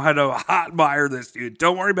 I know how to hotwire this, dude.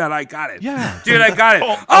 Don't worry about it. I got it. Yeah. Dude, I got it.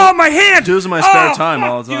 Oh, my hand! Do this in my spare time fuck,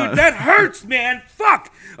 all the time. Dude, that hurts, man.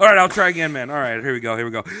 Fuck! All right, I'll try again, man. All right, here we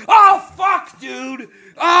go. Oh, fuck, dude!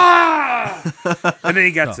 Ah! And then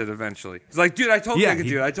he gets it eventually. He's like, dude, I told you I could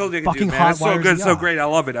do it. I told you I could do it, man. It's so good, so great. I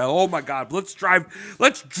love it. Oh, my God. Let's drive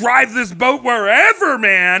this boat wherever,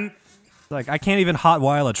 man. Like, I can't even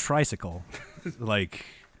hotwire a tricycle. Like,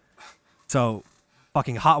 so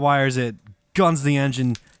fucking hotwires it, guns the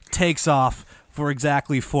engine, takes off for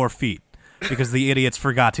exactly 4 feet because the idiots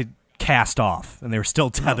forgot to cast off and they were still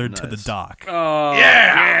tethered to the dock. Oh,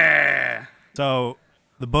 yeah. So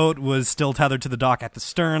the boat was still tethered to the dock at the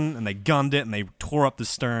stern, and they gunned it and they tore up the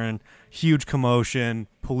stern. Huge commotion.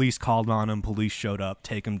 Police called on him. Police showed up,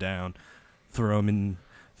 take him down, throw him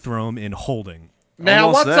in holding. Now,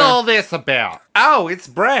 Almost what's there. all this about? Oh, it's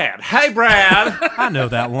Brad. Hey, Brad. I know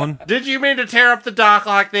that one. Did you mean to tear up the dock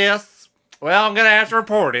like this? Well, I'm going to have to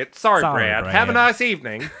report it. Sorry, Sorry, Brad. Brad. Have a nice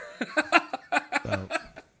evening.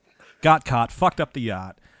 Got caught, fucked up the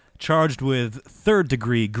yacht, charged with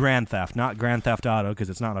 3rd-degree grand theft, not Grand Theft Auto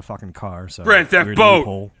because it's not a fucking car. So Grand Theft weird Boat.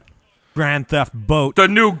 loophole. Grand Theft Boat. The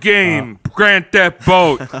new game, Grand Theft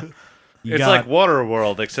Boat. It's like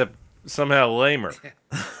Waterworld, except somehow lamer.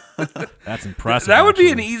 That's impressive. That would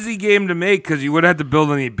be actually. an easy game to make because you wouldn't have to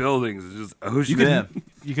build any buildings. It's just ocean.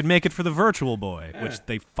 You could make it for the Virtual Boy, which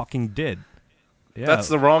they fucking did. Yeah. That's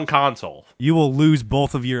the wrong console. You will lose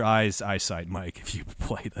both of your eyesight, Mike, if you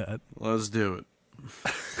play that. Let's do it.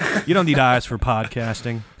 You don't need eyes for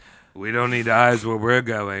podcasting. We don't need eyes where we're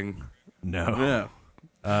going. No.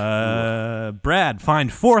 Yeah. Brad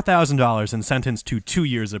fined $4,000 and sentenced to 2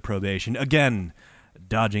 years of probation. Again,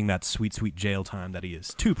 dodging that sweet, sweet jail time that he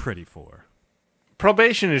is too pretty for.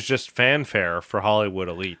 Probation is just fanfare for Hollywood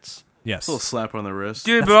elites. Yes. A little slap on the wrist.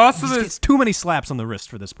 Dude, but also It's too many slaps on the wrist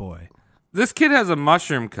for this boy. this kid has a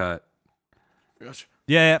mushroom cut.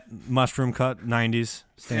 Yeah, mushroom cut, 90s,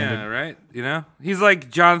 standard. Yeah, right? You know? He's like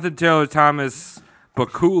Jonathan Taylor Thomas,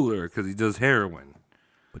 but cooler because he does heroin.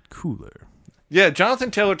 But cooler. Yeah,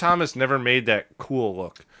 Jonathan Taylor Thomas never made that cool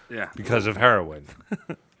look. Yeah. Because of heroin.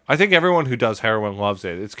 I think everyone who does heroin loves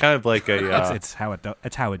it. It's kind of like a. It's how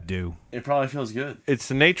it do. It probably feels good. It's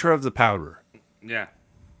the nature of the powder. Yeah.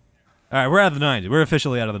 All right, we're out of the 90s. We're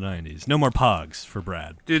officially out of the 90s. No more Pogs for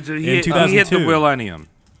Brad. Dude, so In he hit the 2002, millennium.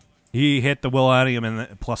 He hit the millennium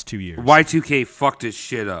in plus 2 years. Y2K fucked his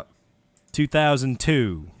shit up.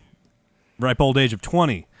 2002, ripe old age of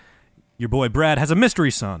 20. Your boy Brad has a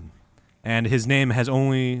mystery son, and the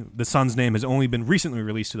son's name has only been recently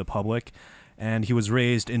released to the public, and he was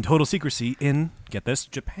raised in total secrecy in, get this,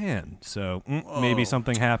 Japan. So maybe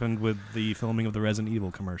something happened with the filming of the Resident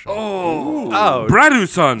Evil commercial. Oh,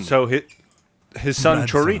 Bradu's son. So his son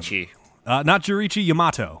Brad's Chorichi. Not Jurichi,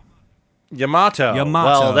 Yamato. Yamato.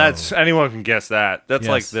 Yamato. Well, that's anyone can guess that. That's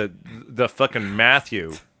Yes. like the fucking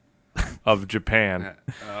Matthew of Japan.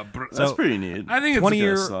 That's pretty neat. I think it's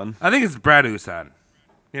 20-year son. I think it's Bradu-san.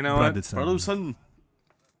 You know what? Bradu-san.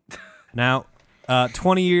 Now,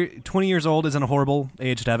 20 years old isn't a horrible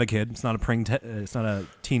age to have a kid. It's not it's not a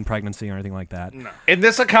teen pregnancy or anything like that. No. In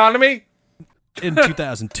this economy? In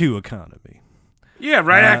 2002 economy. Yeah,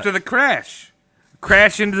 right after the crash.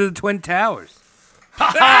 Crash into the Twin Towers.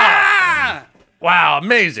 Wow,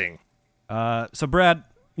 amazing. So Brad,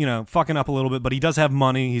 fucking up a little bit, but he does have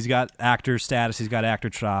money. He's got actor status. He's got actor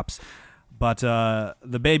chops. But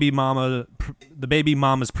the baby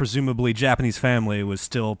mama's presumably Japanese family was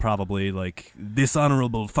still probably like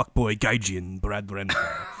dishonorable fuckboy gaijin Brad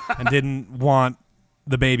Renfro, and didn't want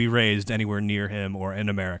the baby raised anywhere near him or in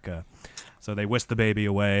America. So they whisked the baby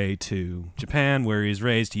away to Japan, where he's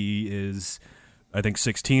raised. He is, I think,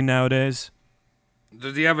 16 nowadays.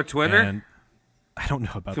 Does he have a Twitter? And I don't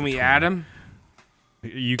know about. Can the we Twitter. add him?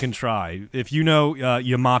 You can try if you know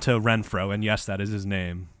Yamato Renfro, and yes, that is his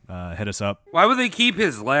name. Hit us up. Why would they keep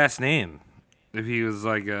his last name if he was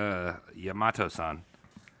like Yamato-san?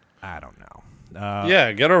 I don't know.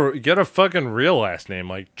 Yeah, get a fucking real last name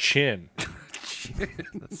like Chin.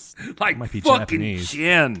 Like might be fucking Japanese.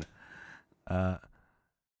 Chin.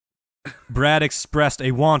 Brad expressed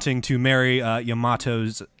a wanting to marry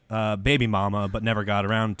Yamato's baby mama, but never got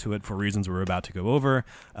around to it for reasons we're about to go over.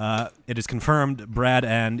 It is confirmed Brad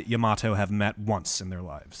and Yamato have met once in their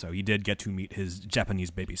lives, so he did get to meet his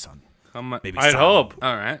Japanese baby son. I'd hope.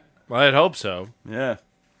 All right. I'd hope so. Yeah.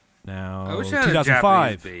 Now, I wish I had a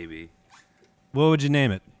 2005. Japanese baby. What would you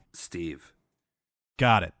name it? Steve.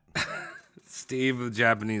 Got it. Steve the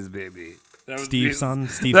Japanese baby. That would Steve be his- son?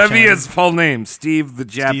 Steve That'd be Chan? his full name. Steve the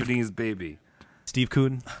Japanese baby. Steve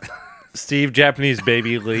Kuhn? Steve Japanese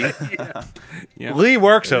baby Lee. Yeah. Lee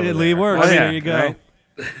works over Lee there. works. Oh, yeah, There you go. right?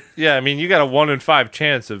 Yeah, I mean you got a 1 in 5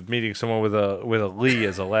 chance of meeting someone with a Lee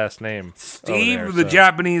as a last name. Steve over the there, so.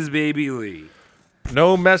 Japanese baby Lee.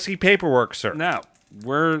 No messy paperwork, sir. No,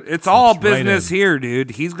 it's all right business in. here,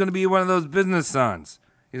 dude. He's gonna be one of those business sons.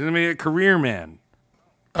 He's gonna be a career man,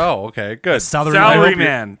 Oh, okay, good. salary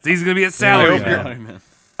man. He's gonna be a salary Yeah. man.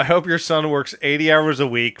 I hope your son works 80 hours a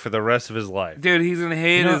week for the rest of his life. Dude, he's gonna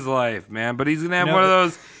hate You know- his life, man. But he's gonna have You know, one of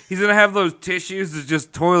those. He's gonna have those tissues that's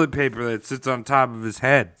just toilet paper that sits on top of his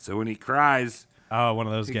head. So when he cries, Oh, one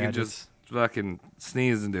of those he can gadgets. just fucking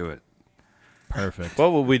sneeze into it. Perfect.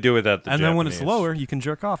 What will we do with that? And then when it's lower, you can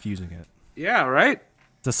jerk off using it. Yeah, right.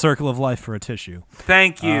 It's a circle of life for a tissue.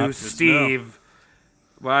 Thank you, Just Steve.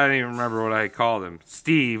 Well, I don't even remember what I called him.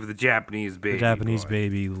 Steve, the Japanese baby. The Japanese boy.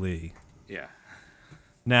 baby Lee. Yeah.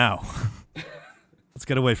 Now, let's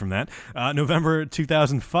get away from that. November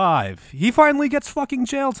 2005. He finally gets fucking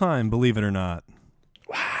jail time, believe it or not.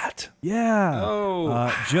 What? Yeah.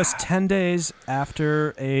 Oh. Just 10 days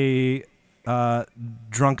after a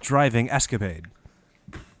drunk driving escapade.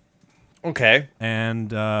 Okay.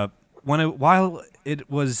 And while it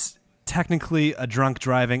was technically a drunk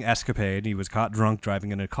driving escapade, he was caught drunk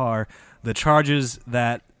driving in a car, the charges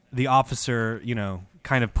that the officer,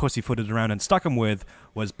 kind of pussyfooted around and stuck him with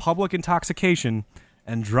was public intoxication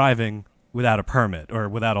and driving without a permit or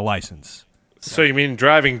without a license. So you mean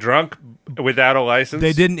driving drunk without a license?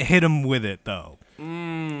 They didn't hit him with it though.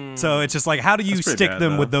 So it's just like, how do you That's pretty stick bad,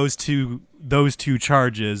 them though. with those two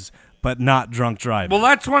charges, but not drunk driving? Well,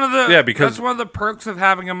 that's one of the because- that's one of the perks of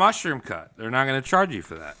having a mushroom cut. They're not going to charge you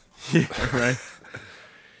for that. Right.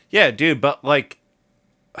 Yeah, dude, but like,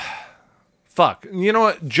 fuck. You know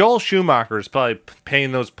what? Joel Schumacher is probably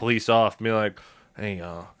paying those police off and be like, hey,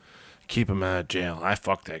 keep him out of jail. I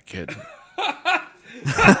fucked that kid. Waiting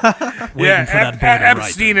for that boy to right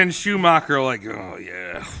Epstein and Schumacher are like, oh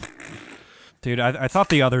yeah. Dude, I thought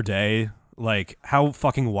the other day, like, how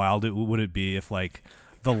fucking wild would it be if, like,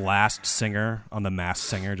 the last singer on The Masked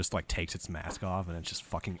Singer just, like, takes its mask off and it's just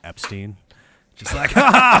fucking Epstein. Just like,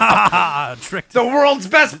 ha ha ha, tricked. The world's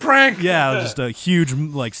best prank! Yeah, just a huge,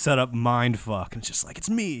 like, set up mind fuck. And it's just like, it's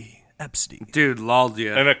me, Epstein. Dude, lulled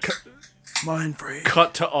you. And a Mind free.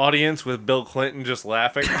 cut to audience with Bill Clinton just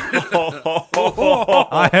laughing.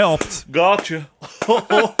 I helped. Gotcha.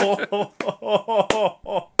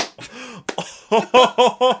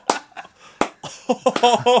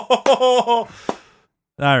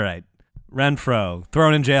 All right. Renfro,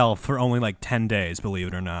 thrown in jail for only, like, 10 days, believe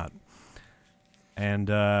it or not. And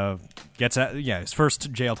gets out. Yeah, his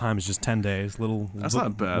first jail time is just 10 days. That's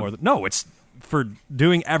not bad. More no, it's for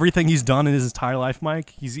doing everything he's done in his entire life,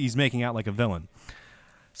 Mike. He's making out like a villain.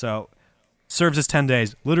 So serves his 10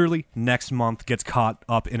 days. Literally next month gets caught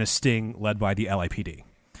up in a sting led by the LAPD.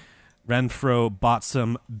 Renfro bought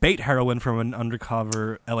some bait heroin from an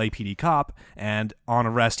undercover LAPD cop, and on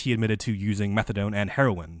arrest, he admitted to using methadone and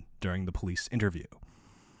heroin during the police interview.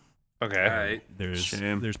 Okay. All right.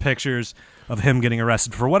 There's pictures of him getting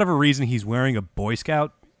arrested. For whatever reason, he's wearing a Boy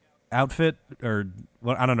Scout outfit, or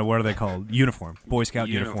what, I don't know, what are they called? Uniform. Boy Scout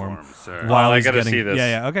uniform. Sir. While I he's gotta getting, see this.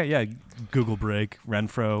 Yeah, okay, yeah. Google break.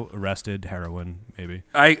 Renfro arrested, heroin, maybe.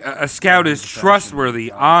 A scout is trustworthy,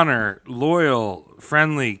 honor, loyal,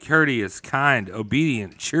 friendly, courteous, kind,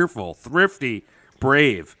 obedient, cheerful, thrifty,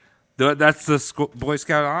 brave. That's the Boy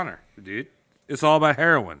Scout honor, dude. It's all about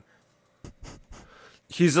heroin.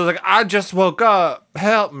 He's like, I just woke up.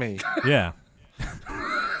 Help me. Yeah.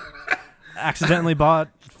 Accidentally bought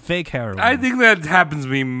fake heroin. I think that happens to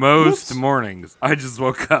me most mornings. I just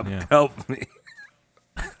woke up. Yeah. Help me.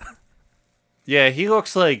 Yeah, he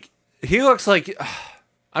looks like.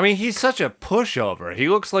 I mean, he's such a pushover. He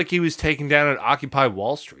looks like he was taken down at Occupy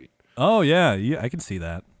Wall Street. Oh, yeah, I can see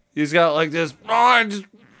that. He's got like this.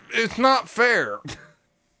 It's not fair.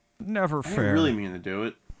 Never I didn't fair. really mean to do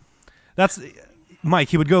it. That's Mike.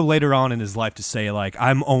 He would go later on in his life to say, like,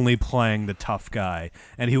 I'm only playing the tough guy.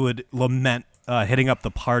 And he would lament hitting up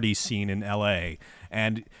the party scene in L.A.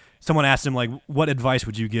 And someone asked him, like, what advice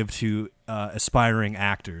would you give to aspiring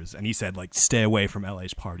actors? And he said, like, stay away from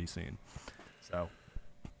L.A.'s party scene. So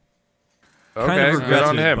kind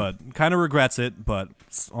of regrets it, but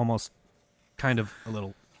it's almost kind of a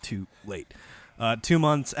little too late. 2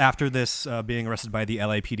 months after this being arrested by the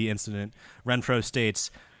LAPD incident, Renfro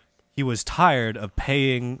states he was tired of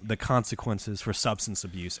paying the consequences for substance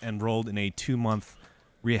abuse and enrolled in a 2-month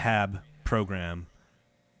rehab program,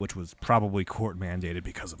 which was probably court mandated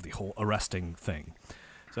because of the whole arresting thing.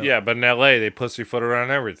 So, yeah, but in L.A. they pussyfoot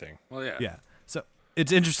around everything. Well, yeah. Yeah. So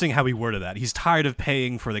it's interesting how he worded that. He's tired of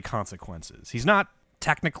paying for the consequences. He's not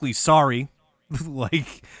technically sorry. Like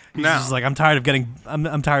he's just like, I'm tired of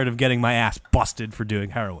getting my ass busted for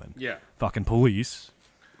doing heroin. Yeah. Fucking police.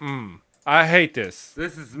 I hate this.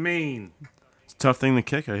 This is mean. It's a tough thing to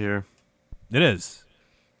kick, I hear. It is.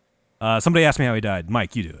 Somebody asked me how he died.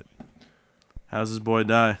 Mike, you do it. How's this boy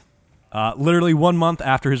die? Literally 1 month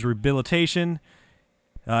after his rehabilitation,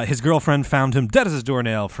 his girlfriend found him dead as a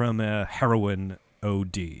doornail from a heroin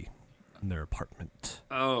OD in their apartment.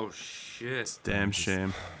 Oh, shit. Damn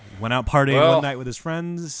shame. Went out partying one night with his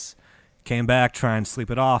friends, came back, try and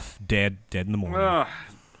sleep it off, dead in the morning.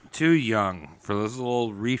 Too young for this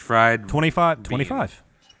little refried 25.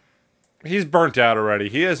 He's burnt out already.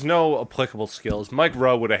 He has no applicable skills. Mike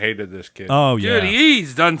Rowe would have hated this kid. Oh, yeah. Dude,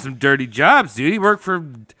 he's done some dirty jobs, dude. He worked for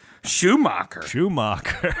Schumacher.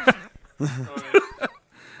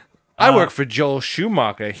 I work for Joel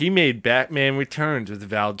Schumacher. He made Batman Returns with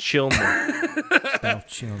Val Kilmer.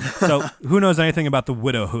 So, who knows anything about the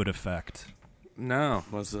widowhood effect? No.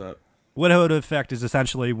 What's that? Widowhood effect is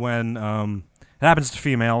essentially when it happens to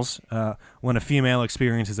females. When a female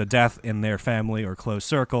experiences a death in their family or close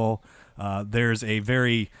circle, there's a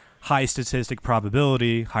very high statistic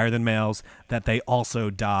probability, higher than males, that they also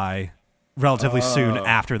die relatively soon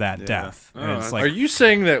after that death. And it's like, are you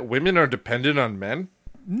saying that women are dependent on men?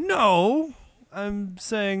 No, I'm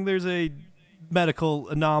saying there's a medical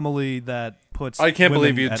anomaly that puts. I can't women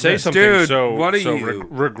believe you'd at say risk. something Dude, so what are so you?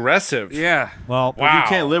 regressive. Yeah. Well, If you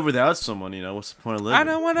can't live without someone, what's the point of living? I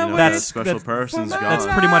don't wanna You know, wait. that special person's gone. That's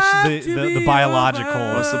pretty much the biological.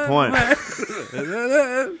 What's the point?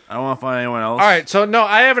 I don't want to find anyone else. All right, so no,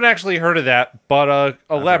 I haven't actually heard of that, but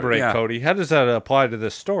elaborate, Yeah. Cody. How does that apply to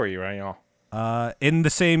this story, right now? In the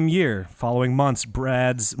same year, following months,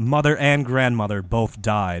 Brad's mother and grandmother both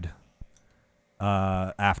died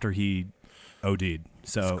after he OD'd.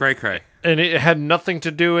 So Cray. And it had nothing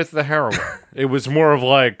to do with the heroin. It was more of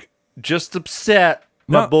like, just upset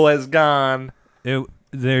my No. boy's gone. they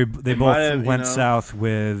both might have, went south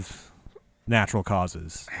with natural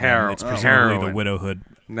causes. Heroin. It's presumably Heroin. the widowhood.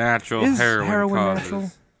 Natural Is heroin causes.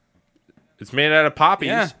 natural? It's made out of poppies.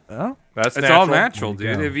 Yeah. Oh, That's It's natural. all natural, There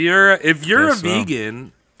you dude. go. If you're a Guess so.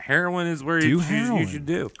 vegan, heroin is where Do you heroin. should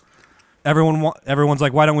do. Everyone's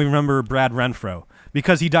like, why don't we remember Brad Renfro?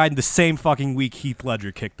 Because he died the same fucking week Heath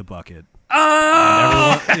Ledger kicked the bucket.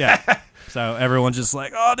 Oh, So everyone's just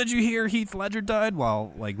like, oh, did you hear Heath Ledger died?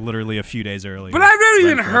 Well, like literally a few days earlier. but I've never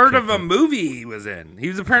even Renfro heard of kicked a movie he was in. He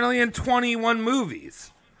was apparently in 21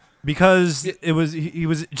 movies. because he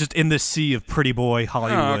was just in this sea of pretty boy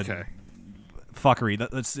Hollywood Oh, okay. fuckery.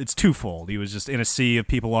 It's twofold. He was just in a sea of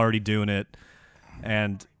people already doing it,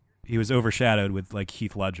 and he was overshadowed with like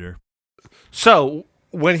Heath Ledger. So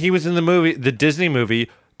when he was in the Disney movie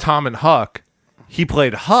Tom and Huck, he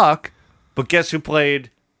played Huck, but guess who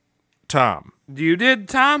played Tom? You did,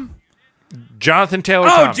 Tom? Jonathan Taylor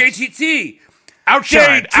Oh, Thomas. JTT.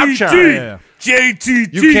 Outshine. Yeah.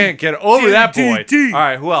 JTT. You can't get over that boy. JTT. All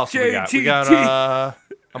right, who else we got? We got. JTT.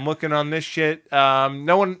 I'm looking on this shit.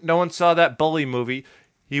 No one saw that Bully movie.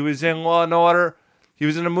 He was in Law and Order. He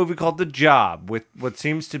was in a movie called The Job with what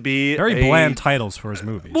seems to be Very bland titles for his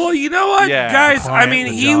movies. Well, you know what, Yeah. guys? I Quiet, mean,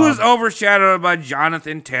 The he Job. was overshadowed by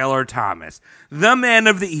Jonathan Taylor Thomas, the man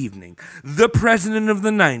of the evening, the president of the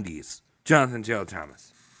 90s, Jonathan Taylor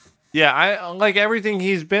Thomas. Yeah, I like everything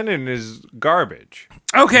he's been in is garbage.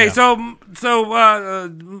 Okay, so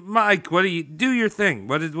Mike, what do your thing?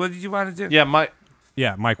 What did you want to do? Yeah,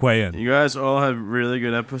 Mike, weigh in. You guys all have really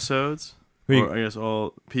good episodes. Or I guess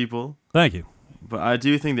all people. Thank you. But I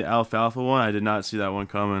do think the Alfalfa one, I did not see that one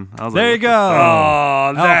coming. I was There like, you go.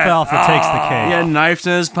 Oh, Alfalfa takes the cake. He had knives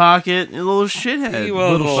in his pocket. A little shithead. He was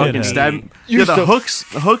a little fucking shithead. stab. Yeah, the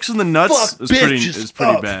hooks and the nuts is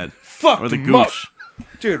pretty bad. Fuck or the him up. gooch.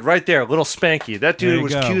 Dude, right there, little Spanky. That There dude you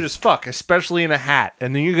was go. cute as fuck, especially in a hat.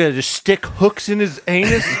 And then you're gonna just stick hooks in his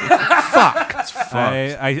anus? Fuck. It's fucked.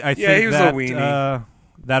 I think he was a that, weenie.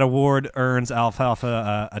 that award earns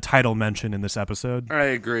Alfalfa a title mention in this episode, I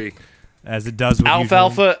agree. as it does with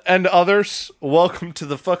Alfalfa and others, welcome to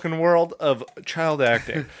the fucking world of child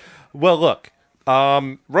acting. Well, look,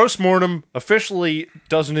 Roast Mortem officially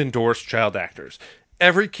doesn't endorse child actors.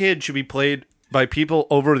 Every kid should be played by people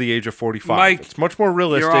over the age of 45. Mike, it's much more you're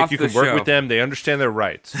realistic. off You the can work show. with them. They understand their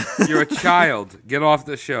rights. You're a child. Get off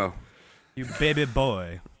the show. you baby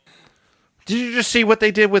boy. Did you just see what they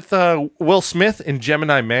did with Will Smith in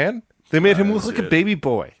Gemini Man? They made him look like a baby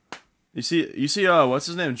boy. You see, what's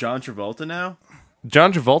his name? John Travolta now?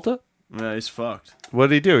 John Travolta? Yeah, he's fucked. What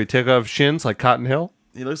did he do? He took off shins like Cotton Hill?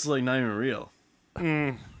 He looks like not even real.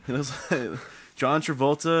 He looks like John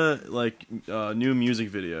Travolta, like new music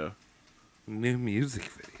video. New music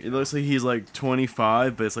video. It looks like he's like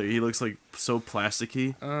 25, but it's like he looks like so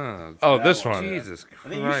plasticky. Oh, this one. Jesus Christ. I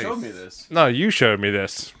think you showed me this. No, you showed me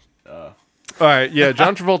this. All right, yeah,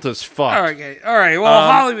 John Travolta's fucked. All right.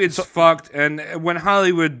 Well, Hollywood's fucked, and when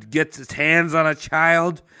Hollywood gets its hands on a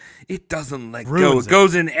child, it doesn't let go. Ruins It it.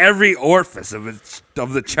 goes in every orifice of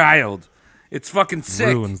the child. It's fucking sick.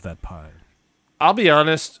 Ruins that pie. I'll be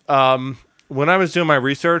honest. When I was doing my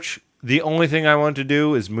research, the only thing I wanted to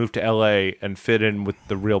do is move to LA and fit in with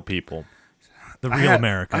the real people. The real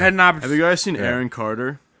America. I had an Have opportunity. you guys seen Aaron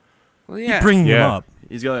Carter? Well, yeah. Bringing him Yeah. up.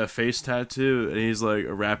 He's got like a face tattoo, and he's like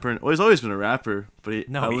a rapper. Well, he's always been a rapper, but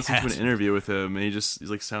No, I he listened to hasn't. an interview with him, and he's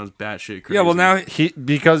like sounds batshit crazy. Yeah. Well, now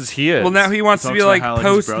Because he is. he wants to Talks be about like how, his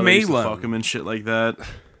Post brother used to fuck Malone. him and shit like that.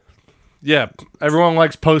 Yeah, everyone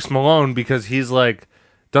likes Post Malone because he's like,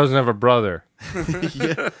 doesn't have a brother.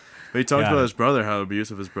 Yeah. But he talked Yeah. about his brother, how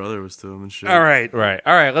abusive his brother was to him and shit. All right. Right.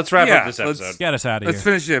 All right, let's wrap Yeah, up this episode. let's- Get us out of Let's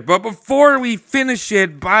here. finish it. But before we finish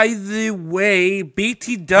it, by the way,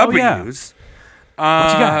 BTWs.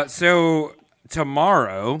 What you got? So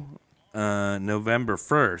tomorrow, November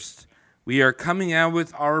 1st, we are coming out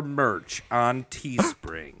with our merch on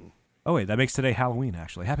Teespring. Oh, wait, that makes today Halloween,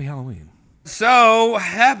 actually. Happy Halloween. So,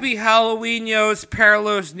 happy Halloweenos,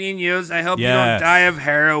 Paralos Ninos. I hope you don't Yes. die of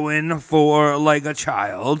heroin for like a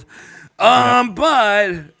child.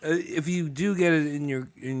 But if you do get it in your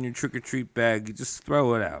trick or treat bag, just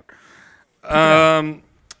throw it out.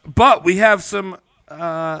 But we have some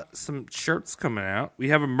shirts coming out. We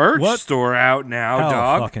have a merch What? store out now, Hell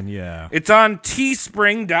dog. fucking yeah. It's on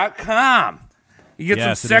teespring.com. You get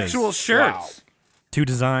Yes, some it sexual is. shirts. 2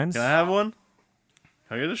 designs. Can I have one?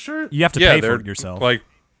 Can I get a shirt? You have to Yeah, pay they're for it yourself. like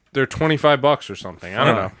they're $25 or something. I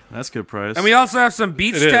don't know. That's a good price. And we also have some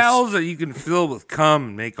beach It is. towels that you can fill with cum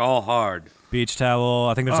and make all hard. Beach towel.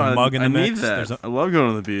 I think there's Oh, a mug in the I mix. need that. There's a- I love going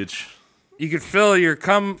to the beach. You can fill your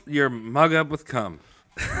mug up with cum.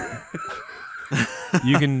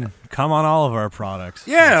 you can come on all of our products.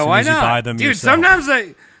 Yeah, as soon why as you not? buy them Dude,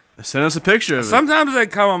 yourself. Send us a picture of it. sometimes I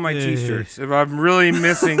come on my t-shirts if I'm really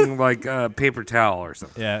missing like a paper towel or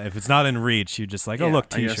something. Yeah, if it's not in reach, you just like, oh, Yeah, look,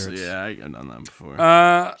 I guess, t-shirts. yeah, I've done that before.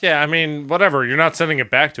 Yeah, I mean, whatever. You're not sending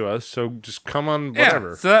it back to us, so just come on, whatever.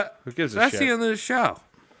 Yeah, so Who gives a that's shit? the end of the show.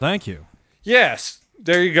 Thank you. Yes,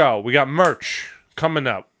 there you go. We got merch coming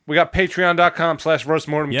up. We got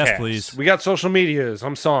patreon.com/roastmortemcast. Yes, please. We got social medias.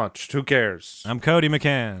 I'm Saunched. Who cares? I'm Cody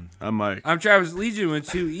McCann. I'm Mike. I'm Travis Legion with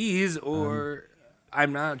 2 E's, or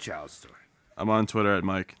I'm not a child store. I'm on Twitter at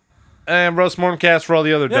Mike. And Roast for all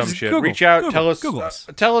the other Yeah, dumb just shit. Google, Reach out. Google, tell us. Google us.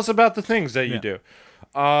 Tell us about the things that you do.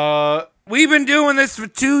 we've been doing this for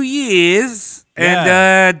 2 years.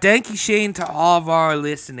 And thank you, Shane, to all of our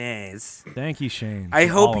listeners. Thank you, Shane. I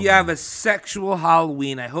hope you have a sexual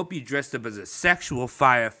Halloween. I hope you dressed up as a sexual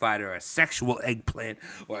firefighter, a sexual eggplant,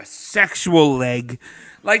 or a sexual leg.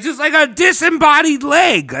 Just like a disembodied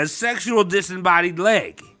leg. A sexual disembodied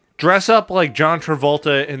leg. Dress up like John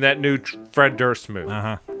Travolta in that new Fred Durst movie.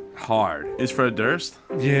 Hard. Is Fred Durst?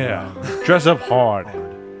 Yeah. Dress up hard.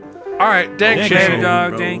 All right, thanks, Thank you, Shane. Shane.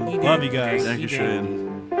 Dog, thank you. Love you guys. Thank you, Shane.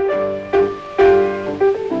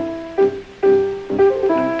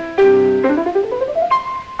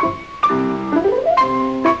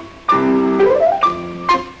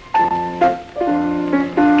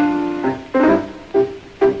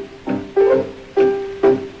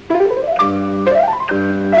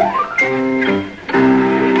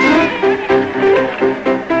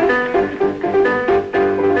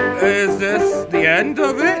 Is this the end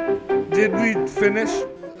of it? Did we finish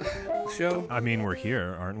the show? I mean, we're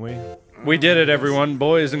here, aren't we? We did it, everyone.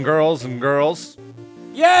 Boys and girls and girls.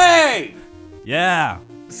 Yay! Yeah.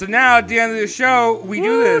 So now at the end of the show, we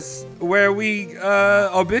do this where we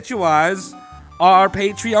obituize our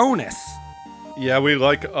Patreonists. Yeah, we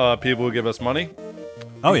like people who give us money.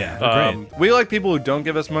 Oh, yeah. They're great. We like people who don't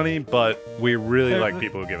give us money, but we really like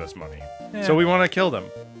people who give us money. So we want to kill them.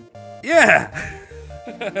 Yeah.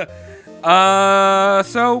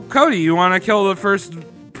 So Cody, you want to kill the first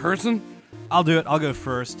person? I'll do it. I'll go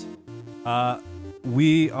first. I'm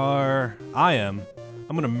going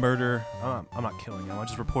to murder. I'm not killing him. I'm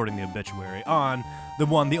just reporting the obituary on the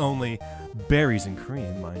one, the only, Berries and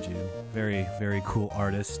Cream, mind you. Very, very cool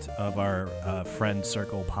artist of our friend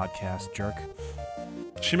circle podcast, Jerk.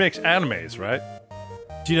 She makes animes, right?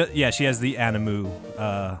 She has the Animu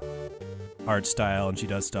art style, and she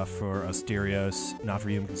does stuff for Asterios, Not For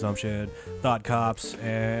Human Consumption, Thought Cops,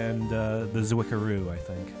 and the Zwickaroo, I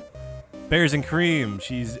think. Berries and Cream,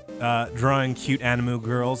 she's drawing cute Animu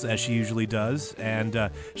girls, as she usually does, and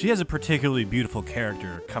she has a particularly beautiful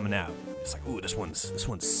character coming out. It's like, ooh, this one's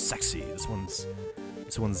sexy. This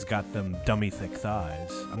one's got them dummy thick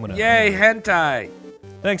thighs. Yay, hentai!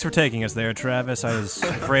 Thanks for taking us there, Travis. I was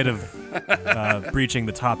afraid of breaching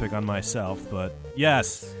the topic on myself, but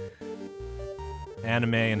yes,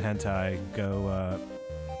 anime and hentai go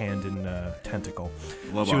hand in tentacle.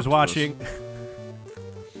 She was watching.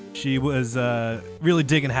 She was really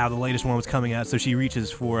digging how the latest one was coming out, so she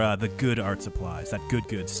reaches for the good art supplies, that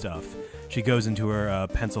good stuff. She goes into her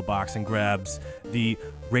pencil box and grabs the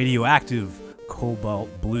radioactive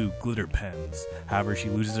cobalt blue glitter pens. However, she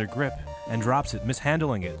loses her grip and drops it,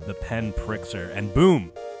 mishandling it. The pen pricks her, and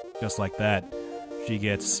boom! Just like that, she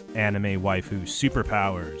gets anime waifu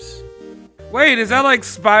superpowers. Wait, is that like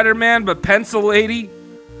Spider-Man but pencil lady?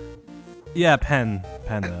 Yeah, pen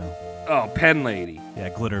though. Oh, pen lady. Yeah,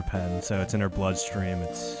 glitter pen. So it's in her bloodstream.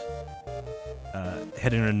 It's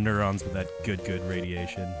hitting her neurons with that good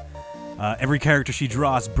radiation. Every character she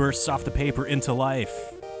draws bursts off the paper into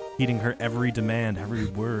life, heeding her every demand, every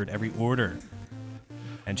word, every order.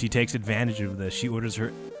 And she takes advantage of this. She orders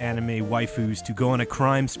her anime waifus to go on a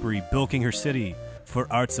crime spree, bilking her city for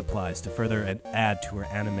art supplies to further add to her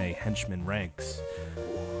anime henchman ranks.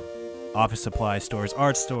 Office supply stores,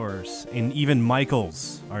 art stores, and even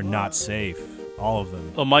Michael's are not safe. All of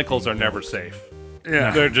them. Well, Michael's are never safe.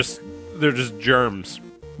 Yeah. They're just germs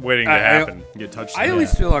waiting to happen. Get touched. I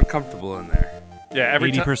always feel uncomfortable in there. Yeah,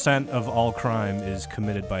 every 80% of all crime is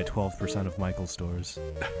committed by 12% of Michael's stores.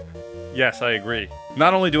 Yes, I agree.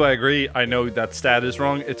 Not only do I agree, I know that stat is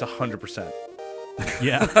wrong. It's 100%.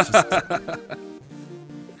 Yeah.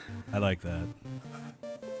 I like that.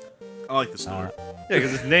 I like the store. Yeah,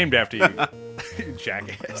 because it's named after you, you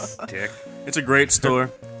jackass. Dick. It's a great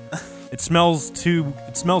store. It smells too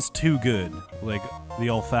good. Like the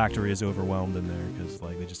olfactory is overwhelmed in there because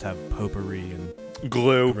like they just have potpourri and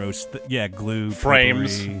glue. Gross. Glue.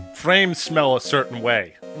 Frames. Potpourri. Frames smell a certain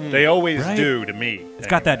way. They always Right? do to me. It's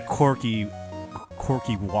got that corky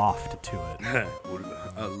waft to it.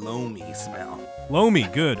 A loamy smell. Loamy,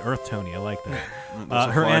 good. Earth Tony, I like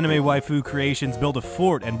that. Her anime waifu creations build a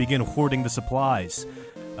fort and begin hoarding the supplies.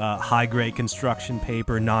 High-grade construction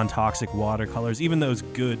paper, non-toxic watercolors, even those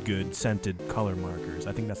good scented color markers.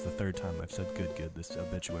 I think that's the third time I've said good this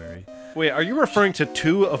obituary. Wait, are you referring to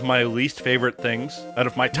two of my least favorite things out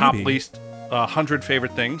of my top Maybe. least 100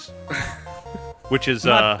 favorite things? Which is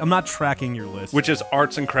I'm not tracking your list. which is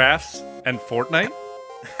arts and crafts and Fortnite?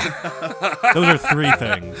 Those are three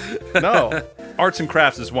things. No, arts and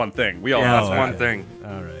crafts is one thing. We all Yeah, know that's that. one thing.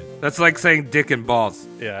 All right. That's like saying dick and balls.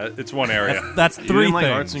 Yeah, it's one area. That's You three didn't things.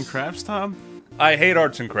 like arts and crafts, Tom? I hate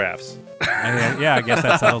arts and crafts. Yeah, I guess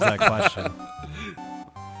that settles that question.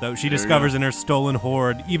 Though she discovers in her stolen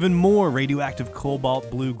hoard even more radioactive cobalt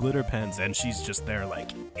blue glitter pens, and she's just there like,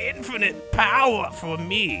 infinite power for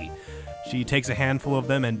me. She takes a handful of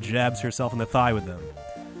them and jabs herself in the thigh with them.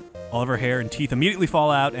 All of her hair and teeth immediately fall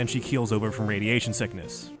out, and she keels over from radiation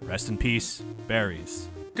sickness. Rest in peace, berries.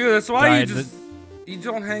 Dude, that's why Died you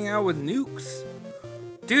don't hang out with nukes.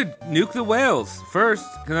 Dude, nuke the whales first,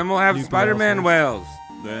 and then we'll have Nuke the Spider-Man whales.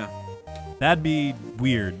 Yeah. That'd be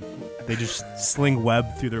weird. They just sling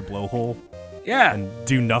web through their blowhole. Yeah. And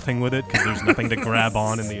do nothing with it because there's nothing to grab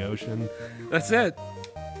on in the ocean. That's it.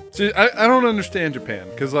 See, I don't understand Japan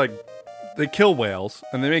because like they kill whales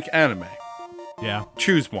and they make anime. Yeah.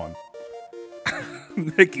 Choose one.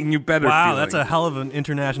 Making you better. Wow, feeling. that's a hell of an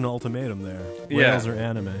international ultimatum there. Yeah. Whales or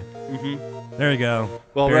anime. Mm-hmm. There you go.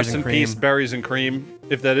 Well, Berries rest and in cream. peace, Berries and Cream.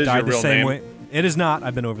 If that is Died your the real same name. way. It is not.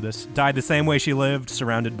 I've been over this. Died the same way she lived,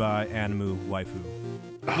 surrounded by animu waifu.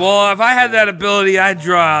 Well, if I had that ability, I'd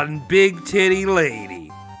draw a big titty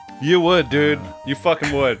lady. You would, dude. You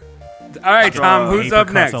fucking would. All right, Tom. Who's up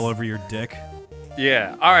Apricots next? all over your dick.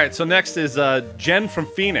 Yeah. All right. So next is Jen from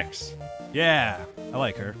Phoenix. Yeah, I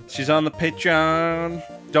like her. She's on the Patreon.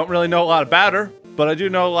 Don't really know a lot about her, but I do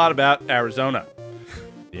know a lot about Arizona.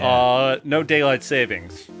 Yeah. No daylight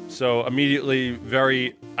savings, so immediately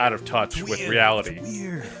very out of touch with reality.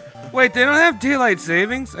 Wait, they don't have daylight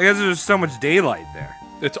savings? I guess there's so much daylight there.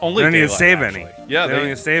 It's only they don't need to daylight, save actually. any. Yeah, they don't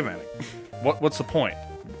need to save any. What's the point?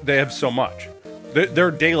 They have so much.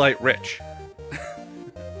 They're daylight rich.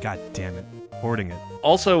 God damn it. Hoarding it.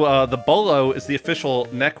 Also, the bolo is the official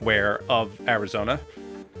neckwear of Arizona.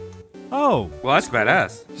 Oh. Well, that's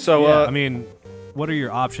badass. So, yeah, I mean, what are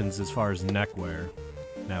your options as far as neckwear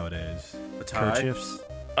nowadays? A tie? Kerchiefs?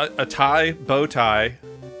 A tie, bow tie,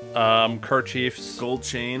 kerchiefs. Gold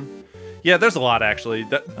chain. Yeah, there's a lot, actually.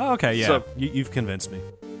 Oh, okay, yeah. So, You've convinced me.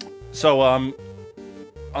 So, on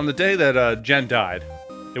the day that Jen died,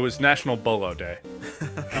 it was National Bolo Day.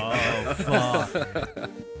 Oh, fuck.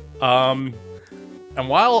 And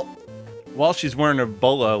while she's wearing a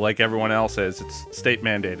bolo like everyone else is, it's state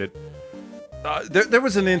mandated. There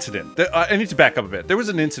was an incident. I need to back up a bit. There was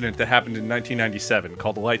an incident that happened in 1997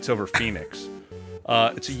 called the Lights Over Phoenix.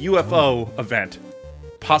 It's a UFO event,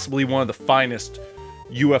 possibly one of the finest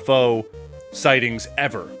UFO sightings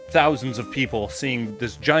ever. Thousands of people seeing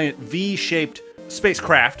this giant V-shaped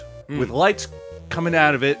spacecraft with lights coming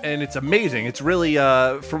out of it, and it's amazing. It's really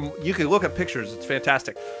you can look at pictures. It's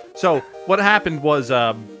fantastic. So what happened was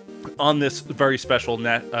on this very special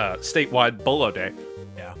statewide Bolo Day,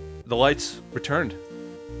 the lights returned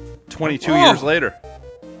 22 years later.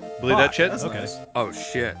 Believe that shit? Okay. Nice. Oh,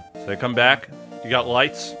 shit. So they come back. You got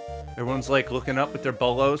lights. Everyone's like looking up at their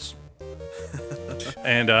bolos.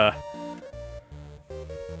 And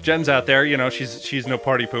Jen's out there. You know, she's no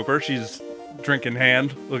party pooper. She's drinking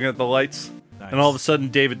hand, looking at the lights. Nice. And all of a sudden,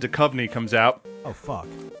 David Duchovny comes out. Oh, fuck.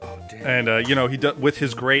 Oh, damn. And, you know, with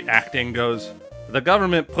his great acting goes, the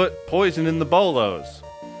government put poison in the bolos.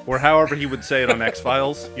 Or however he would say it on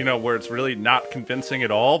X-Files, you know, where it's really not convincing at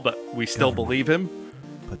all, but we still believe him.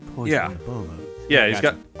 Put poison Yeah. in the bolos. Yeah, he's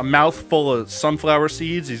got a mouthful of sunflower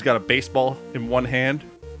seeds. He's got a baseball in one hand.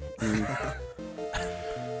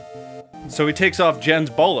 So he takes off Jen's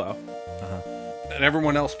bolo, and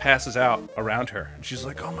everyone else passes out around her. And she's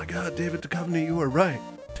like, oh my God, David Duchovny, you are right.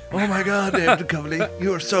 Oh my God, David Duchovny,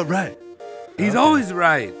 you are so right. He's always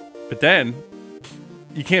right. But then,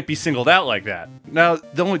 you can't be singled out like that. Now,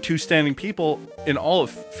 the only two standing people in all of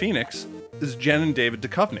Phoenix is Jen and David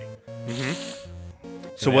Duchovny.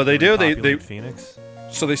 So what they do, they Phoenix.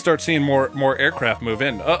 So they start seeing more aircraft move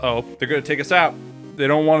in. Uh-oh, they're going to take us out. They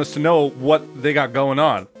don't want us to know what they got going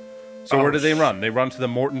on. So where do they run? They run to the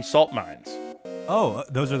Morton salt mines. Oh,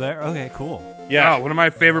 those are there? Okay, cool. Yeah. Oh, one of my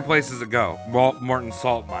favorite places to go. Morton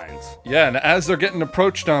Salt Mines. Yeah, and as they're getting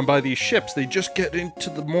approached on by these ships, they just get into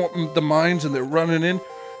the mines and they're running in.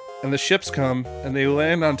 And the ships come and they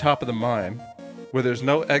land on top of the mine where there's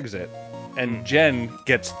no exit. And Jen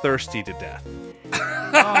gets thirsty to death.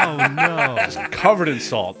 Oh, no. Just covered in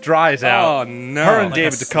salt, dries out. Oh, no. Her and Like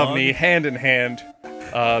David a Duchovny, slug? hand in hand.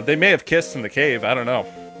 They may have kissed in the cave. I don't know.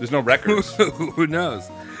 There's no records. Who knows?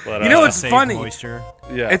 But, You know To what's save funny? moisture.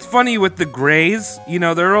 Yeah. It's funny with the Greys. You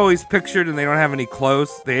know, they're always pictured and they don't have any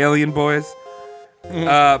clothes. The alien boys.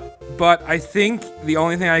 But I think the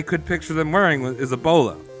only thing I could picture them wearing is a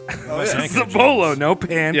bolo. It's a bolo, no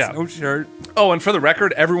pants, Yeah. no shirt. Oh, and for the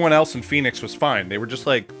record, everyone else in Phoenix was fine. They were just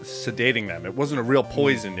like sedating them. It wasn't a real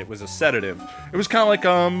poison. It was a sedative. It was kind of like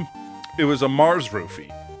it was a Mars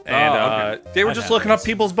roofie, and they were I've just had looking up those.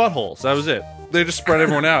 people's buttholes. That was it. They just spread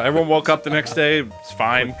everyone out. Everyone woke up the next day. It's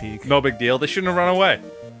fine. Quick peek. No big deal. They shouldn't have run away.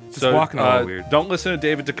 Just walking a little weird. Don't listen to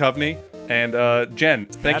David Duchovny. And Jen,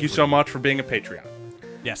 thank you so much for being a Patreon.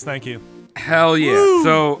 Yes, thank you. Hell yeah. Woo!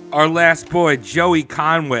 So our last boy, Joey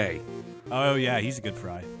Conway. Oh, yeah, he's a good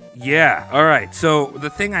fry. Yeah, all right. So the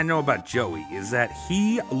thing I know about Joey is that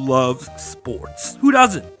he loves sports. Who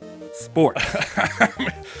doesn't? Sports.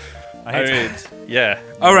 I mean, yeah.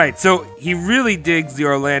 All right, so he really digs the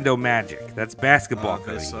Orlando Magic. That's basketball.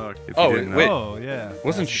 They suck. Wait. Oh, yeah.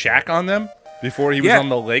 Wasn't Shaq on them before he was on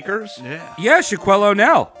the Lakers? Yeah. Yeah, Shaquille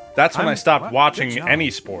O'Neal. That's when I stopped wow, watching good job.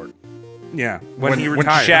 any sport. Yeah, when he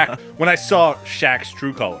retired. When I saw Shaq's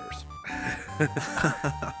true colors.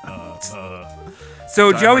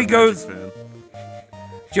 So Joey Diehard goes. Magic fan.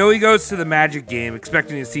 Joey goes to the Magic game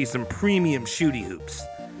expecting to see some premium shooty hoops.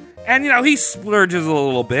 And, he splurges a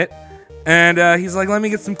little bit. And he's like, let me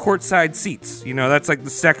get some courtside seats. That's like the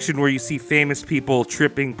section where you see famous people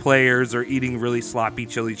tripping players or eating really sloppy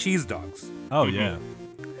chili cheese dogs. Oh, yeah.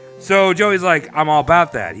 So Joey's like, I'm all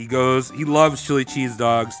about that. He loves chili cheese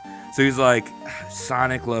dogs. So he's like,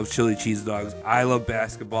 Sonic loves chili cheese dogs. I love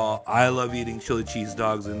basketball. I love eating chili cheese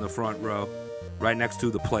dogs in the front row, right next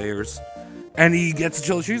to the players. And he gets a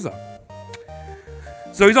chili cheese dog.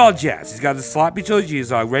 So he's all jazzed. He's got the sloppy chili cheese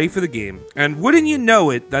dog ready for the game. And wouldn't you know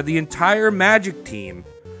it, that the entire Magic team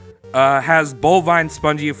has bovine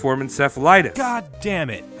spongiform encephalitis. God damn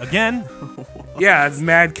it. Again? Yeah, it's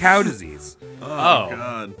mad cow disease. Oh,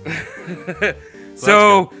 God.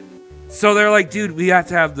 So they're like, dude, we have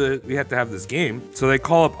to have this game. So they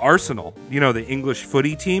call up Arsenal, the English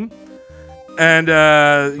footy team, and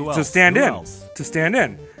to stand in.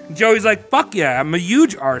 And Joey's like, fuck yeah, I'm a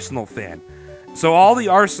huge Arsenal fan. So all the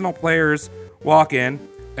Arsenal players walk in,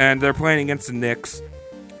 and they're playing against the Knicks,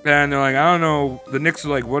 and they're like, I don't know. The Knicks are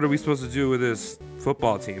like, what are we supposed to do with this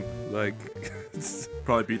football team? Like,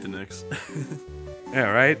 probably beat the Knicks.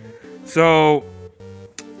 Yeah, right. So,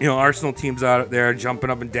 Arsenal team's out there jumping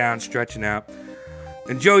up and down, stretching out.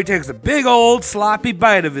 And Joey takes a big old sloppy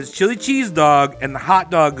bite of his chili cheese dog, and the hot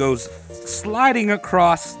dog goes sliding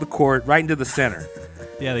across the court right into the center.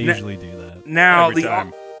 Yeah, they usually do that. Now Every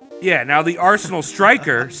time. Now the Arsenal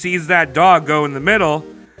striker sees that dog go in the middle,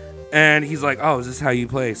 and he's like, "Oh, is this how you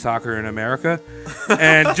play soccer in America?"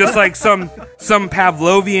 And just like some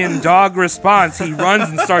Pavlovian dog response, he runs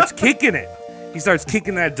and starts kicking it. He starts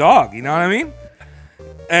kicking that dog. You know what I mean?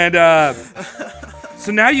 And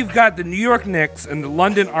so now you've got the New York Knicks and the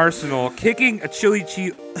London Arsenal kicking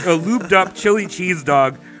a looped up chili cheese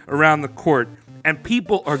dog around the court, and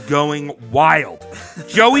people are going wild.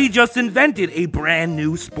 Joey just invented a brand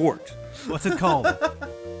new sport. What's it called?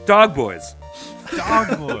 Dog Boys.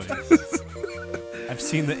 Dog Boys. I've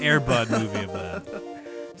seen the Air Bud movie of that.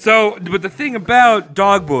 So, but the thing about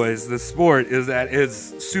Dog Boys, the sport, is that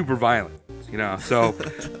it's super violent. So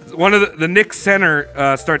one of the Knicks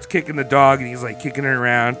center starts kicking the dog, and he's like kicking it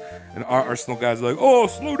around, and our Arsenal guy's like, "Oh,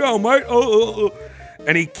 slow down, mate!" Oh.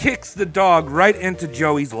 And he kicks the dog right into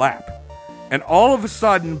Joey's lap, and all of a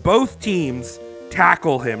sudden, both teams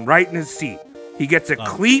tackle him right in his seat. He gets a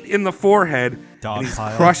cleat in the forehead, and he's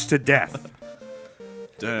crushed to death.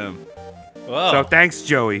 Damn. Whoa. So thanks,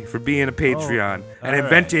 Joey, for being a Patreon and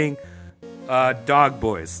inventing Dog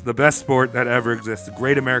Boys, the best sport that ever existed.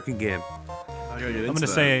 Great American game. I'm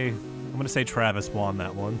gonna say Travis won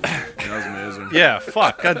that one. That was amazing. Yeah,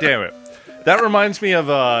 fuck. God damn it. That reminds me of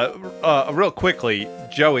real quickly,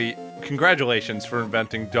 Joey. Congratulations for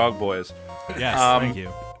inventing Dog Boys. Yes, thank you.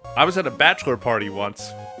 I was at a bachelor party once,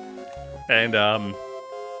 and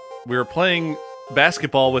we were playing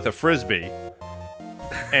basketball with a frisbee,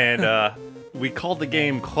 and we called the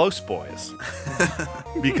game Close Boys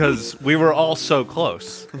because we were all so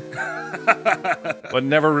close, but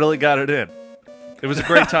never really got it in. It was a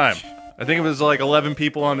great time. I think it was like 11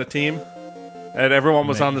 people on the team, and everyone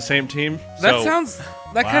was on the same team. That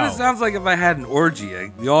kind of sounds like if I had an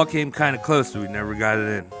orgy. We all came kind of close, but we never got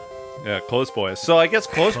it in. Yeah, Close Boys. So I guess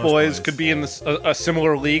Close Boys could be in a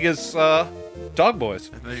similar league as Dog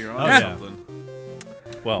Boys. I think you're on something.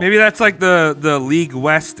 Well, Maybe that's like the League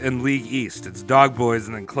West and League East. It's Dog Boys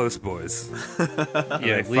and then Close Boys.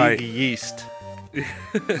 yeah, League East.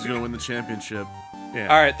 Who's gonna win the championship? Yeah.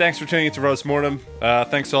 All right, thanks for tuning into Roast Mortem.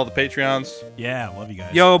 Thanks to all the Patreons. Yeah, love you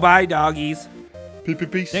guys. Yo, bye, doggies.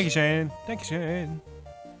 Peace. Thank you, Shane. Thank you, Shane.